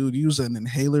 like, dude, use an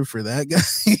inhaler for that guy.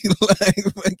 Like,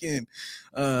 fucking,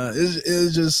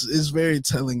 it's very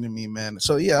telling to me, man.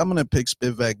 So yeah, I'm gonna pick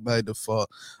Spivak by default.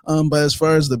 But as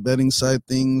far as the betting side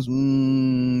things,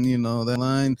 you know, that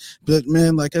line. But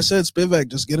man, like I said, Spivak,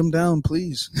 just get him down,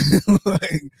 please.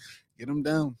 Like, get him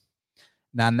down.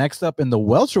 Now, next up in the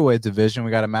welterweight division,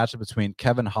 we got a matchup between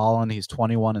Kevin Holland, he's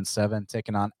 21-7,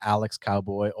 taking on Alex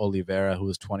Cowboy Oliveira, who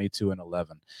is 22-11.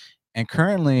 And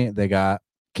currently, they got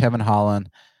Kevin Holland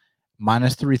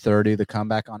minus 330. The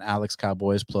comeback on Alex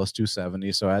Cowboy is plus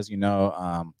 270. So, as you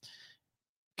know,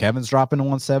 Kevin's dropping to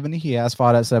 170. He has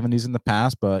fought at 70s in the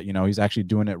past, but he's actually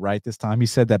doing it right this time. He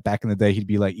said that back in the day he'd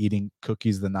be like eating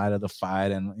cookies the night of the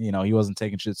fight, and he wasn't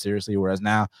taking shit seriously. Whereas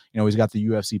now, he's got the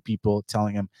UFC people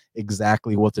telling him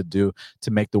exactly what to do to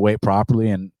make the weight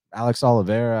properly. And Alex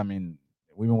Oliveira, I mean,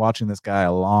 we've been watching this guy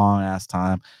a long ass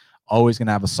time. Always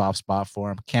gonna have a soft spot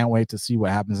for him. Can't wait to see what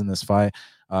happens in this fight.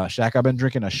 Shaq, I've been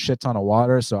drinking a shit ton of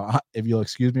water, so if you'll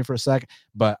excuse me for a sec,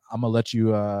 but I'm gonna let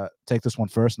you take this one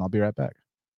first, and I'll be right back.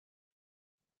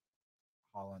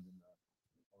 Holland.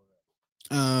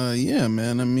 Yeah,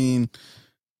 man. I mean,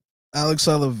 Alex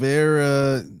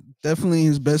Oliveira, definitely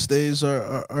his best days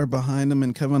are behind him,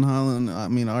 and Kevin Holland, I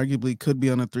mean, arguably could be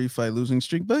on a 3-fight losing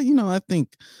streak. But I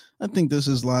think this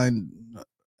is lined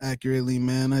accurately,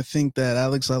 man. I think that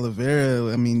Alex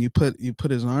Oliveira, I mean, you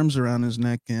put his arms around his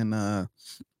neck, and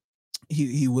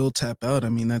he will tap out. I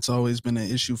mean, that's always been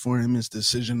an issue for him, his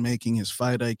decision making, his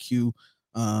fight IQ.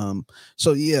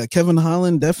 So yeah, Kevin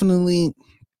Holland definitely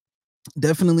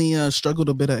struggled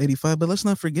a bit at 85, but let's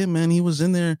not forget, man, he was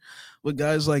in there with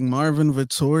guys like Marvin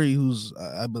Vettori, who's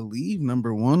I believe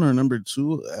number 1 or number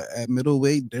 2 at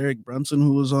middleweight, Derek Brunson,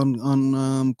 who was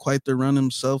on quite the run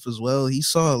himself as well. He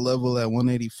saw a level at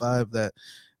 185 that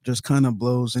just kind of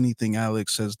blows anything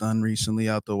Alex has done recently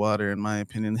out the water, in my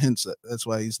opinion. Hence, that's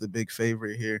why he's the big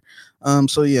favorite here.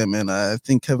 So yeah, man, I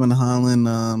think Kevin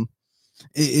Holland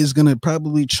is gonna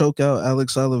probably choke out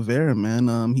Alex Oliveira,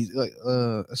 man. He's like,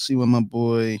 I see what my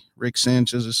boy Rick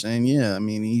Sanchez is saying. Yeah, I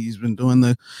mean, he's been doing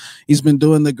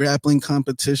the grappling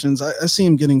competitions. I see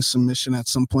him getting submission at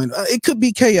some point. It could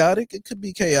be chaotic. In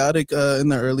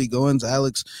the early goings.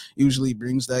 Alex usually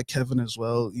brings that. Kevin as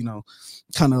well.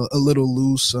 Kind of a little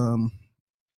loose.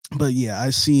 But yeah, I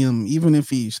see him, even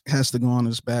if he has to go on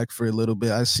his back for a little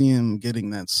bit, I see him getting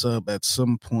that sub at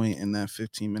some point in that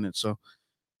 15 minutes. So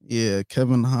yeah,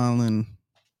 Kevin Holland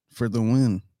for the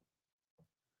win.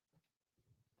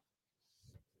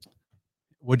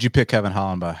 Would you pick Kevin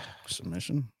Holland by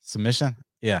Submission?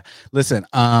 Yeah. Listen,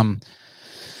 Alex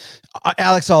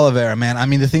Oliveira, man. I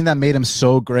mean, the thing that made him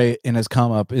so great in his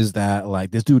come up is that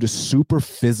like this dude is super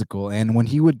physical, and when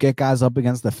he would get guys up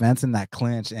against the fence in that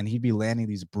clinch, and he'd be landing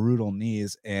these brutal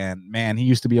knees, and man, he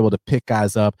used to be able to pick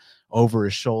guys up over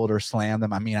his shoulder, slam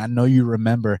them. I mean, I know you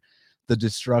remember the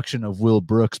destruction of Will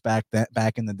Brooks back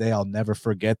in the day. I'll never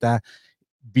forget that.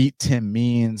 Beat Tim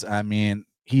Means. I mean,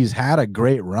 he's had a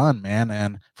great run, man.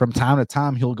 And from time to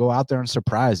time, he'll go out there and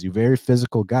surprise you. Very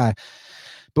physical guy.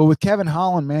 But with Kevin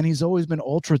Holland, man, he's always been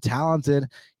ultra talented.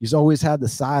 He's always had the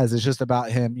size. It's just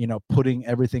about him, putting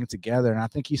everything together. And I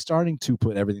think he's starting to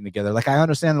put everything together. Like, I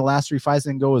understand the last 3 fights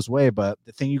didn't go his way, but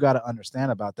the thing you got to understand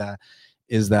about that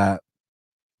is that,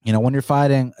 when you're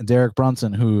fighting Derek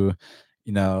Brunson, who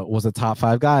was a top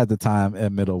 5 guy at the time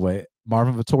at middleweight.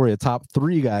 Marvin Vettori, a top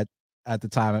 3 guy at the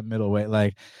time at middleweight.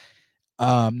 Like,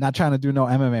 not trying to do no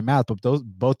MMA math, but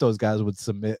both those guys would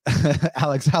submit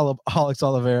Alex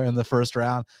Oliveira in the first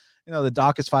round. The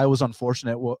Dawkins fight was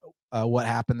unfortunate. What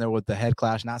happened there with the head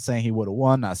clash? Not saying he would have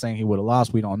won, not saying he would have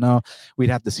lost. We don't know. We'd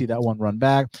have to see that one run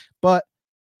back. But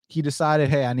he decided,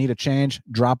 hey, I need a change,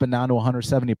 dropping down to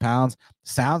 170 pounds.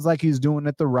 Sounds like he's doing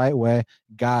it the right way.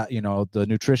 Got, the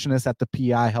nutritionist at the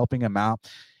PI helping him out.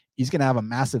 He's going to have a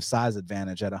massive size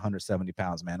advantage at 170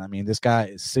 pounds, man. I mean, this guy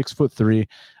is 6'3".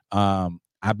 I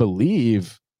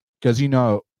believe, because,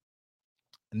 Neil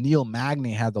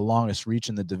Magny had the longest reach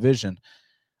in the division.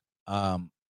 But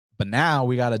now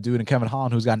we got a dude in Kevin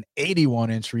Holland who's got an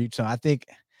 81-inch reach. So I think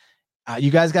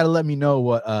you guys got to let me know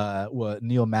what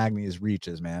Neil Magny's reach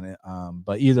is, man.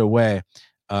 But either way,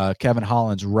 Kevin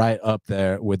Holland's right up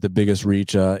there with the biggest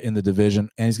reach in the division,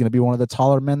 and he's going to be one of the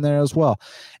taller men there as well.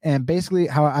 And basically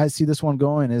how I see this one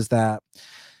going is that,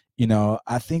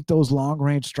 I think those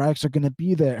long-range strikes are going to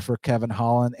be there for Kevin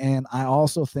Holland, and I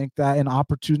also think that an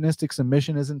opportunistic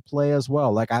submission is in play as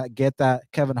well. Like, I get that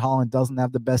Kevin Holland doesn't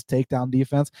have the best takedown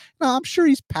defense. Now, I'm sure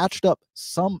he's patched up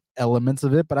some elements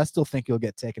of it, but I still think he'll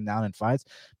get taken down in fights.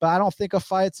 But I don't think a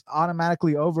fight's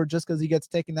automatically over just because he gets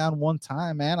taken down one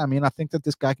time, man. I mean, I think that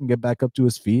this guy can get back up to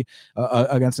his feet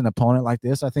against an opponent like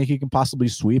this. I think he can possibly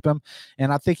sweep him,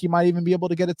 and I think he might even be able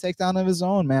to get a takedown of his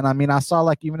own, man. I mean, I saw,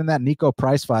 like, even in that Nico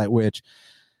Price fight, which,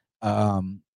 I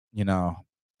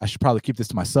should probably keep this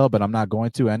to myself, but I'm not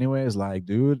going to anyways. Like,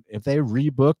 dude, if they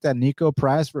rebook that Nico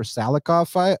Price versus Salikov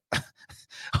fight,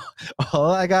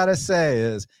 All I gotta say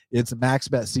is it's max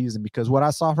bet season, because what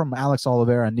I saw from Alex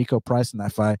Oliveira and Nico Price in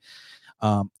that fight,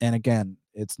 and again,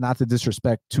 it's not to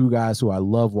disrespect two guys who I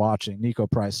love watching. Nico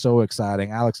Price, so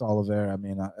exciting. Alex Oliveira, I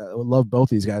mean, I love both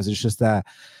these guys. It's just that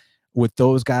with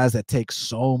those guys that take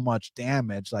so much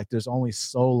damage, like there's only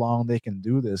so long they can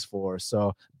do this for.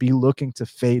 So be looking to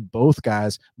fade both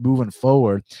guys moving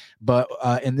forward. But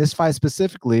in this fight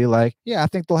specifically, like, yeah, I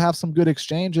think they'll have some good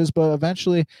exchanges, but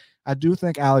eventually I do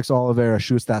think Alex Oliveira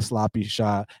shoots that sloppy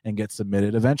shot and gets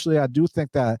submitted. Eventually, I do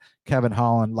think that Kevin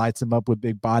Holland lights him up with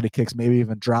big body kicks, maybe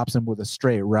even drops him with a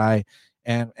straight right,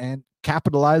 and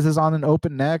capitalizes on an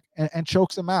open neck and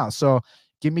chokes him out. So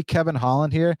give me Kevin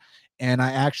Holland here. And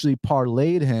I actually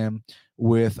parlayed him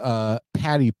with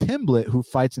Paddy Pimblett, who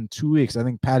fights in 2 weeks. I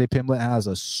think Paddy Pimblett has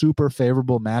a super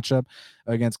favorable matchup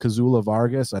against Kazula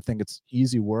Vargas. I think it's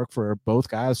easy work for both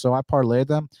guys. So I parlayed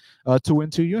them to win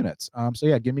 2 units. So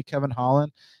yeah, give me Kevin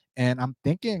Holland. And I'm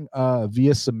thinking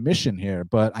via submission here,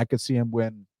 but I could see him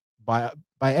win by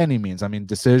any means. I mean,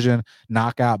 decision,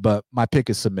 knockout, but my pick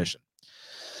is submission.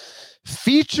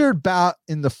 Featured bout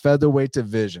in the featherweight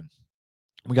division.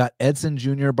 We got Edson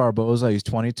Jr. Barboza. He's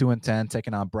 22-10,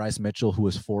 taking on Bryce Mitchell, who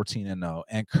is 14-0.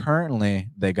 And currently,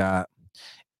 they got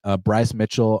Bryce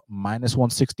Mitchell minus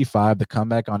 165. The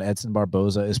comeback on Edson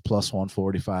Barboza is plus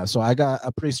 145. So I got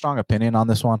a pretty strong opinion on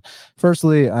this one.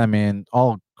 Firstly, I mean,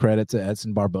 all credit to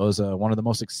Edson Barboza, one of the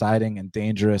most exciting and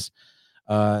dangerous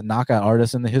knockout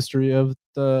artists in the history of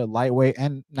the lightweight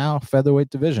and now featherweight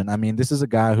division. I mean, this is a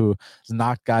guy who has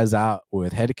knocked guys out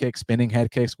with head kicks, spinning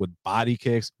head kicks, with body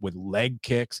kicks, with leg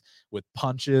kicks, with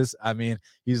punches. I mean,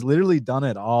 he's literally done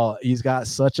it all. He's got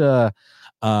such a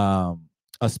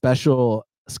special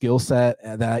skill set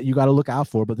that you got to look out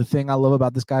for. But the thing I love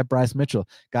about this guy, Bryce Mitchell,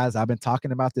 guys, I've been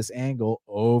talking about this angle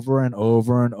over and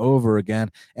over and over again,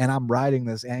 and I'm riding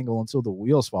this angle until the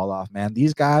wheels fall off, man.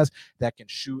 These guys that can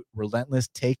shoot relentless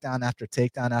takedown after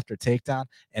takedown after takedown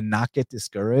and not get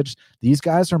discouraged, these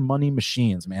guys are money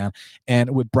machines, man.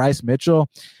 And with Bryce Mitchell,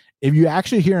 if you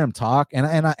actually hear him talk, and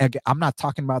I'm not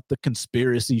talking about the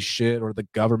conspiracy shit or the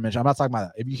government, I'm not talking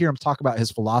about that. If you hear him talk about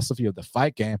his philosophy of the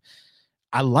fight game,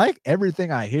 I like everything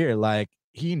I hear. Like,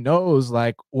 he knows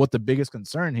like what the biggest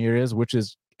concern here is, which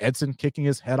is Edson kicking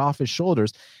his head off his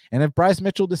shoulders. And if Bryce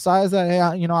Mitchell decides that, hey,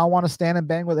 I want to stand and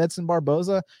bang with Edson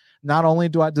Barboza, not only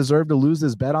do I deserve to lose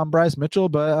this bet on Bryce Mitchell,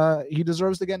 but he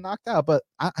deserves to get knocked out. But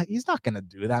he's not going to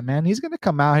do that, man. He's going to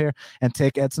come out here and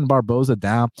take Edson Barboza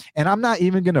down. And I'm not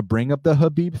even going to bring up the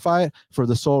Khabib fight for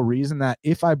the sole reason that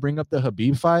if I bring up the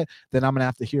Khabib fight, then I'm going to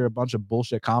have to hear a bunch of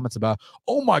bullshit comments about,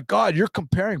 oh my God, you're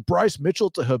comparing Bryce Mitchell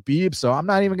to Khabib. So I'm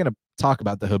not even going to talk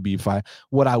about the Khabib fight.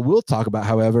 What I will talk about,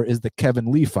 however, is the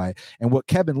Kevin Lee fight. And what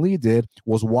Kevin Lee did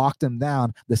was walked him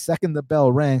down the second the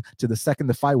bell rang to the second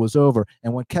the fight was over.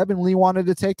 And when Kevin Lee wanted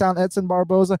to take down Edson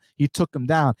Barboza, he took him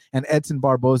down, and Edson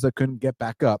Barboza couldn't get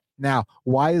back up. Now,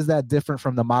 why is that different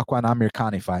from the Makwan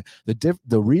Amirkhani fight?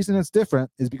 The reason it's different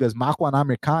is because Makwan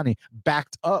Amirkhani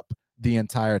backed up the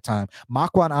entire time.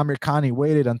 Makwan Amirkhani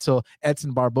waited until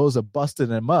Edson Barboza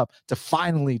busted him up to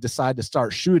finally decide to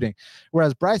start shooting.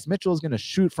 Whereas Bryce Mitchell is going to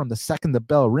shoot from the second the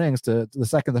bell rings to the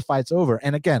second the fight's over.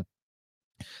 And again,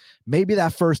 maybe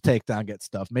that first takedown gets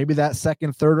stuffed. Maybe that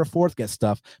second, third, or fourth gets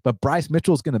stuffed. But Bryce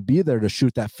Mitchell is going to be there to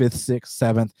shoot that 5th, 6th,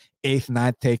 7th, 8th,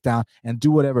 9th takedown and do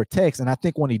whatever it takes. And I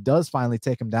think when he does finally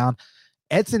take him down,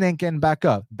 Edson ain't getting back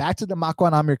up. Back to the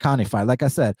Makwan Amirkhani fight. Like I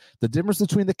said, the difference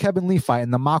between the Kevin Lee fight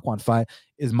and the Makwan fight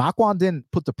is Makwan didn't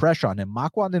put the pressure on him.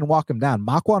 Makwan didn't walk him down.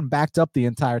 Makwan backed up the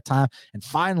entire time. And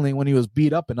finally, when he was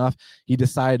beat up enough, he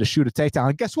decided to shoot a takedown.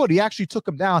 And guess what? He actually took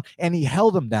him down and he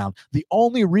held him down. The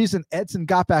only reason Edson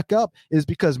got back up is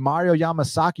because Mario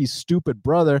Yamasaki's stupid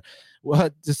brother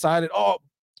decided, oh,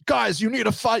 guys, you need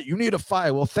a fight. You need a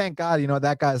fight. Well, thank God,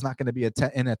 that guy's not going to be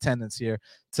in attendance here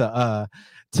to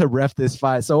ref this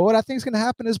fight. So what I think is going to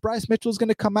happen is Bryce Mitchell is going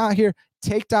to come out here,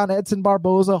 take down Edson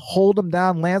Barboza, hold him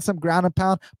down, land some ground and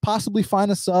pound, possibly find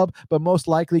a sub, but most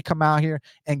likely come out here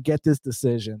and get this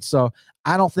decision. So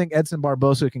I don't think Edson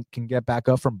Barboza can get back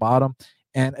up from bottom.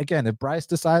 And again, if Bryce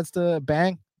decides to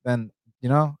bang, then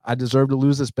I deserve to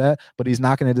lose this bet, but he's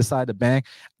not going to decide to bang.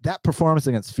 That performance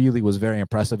against Fili was very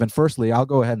impressive. And firstly, I'll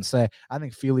go ahead and say, I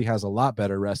think Fili has a lot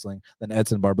better wrestling than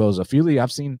Edson Barboza.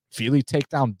 I've seen Fili take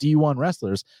down D1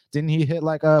 wrestlers. Didn't he hit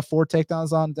like 4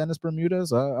 takedowns on Dennis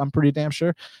Bermudez? I'm pretty damn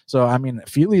sure. So, I mean,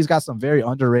 Fili's got some very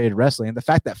underrated wrestling. And the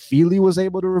fact that Fili was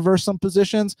able to reverse some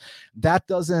positions, that's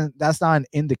not an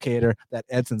indicator that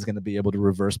Edson's going to be able to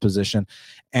reverse position.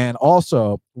 And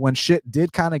also, when shit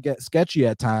did kind of get sketchy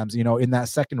at times, in that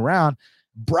second round,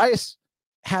 Bryce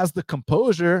has the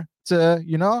composure to,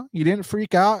 he didn't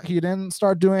freak out. He didn't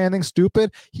start doing anything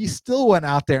stupid. He still went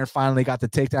out there and finally got the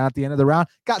takedown at the end of the round,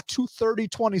 got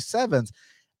 230-27s.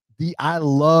 I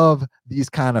love these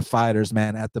kind of fighters,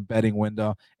 man, at the betting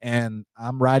window. And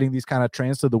I'm riding these kind of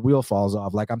trains till the wheel falls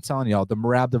off. Like I'm telling y'all, the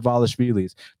Merab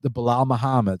Dvalishvilis, the Bilal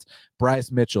Muhammads, Bryce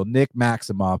Mitchell, Nick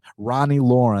Maximov, Ronnie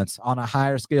Lawrence, on a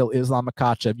higher scale, Islam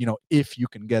Makhachev, if you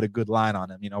can get a good line on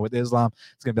him. With Islam,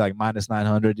 it's going to be like minus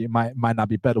 900. It might not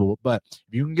be bettable. But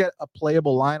if you can get a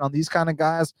playable line on these kind of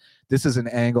guys, this is an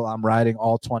angle I'm riding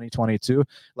all 2022.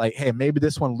 Like, hey, maybe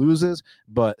this one loses,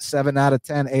 but 7 out of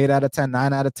 10, 8 out of 10,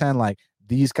 9 out of 10, like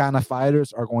these kind of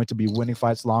fighters are going to be winning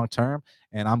fights long term.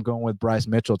 And I'm going with Bryce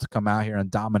Mitchell to come out here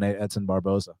and dominate Edson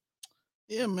Barboza.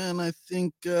 Yeah, man. I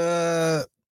think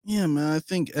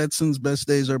Edson's best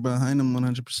days are behind him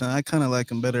 100%. I kind of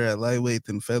like him better at lightweight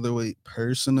than featherweight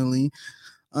personally.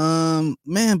 Man,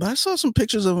 but I saw some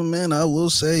pictures of him, man. I will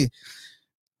say,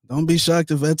 don't be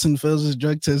shocked if Edson fails his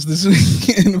drug test this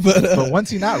weekend. But once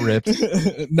he not ripped.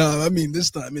 No, I mean,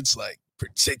 this time it's like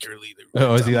particularly the ripped.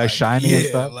 Oh, is he like shiny and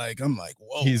stuff? Like, I'm like,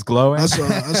 whoa. He's glowing. I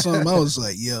saw him. I was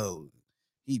like, yo,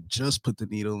 he just put the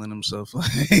needle in himself.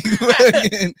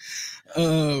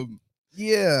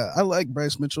 Yeah, I like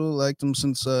Bryce Mitchell. Liked him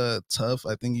since Tough.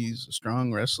 I think he's a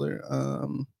strong wrestler.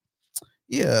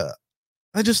 Yeah,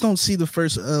 I just don't see the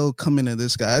first L coming to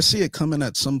this guy. I see it coming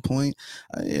at some point.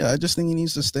 I just think he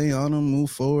needs to stay on him,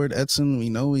 move forward. Edson, we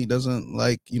know he doesn't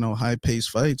like, high-paced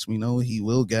fights. We know he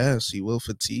will gas. He will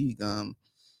fatigue.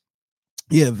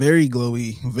 Yeah, very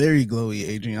glowy,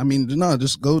 Adrian. I mean, no,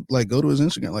 just go to his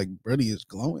Instagram. Like, Brady is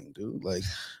glowing, dude. Like,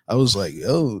 I was like,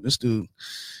 yo, this dude,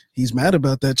 he's mad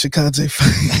about that Chikadze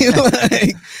fight.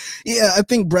 Like, yeah, I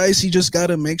think Bryce, he just got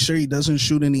to make sure he doesn't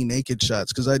shoot any naked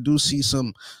shots, because I do see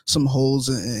some holes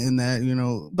in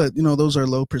that, but, those are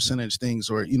low percentage things,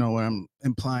 or, where I'm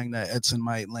implying that Edson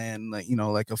might land, like,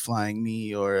 like a flying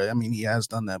knee, or, I mean, he has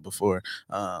done that before.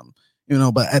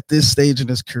 But at this stage in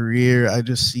his career, I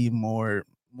just see more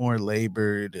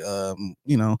labored,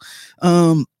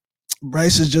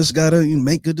 Bryce has just got to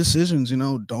make good decisions,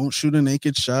 don't shoot a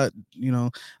naked shot.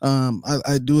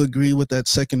 I do agree with that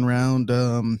second round.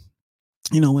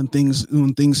 When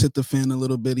things hit the fan a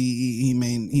little bit, he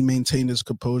maintained his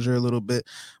composure a little bit,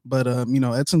 but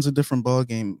Edson's a different ball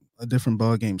game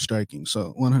striking,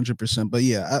 so 100%. But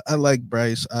yeah, I like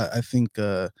Bryce. I think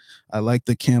I like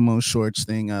the camo shorts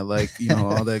thing. I like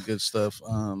all that good stuff.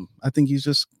 I think he's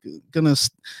just gonna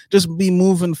be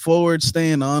moving forward,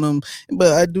 staying on him.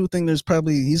 But I do think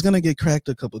he's gonna get cracked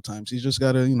a couple times. He's just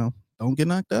gotta don't get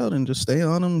knocked out and just stay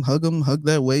on him, hug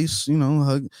that waist,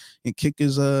 hug and kick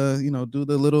his, do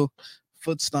the little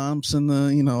foot stomps and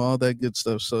the, all that good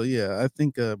stuff. So yeah, I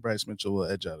think Bryce Mitchell will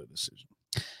edge out a decision.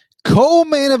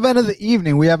 Co-main event of the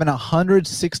evening, we have an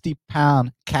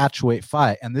 160-pound catchweight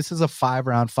fight, and this is a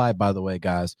 5-round fight, by the way,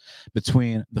 guys,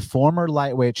 between the former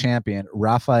lightweight champion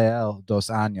Rafael Dos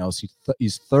Anjos.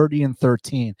 He's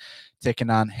 30-13, taking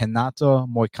on Renato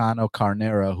Moicano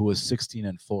Carnero, who is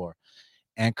 16-4.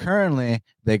 And currently,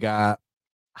 they got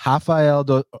I don't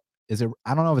know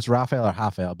if it's Rafael or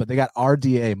Rafael, but they got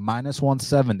RDA minus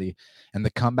 170, and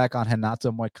the comeback on Renato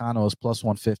Moicano is plus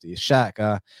 150.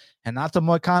 Shaq, Renato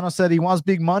Moicano said he wants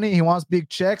big money, he wants big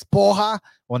checks. Porra!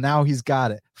 Well, now he's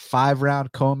got it.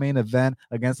 5-round co-main event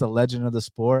against a legend of the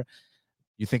sport.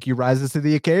 You think he rises to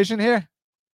the occasion here?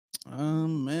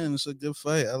 Man, it's a good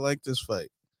fight. I like this fight.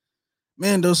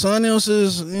 Man, Dos Anjos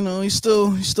is, he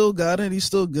still got it. He's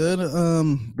still good.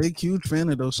 Big, huge fan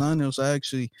of Dos Anjos. I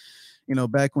actually,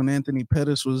 back when Anthony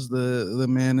Pettis was the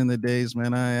man in the days,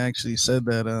 man, I actually said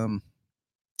that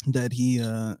that he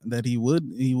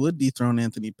would dethrone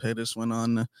Anthony Pettis, went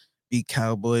on to beat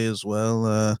Cowboy as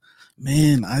well.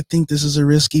 Man, I think this is a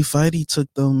risky fight he took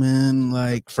though, man.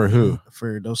 Like, for who?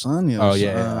 For Dos Anjos. Oh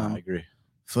yeah, I agree.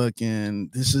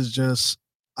 This is just,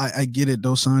 I get it.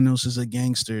 Dos Anjos is a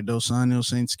gangster. Dos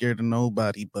Anjos ain't scared of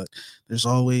nobody, but there's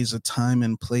always a time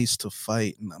and place to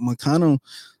fight. And Moicano,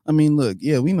 I mean, look,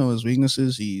 yeah, we know his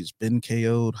weaknesses. He's been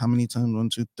KO'd how many times? 1,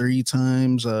 2, 3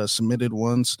 times. Submitted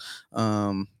once.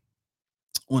 100%.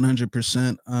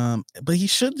 But he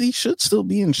should still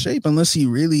be in shape, unless he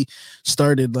really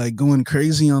started like going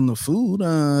crazy on the food,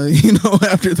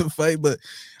 after the fight. But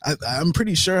I'm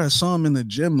pretty sure I saw him in the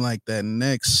gym like that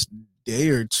next day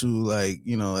or two, like,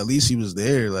 at least he was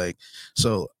there. Like,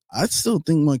 so I still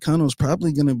think Moicano's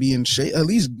probably going to be in shape, at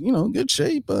least, good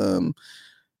shape.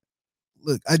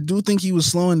 look, I do think he was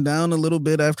slowing down a little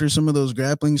bit after some of those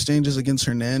grappling exchanges against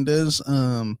Hernandez.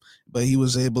 But he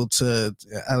was able to.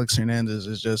 Alex Hernandez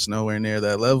is just nowhere near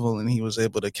that level, and he was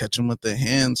able to catch him with the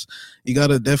hands. You got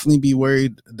to definitely be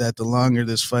worried that the longer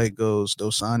this fight goes,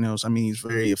 Dos Anjos, I mean, he's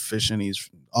very efficient. He's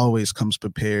always comes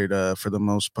prepared for the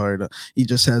most part. He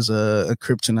just has a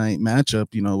kryptonite matchup,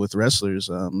 with wrestlers.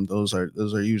 Those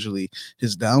are usually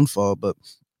his downfall. But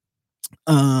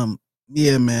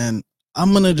yeah, man.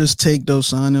 I'm gonna just take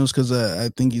Dos Anjos because I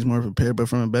think he's more prepared. But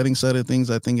from a betting side of things,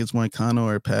 I think it's Moicano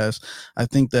or pass. I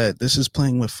think that this is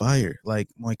playing with fire. Like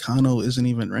Moicano isn't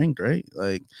even ranked, right?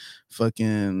 Like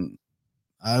fucking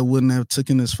I wouldn't have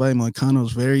taken this fight.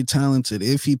 Moicano's very talented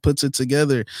if he puts it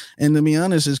together. And to be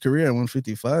honest, his career at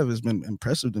 155 has been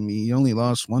impressive to me. He only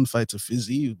lost one fight to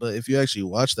Fiziev, but if you actually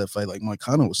watch that fight, like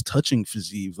Moicano was touching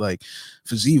Fiziev. Like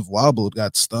Fiziev wobbled,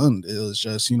 got stunned. It was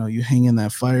just, you hang in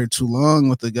that fire too long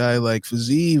with a guy like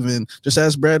Fiziev. And just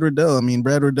ask Brad Riddell. I mean,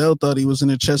 Brad Riddell thought he was in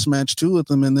a chess match too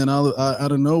with him, and then out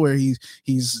of nowhere,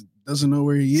 he's doesn't know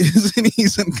where he is and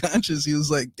he's unconscious. He was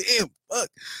like, damn, fuck.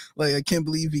 Like, I can't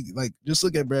believe just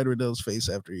look at Brad Riddell's face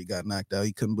after he got knocked out.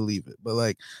 He couldn't believe it. But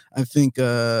like, I think,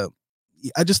 I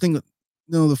just think,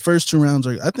 the first 2 rounds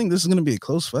I think this is going to be a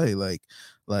close fight.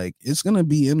 Like it's going to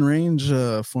be in range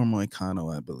for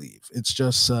Moicano, I believe. It's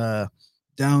just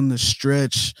down the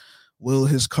stretch. Will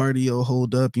his cardio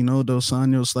hold up? Dos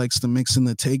Anjos likes to mix in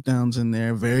the takedowns in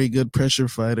there. Very good pressure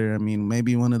fighter. I mean,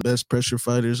 maybe one of the best pressure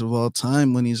fighters of all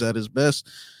time when he's at his best.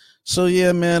 So,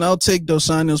 yeah, man, I'll take Dos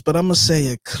Anjos, but I'm going to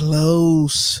say a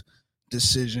close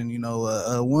decision,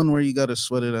 one where you got to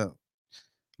sweat it out.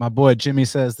 My boy Jimmy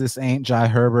says this ain't Jai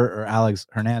Herbert or Alex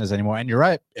Hernandez anymore. And you're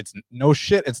right. It's no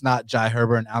shit. It's not Jai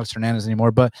Herbert and Alex Hernandez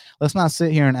anymore. But let's not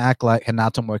sit here and act like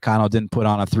Renato Moicano didn't put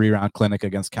on a 3-round clinic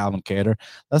against Calvin Kattar.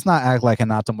 Let's not act like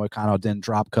Renato Moicano didn't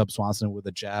drop Cub Swanson with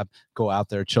a jab, go out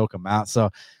there, choke him out.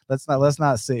 So let's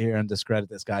not sit here and discredit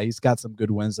this guy. He's got some good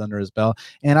wins under his belt.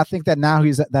 And I think that now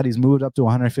he's moved up to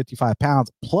 155 pounds.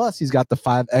 Plus he's got the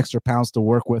 5 extra pounds to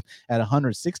work with at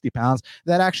 160 pounds.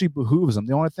 That actually behooves him.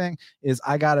 The only thing is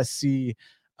I got to see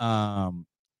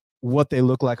what they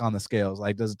look like on the scales.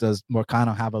 Like, does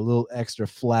Moicano have a little extra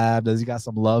flab? Does he got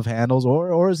some love handles,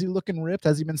 or is he looking ripped?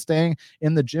 Has he been staying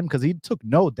in the gym? Because he took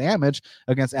no damage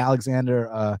against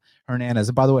Alexander Hernandez.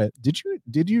 And by the way,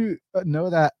 did you know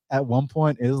that at one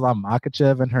point Islam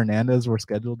Makhachev and Hernandez were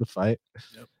scheduled to fight?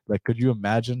 Yep. Like, could you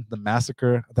imagine the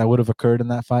massacre that would have occurred in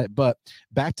that fight? But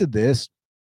back to this,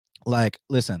 like,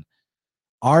 listen.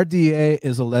 RDA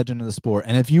is a legend of the sport.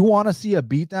 And if you want to see a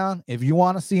beatdown, if you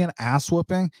want to see an ass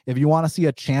whooping, if you want to see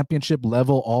a championship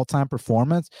level all-time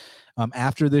performance,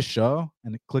 after this show,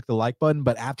 and click the like button,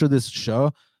 but after this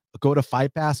show, go to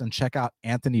Fight Pass and check out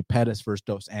Anthony Pettis versus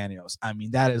Dos Anjos. I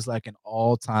mean, that is like an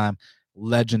all-time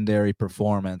legendary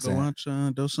performance. Go watch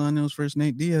Dos Anjos versus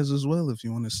Nate Diaz as well if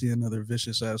you want to see another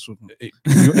vicious ass whooping.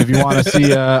 If you want to see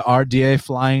RDA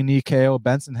flying knee KO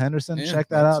Benson Henderson, check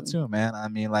that out too, man. I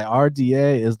mean, like,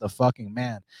 RDA is the fucking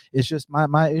man. It's just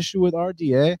my issue with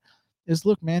RDA is,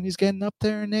 look, man, he's getting up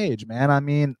there in age, man. I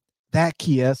mean, that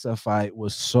Chiesa fight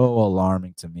was so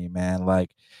alarming to me, man.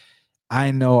 Like,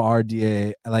 I know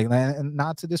RDA, like,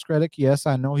 not to discredit Chiesa,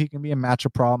 I know he can be a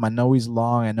matchup problem. I know he's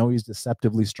long. I know he's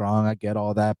deceptively strong. I get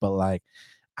all that. But, like,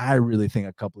 I really think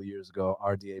a couple of years ago,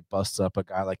 RDA busts up a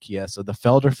guy like Chiesa. The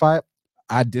Felder fight,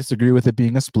 I disagree with it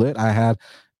being a split. I had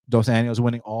Dos Anjos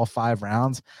winning all 5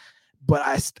 rounds. But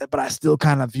I still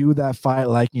kind of view that fight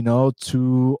like,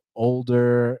 2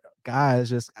 older guys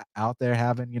just out there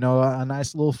having, a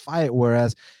nice little fight.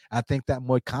 Whereas I think that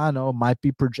Moicano might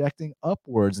be projecting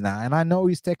upwards now. And I know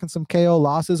he's taken some KO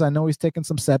losses. I know he's taken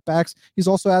some setbacks. He's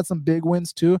also had some big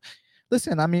wins too.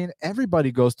 Listen, I mean,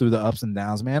 everybody goes through the ups and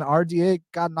downs, man. RDA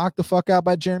got knocked the fuck out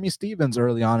by Jeremy Stevens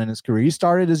early on in his career. He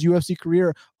started his UFC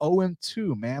career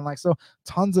 0-2, man. Like, so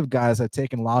tons of guys have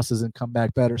taken losses and come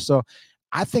back better. So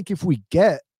I think if we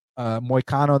get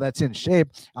Moicano that's in shape,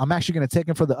 I'm actually going to take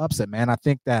him for the upset, man. I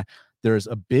think that there's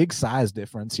a big size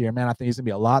difference here, man. I think he's going to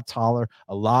be a lot taller,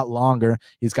 a lot longer.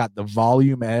 He's got the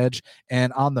volume edge.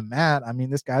 And on the mat, I mean,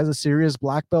 this guy's a serious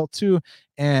black belt too.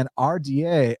 And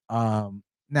RDA,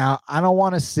 now, I don't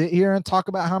want to sit here and talk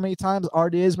about how many times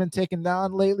RDA has been taken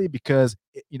down lately because,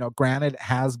 granted, it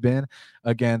has been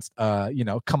against,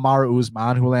 Kamaru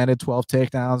Usman, who landed 12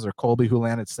 takedowns, or Colby, who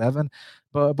landed 7.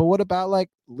 But what about, like,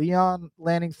 Leon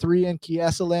landing 3 and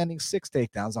Chiesa landing 6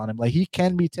 takedowns on him? Like, he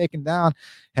can be taken down.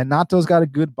 Renato's got a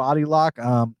good body lock.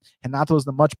 Renato's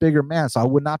the much bigger man, so I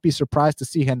would not be surprised to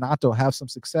see Renato have some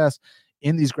success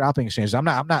in these grappling exchanges. I'm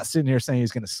not sitting here saying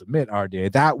he's going to submit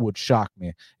RDA. That would shock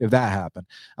me if that happened.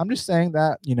 I'm just saying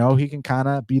that, he can kind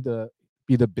of be the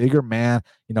be the bigger man,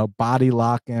 body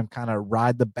lock him, kind of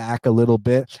ride the back a little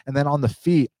bit. And then on the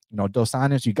feet, Dos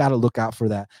Anjos, you got to look out for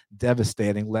that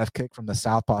devastating left kick from the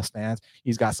southpaw stance.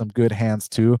 He's got some good hands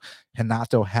too.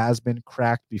 Renato has been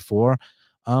cracked before.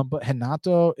 But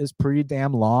Renato is pretty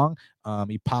damn long.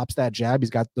 He pops that jab. He's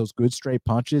got those good straight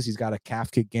punches. He's got a calf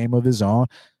kick game of his own.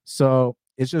 So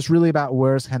it's just really about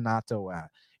where's Renato at.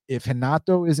 If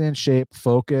Renato is in shape,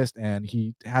 focused, and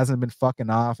he hasn't been fucking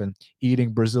off and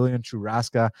eating Brazilian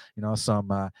churrasca,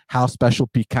 some house special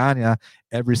picanha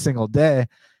every single day,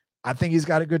 I think he's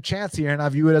got a good chance here, and I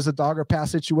view it as a dog or pass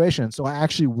situation. So I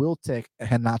actually will take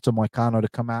Renato Moicano to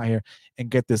come out here and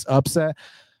get this upset.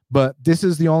 But this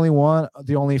is the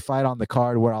only fight on the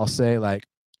card where I'll say, like,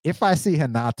 if I see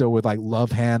Renato with like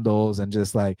love handles and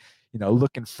just like,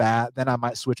 looking fat, then I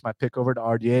might switch my pick over to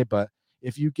RDA. But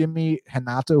if you give me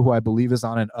Renato, who I believe is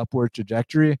on an upward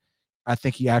trajectory, I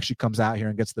think he actually comes out here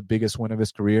and gets the biggest win of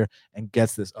his career and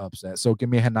gets this upset. So give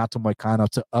me Renato Moicano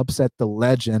to upset the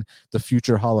legend, the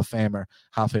future Hall of Famer,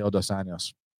 Rafael Dos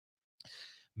Anjos.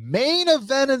 Main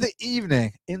event of the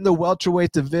evening in the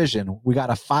welterweight division. We got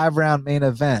a 5-round main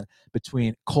event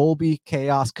between Colby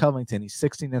Chaos Covington. He's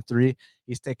 16-3.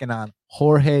 He's taking on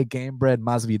Jorge Gamebred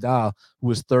Masvidal,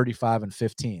 who is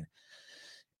 35-15.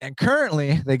 And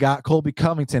currently, they got Colby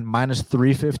Covington minus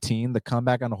 315. The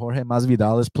comeback on Jorge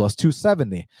Masvidal is plus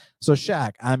 270. So,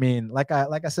 Shaq, I mean, like I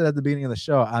said at the beginning of the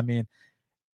show, I mean,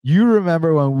 you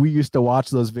remember when we used to watch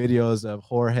those videos of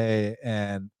Jorge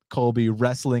and Colby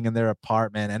wrestling in their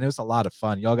apartment, and it was a lot of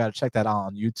fun. Y'all got to check that out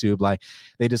on YouTube. Like,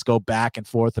 they just go back and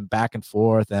forth, and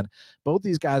both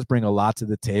these guys bring a lot to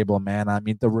the table, man. I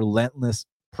mean, the relentless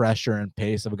pressure and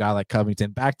pace of a guy like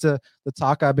Covington. Back to the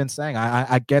talk I've been saying.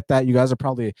 I get that you guys are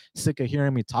probably sick of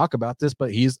hearing me talk about this,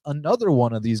 but he's another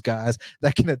one of these guys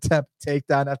that can attempt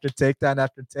takedown after takedown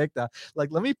after takedown.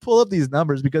 Like, let me pull up these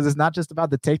numbers, because it's not just about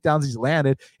the takedowns he's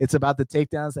landed, it's about the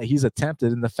takedowns that he's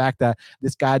attempted, and the fact that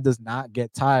this guy does not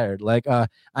get tired. Like,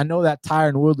 I know that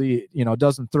Tyron Woodley,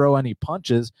 doesn't throw any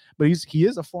punches, but he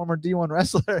is a former D1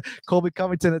 wrestler. Colby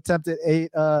Covington attempted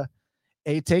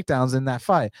eight takedowns in that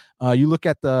fight. You look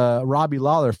at the Robbie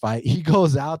Lawler fight, he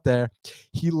goes out there,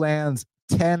 he lands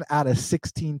 10 out of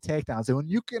 16 takedowns. And when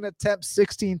you can attempt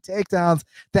 16 takedowns,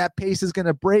 that pace is going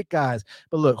to break guys.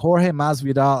 But look, Jorge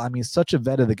Masvidal, I mean, such a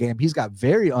vet of the game. He's got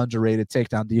very underrated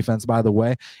takedown defense, by the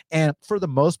way. And for the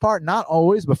most part, not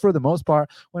always, but for the most part,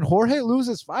 when Jorge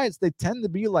loses fights, they tend to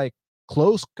be like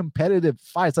close competitive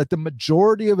fights. Like, the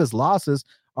majority of his losses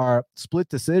are split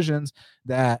decisions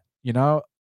that,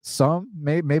 some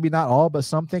maybe not all, but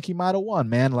some think he might have won,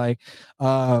 man. Like,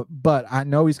 but I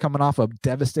know he's coming off a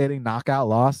devastating knockout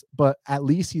loss, but at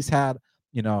least he's had,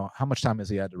 how much time has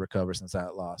he had to recover since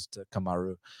that loss to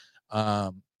Kamaru?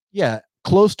 Yeah,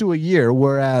 close to a year.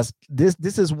 Whereas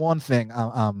this is one thing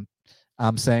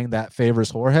I'm saying that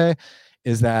favors Jorge,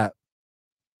 is that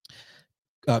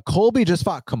Colby just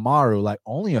fought Kamaru like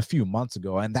only a few months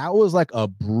ago, and that was like a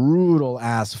brutal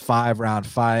ass 5-round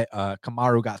fight.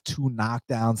 Kamaru got 2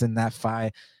 knockdowns in that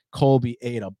fight. Colby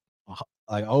ate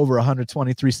like over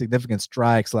 123 significant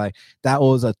strikes. Like, that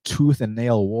was a tooth and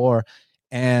nail war.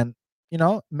 And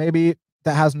maybe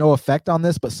that has no effect on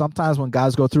this, but sometimes when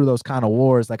guys go through those kind of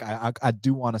wars, like I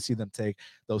do want to see them take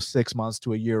those 6 months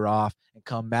to a year off and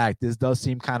come back. This does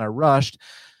seem kind of rushed.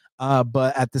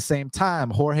 But at the same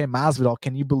time, Jorge Masvidal,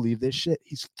 can you believe this shit?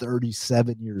 He's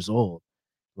 37 years old.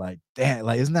 Like, damn,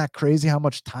 like, isn't that crazy how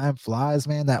much time flies,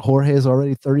 man? That Jorge is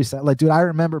already 37. Like, dude, I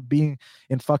remember being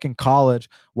in fucking college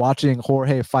watching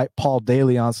Jorge fight Paul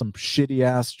Daly on some shitty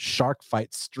ass shark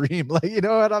fight stream. Like, you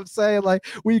know what I'm saying? Like,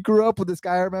 we grew up with this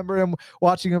guy. I remember him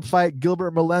watching him fight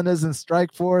Gilbert Melendez in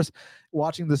Strikeforce,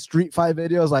 watching the street fight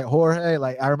videos. Like, Jorge,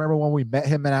 like, I remember when we met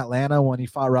him in Atlanta when he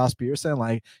fought Ross Pearson.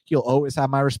 Like, he'll always have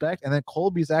my respect. And then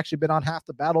Colby's actually been on Half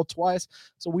the Battle twice,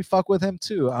 so we fuck with him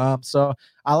too. So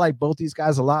I like both these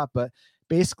guys a lot, but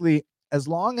basically, as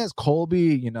long as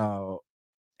Colby,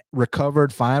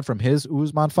 recovered fine from his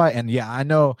Usman fight, and yeah, I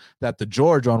know that the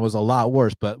George one was a lot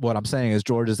worse, but what I'm saying is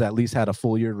George has at least had a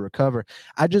full year to recover.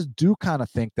 I just do kind of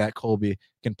think that Colby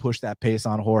can push that pace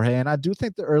on Jorge, and I do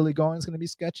think the early going is going to be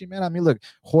sketchy, man. I mean, look,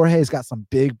 Jorge's got some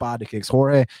big body kicks.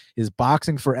 Jorge, his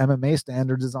boxing for MMA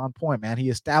standards is on point, man. He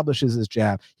establishes his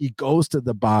jab. He goes to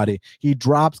the body. He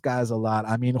drops guys a lot.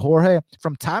 I mean, Jorge,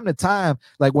 from time to time,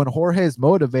 like when Jorge is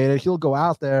motivated, he'll go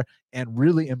out there and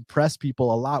really impress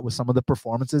people a lot with some of the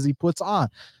performances he puts on.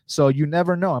 So you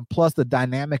never know. And plus, the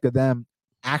dynamic of them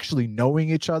actually knowing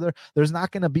each other, there's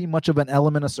not going to be much of an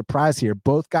element of surprise here.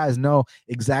 Both guys know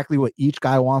exactly what each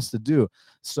guy wants to do.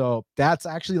 So that's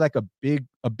actually like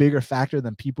a bigger factor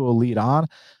than people will lead on.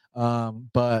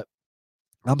 But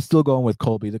I'm still going with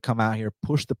Colby to come out here,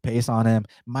 push the pace on him.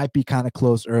 Might be kind of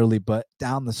close early, but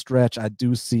down the stretch, I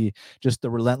do see just the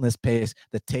relentless pace,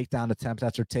 the takedown attempt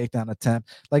after takedown attempt.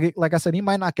 Like I said, he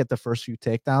might not get the first few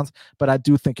takedowns, but I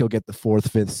do think he'll get the 4th,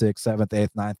 5th, 6th, 7th, 8th,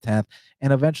 9th, 10th,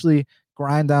 and eventually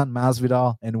grind down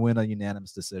Masvidal and win a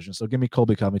unanimous decision. So give me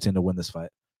Colby Covington to win this fight.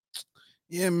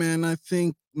 Yeah, man, I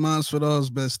think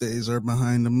Masvidal's best days are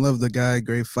behind him. Love the guy,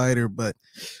 great fighter, but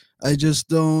I just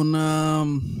don't.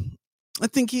 I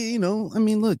think he, I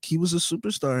mean, look, he was a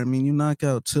superstar. I mean, you knock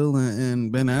out Till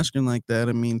and Ben Askren like that.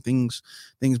 I mean, things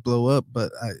blow up.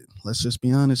 But let's just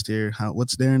be honest here.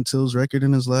 What's Darren Till's record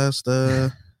in his last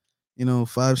 5-6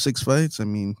 fights? I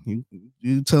mean,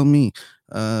 you tell me.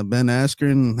 Ben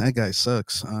Askren, that guy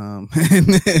sucks.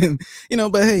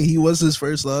 But hey, he was his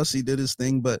first loss. He did his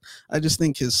thing, but I just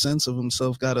think his sense of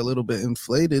himself got a little bit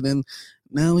inflated, and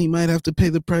now he might have to pay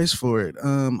the price for it.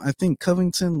 I think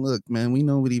Covington, look, man, we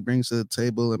know what he brings to the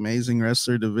table. Amazing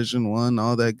wrestler, Division I,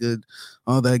 all that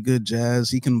good jazz.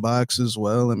 He can box as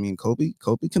well. I mean, Colby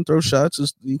can throw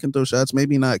shots. He can throw shots,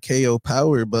 maybe not KO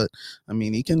power, but I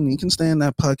mean, he can stay in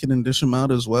that pocket and dish him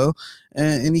out as well.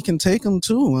 And he can take him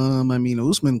too. I mean,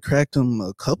 Usman cracked him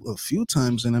a few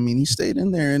times, and I mean, he stayed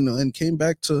in there and came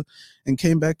back to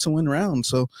win rounds.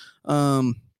 So,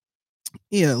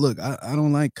 yeah, look, I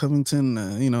don't like Covington,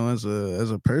 as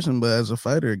a person, but as a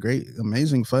fighter, great,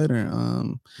 amazing fighter.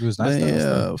 He was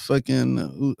nice. But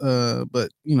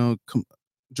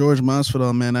George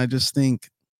Masvidal, man, I just think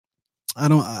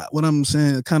what I'm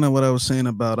saying, kind of what I was saying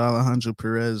about Alejandro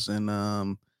Perez and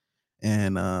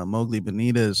Mowgli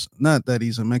Benitez. Not that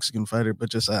he's a Mexican fighter, but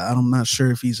just I'm not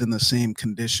sure if he's in the same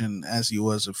condition as he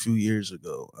was a few years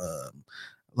ago.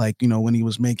 When he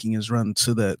was making his run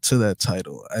to that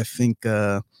title. I think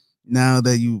now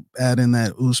that you add in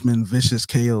that Usman vicious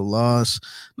KO loss,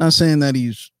 not saying that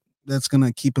that's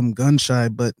gonna keep him gun shy,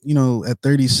 but at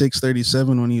 36,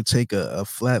 37, when you take a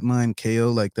flatline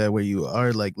KO like that, where you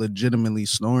are like legitimately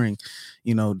snoring,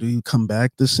 do you come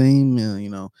back the same?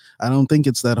 I don't think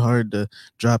it's that hard to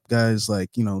drop guys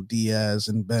like Diaz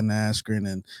and Ben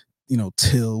Askren and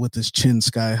Till with his chin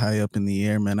sky high up in the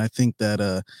air, man. I think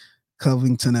that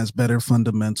Covington has better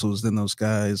fundamentals than those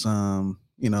guys.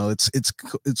 It's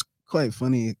quite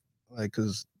funny, like,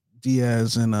 because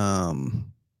Diaz and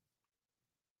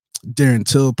Darren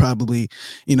Till probably,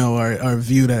 are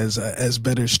viewed as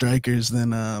better strikers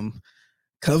than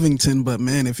Covington. But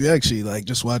man, if you actually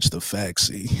just watch the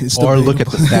facts, it's or debatable. look at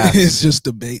the stats. It's just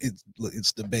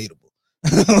it's debatable.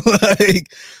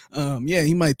 Yeah,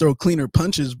 he might throw cleaner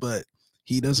punches, but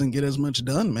he doesn't get as much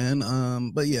done, man.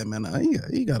 But yeah, man,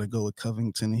 you got to go with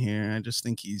Covington here. I just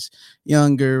think he's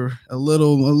younger, a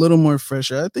little more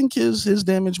fresher. I think his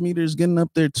damage meter is getting up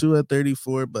there too at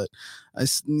 34, but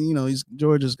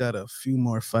George has got a few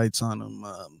more fights on him,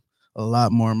 a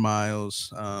lot more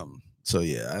miles. So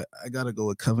yeah, I got to go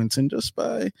with Covington just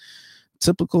by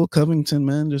typical Covington,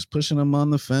 man, just pushing him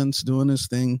on the fence, doing his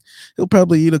thing. He'll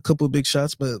probably eat a couple big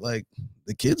shots, but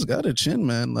the kid's got a chin,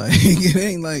 man. It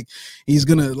ain't like he's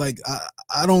gonna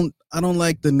I don't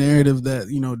like the narrative that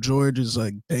George is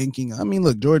banking. I mean,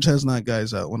 look, George has knocked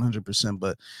guys out 100%,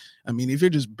 but I mean, if you're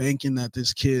just banking that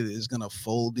this kid is gonna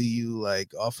fold to you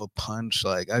off a punch,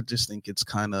 I just think it's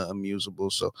kind of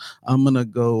amusable. So I'm gonna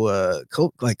go.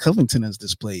 Covington has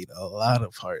displayed a lot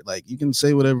of heart. You can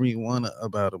say whatever you want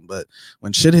about him, but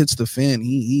when shit hits the fan,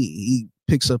 he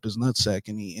picks up his nutsack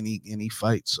and he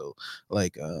fights. So I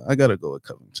gotta go with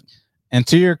Covington. And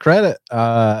to your credit,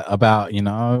 about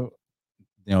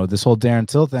this whole Darren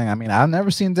Till thing. I mean, I've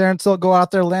never seen Darren Till go out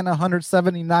there land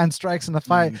 179 strikes in the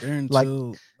fight. Darren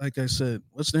Till, like I said,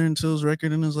 what's Darren Till's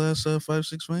record in his last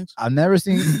 5-6 fights? I've never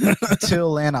seen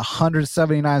Till land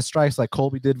 179 strikes like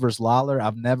Colby did versus Lawler.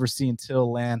 I've never seen Till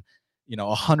land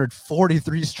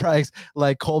 143 strikes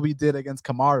like Colby did against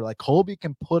Kamaru. Colby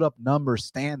can put up numbers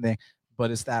standing, but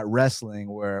it's that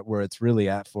wrestling where it's really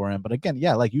at for him. But again,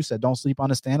 yeah, like you said, don't sleep on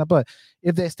his stand-up. But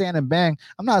if they stand and bang,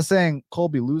 I'm not saying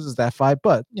Colby loses that fight,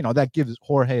 but that gives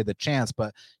Jorge the chance.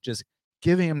 But just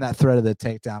giving him that threat of the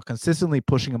takedown, consistently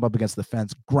pushing him up against the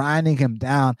fence, grinding him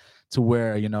down to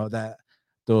where that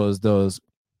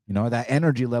that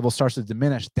energy level starts to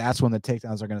diminish. That's when the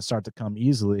takedowns are going to start to come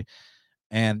easily.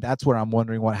 And that's where I'm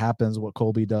wondering what happens, what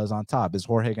Colby does on top. Is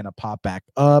Jorge going to pop back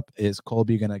up? Is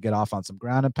Colby going to get off on some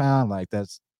ground and pound?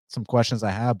 That's some questions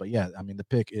I have. But yeah, I mean, the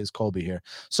pick is Colby here.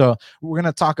 So we're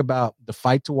going to talk about the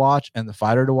fight to watch and the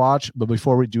fighter to watch. But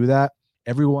before we do that,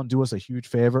 everyone do us a huge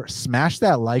favor. Smash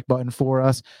that like button for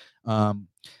us.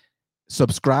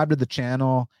 subscribe to the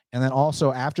channel, and then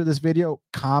also after this video,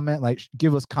 comment, like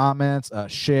give us comments,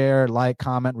 share, like,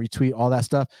 comment, retweet, all that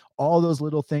stuff. All those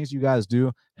little things you guys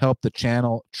do help the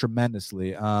channel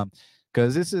tremendously.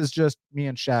 Because this is just me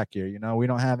and Shaq here. You know, we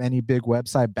don't have any big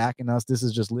website backing us. This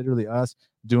is just literally us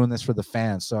doing this for the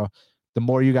fans. So the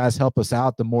more you guys help us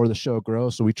out, the more the show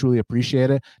grows. So we truly appreciate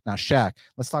it. Now, Shaq,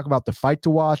 let's talk about the fight to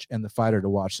watch and the fighter to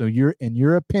watch. So in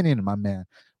your opinion, my man,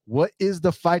 what is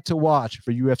the fight to watch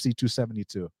for UFC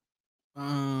 272?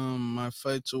 My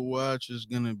fight to watch is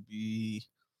gonna be.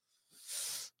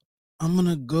 I'm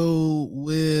gonna go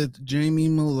with Jamie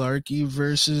Malarkey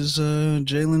versus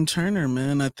Jalen Turner,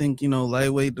 man. I think,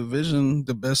 lightweight division,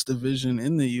 the best division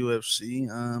in the UFC.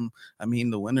 I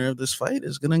mean, the winner of this fight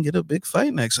is gonna get a big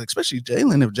fight next, especially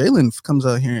Jalen. If Jalen comes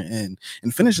out here and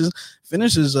finishes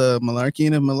Malarkey,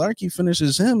 and if Malarkey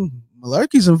finishes him,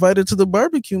 Malarkey's invited to the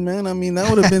barbecue, man. I mean, that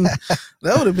would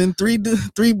have been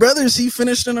three brothers he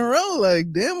finished in a row.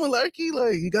 Like, damn, Malarkey,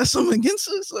 like, you got something against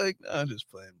us? Like, no, I'm just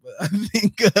playing. But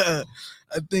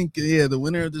I think, the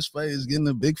winner of this fight is getting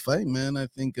a big fight, man. I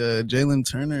think Jalen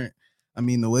Turner. I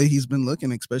mean, the way he's been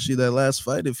looking, especially that last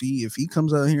fight, if he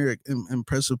comes out here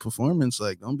impressive performance,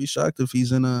 like, don't be shocked if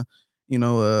he's in a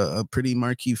pretty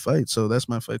marquee fight. So that's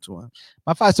my fight to watch.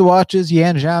 My fight to watch is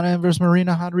Yan Xiaonan versus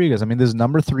Marina Rodriguez. I mean, this is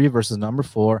number 3 versus number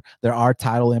 4. There are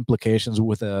title implications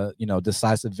with a,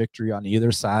 decisive victory on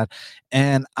either side.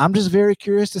 And I'm just very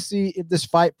curious to see if this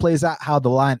fight plays out how the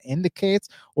line indicates,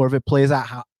 or if it plays out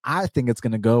how I think it's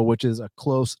going to go, which is a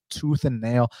close tooth and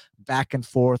nail, back and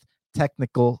forth,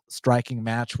 technical striking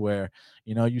match where,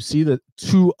 you see the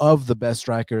two of the best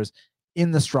strikers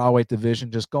in the strawweight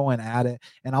division just going at it.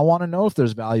 And I want to know if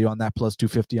there's value on that plus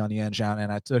 250 on Yan Xiaonan.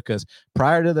 And I took, because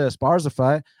prior to the Esparza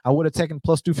fight, I would have taken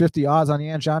plus 250 odds on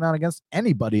Yan Xiaonan against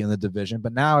anybody in the division.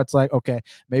 But now it's like, okay,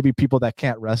 maybe people that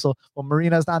can't wrestle. Well,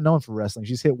 Marina's not known for wrestling.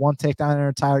 She's hit one takedown in her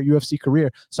entire UFC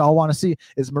career. So I want to see,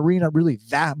 is Marina really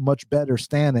that much better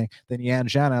standing than Yan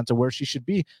Xiaonan to where she should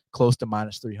be close to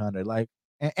minus 300? Like,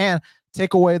 and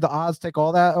take away the odds, take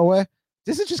all that away.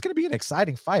 This is just going to be an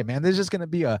exciting fight, man. This is just going to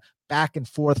be a back and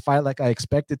forth fight like I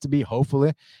expect it to be,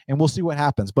 hopefully, and we'll see what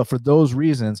happens. But for those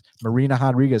reasons, Marina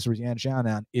Rodriguez versus Yan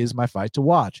Xiaonan is my fight to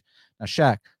watch. Now,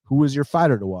 Shaq, who is your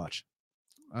fighter to watch?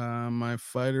 My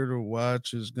fighter to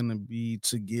watch is gonna be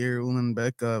Tagir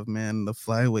Ulanbekov, man. The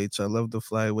flyweights, I love the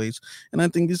flyweights, and I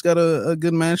think he's got a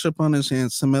good matchup on his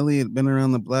hands. Tim Elliott been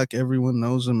around the block, everyone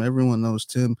knows him, everyone knows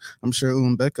Tim. I'm sure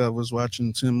Ulanbekov was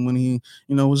watching Tim when he,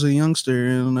 was a youngster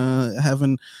and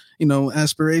having,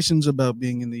 aspirations about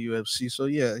being in the UFC. So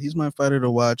yeah, he's my fighter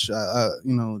to watch.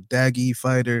 Daggy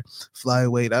fighter,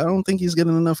 flyweight. I don't think he's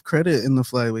getting enough credit in the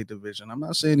flyweight division. I'm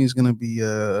not saying he's gonna be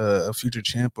a future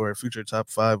champ or a future top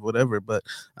 5, whatever, but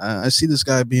I see this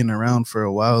guy being around for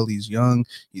a while. He's young,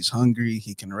 he's hungry,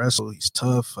 he can wrestle, he's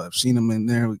tough. I've seen him in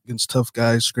there against tough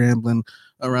guys scrambling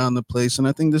around the place, and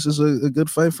I think this is a good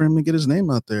fight for him to get his name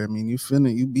out there. I mean,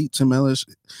 you beat Tim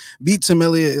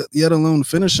Elliott, yet alone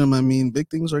finish him. I mean, big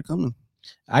things are coming.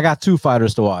 I got 2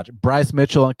 fighters to watch, Bryce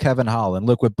Mitchell and Kevin Holland.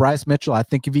 Look, with Bryce Mitchell, I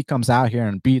think if he comes out here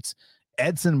and beats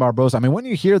Edson Barboza, I mean, when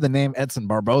you hear the name Edson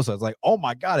Barboza, it's like, oh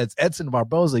my God, it's Edson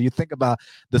Barboza. You think about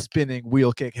the spinning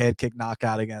wheel kick, head kick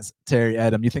knockout against Terry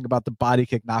Edom. You think about the body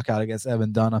kick knockout against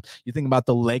Evan Dunham. You think about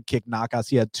the leg kick knockouts.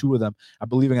 He had 2 of them, I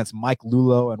believe, against Mike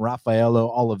Lulo and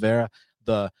Rafaelo Oliveira.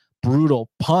 The brutal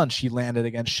punch he landed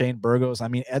against Shane Burgos. I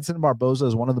mean, Edson Barboza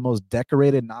is one of the most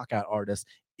decorated knockout artists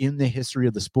in the history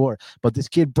of the sport. But this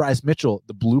kid, Bryce Mitchell,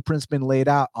 the blueprint's been laid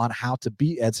out on how to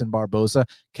beat Edson Barboza.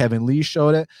 Kevin Lee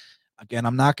showed it. Again,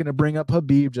 I'm not going to bring up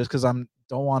Khabib just because don't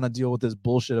want to deal with this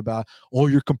bullshit about, oh,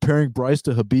 you're comparing Bryce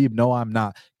to Khabib. No, I'm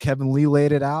not. Kevin Lee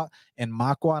laid it out, and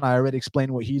Makwan, I already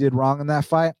explained what he did wrong in that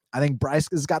fight. I think Bryce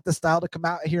has got the style to come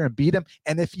out here and beat him.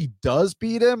 And if he does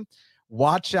beat him,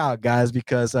 watch out, guys,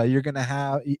 because you're going to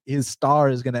have his star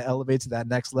is going to elevate to that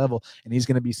next level, and he's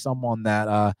going to be someone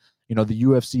that, the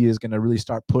UFC is going to really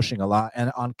start pushing a lot.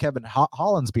 And on Kevin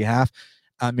Holland's behalf,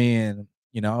 I mean,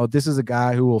 this is a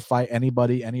guy who will fight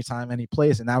anybody, anytime, any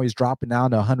place. And now he's dropping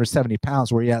down to 170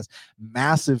 pounds where he has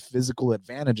massive physical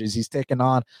advantages. He's taken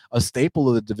on a staple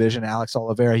of the division, Alex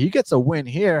Oliveira. He gets a win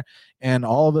here, and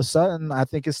all of a sudden, I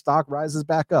think his stock rises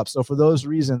back up. So for those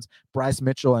reasons, Bryce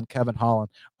Mitchell and Kevin Holland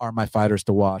are my fighters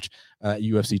to watch at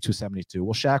UFC 272.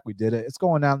 Well, Shaq, we did it. It's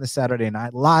going down this Saturday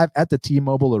night live at the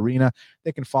T-Mobile Arena.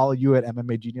 They can follow you at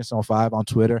MMA Genius 05 on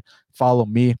Twitter. Follow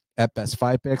me at Best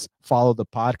Fight Picks. Follow the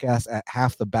podcast at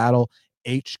Half the Battle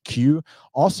HQ.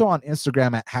 Also on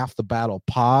Instagram at Half the Battle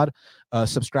Pod.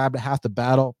 Subscribe to Half the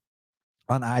Battle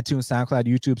on iTunes, SoundCloud,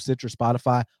 YouTube, Stitcher,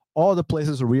 Spotify, all the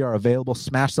places where we are available.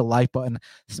 Smash the like button,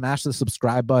 smash the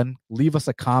subscribe button, leave us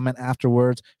a comment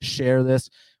afterwards, share this,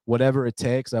 whatever it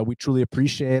takes. We truly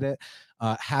appreciate it.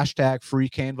 Hashtag free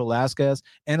Cain Velasquez.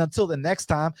 And until the next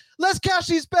time, let's cash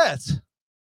these bets.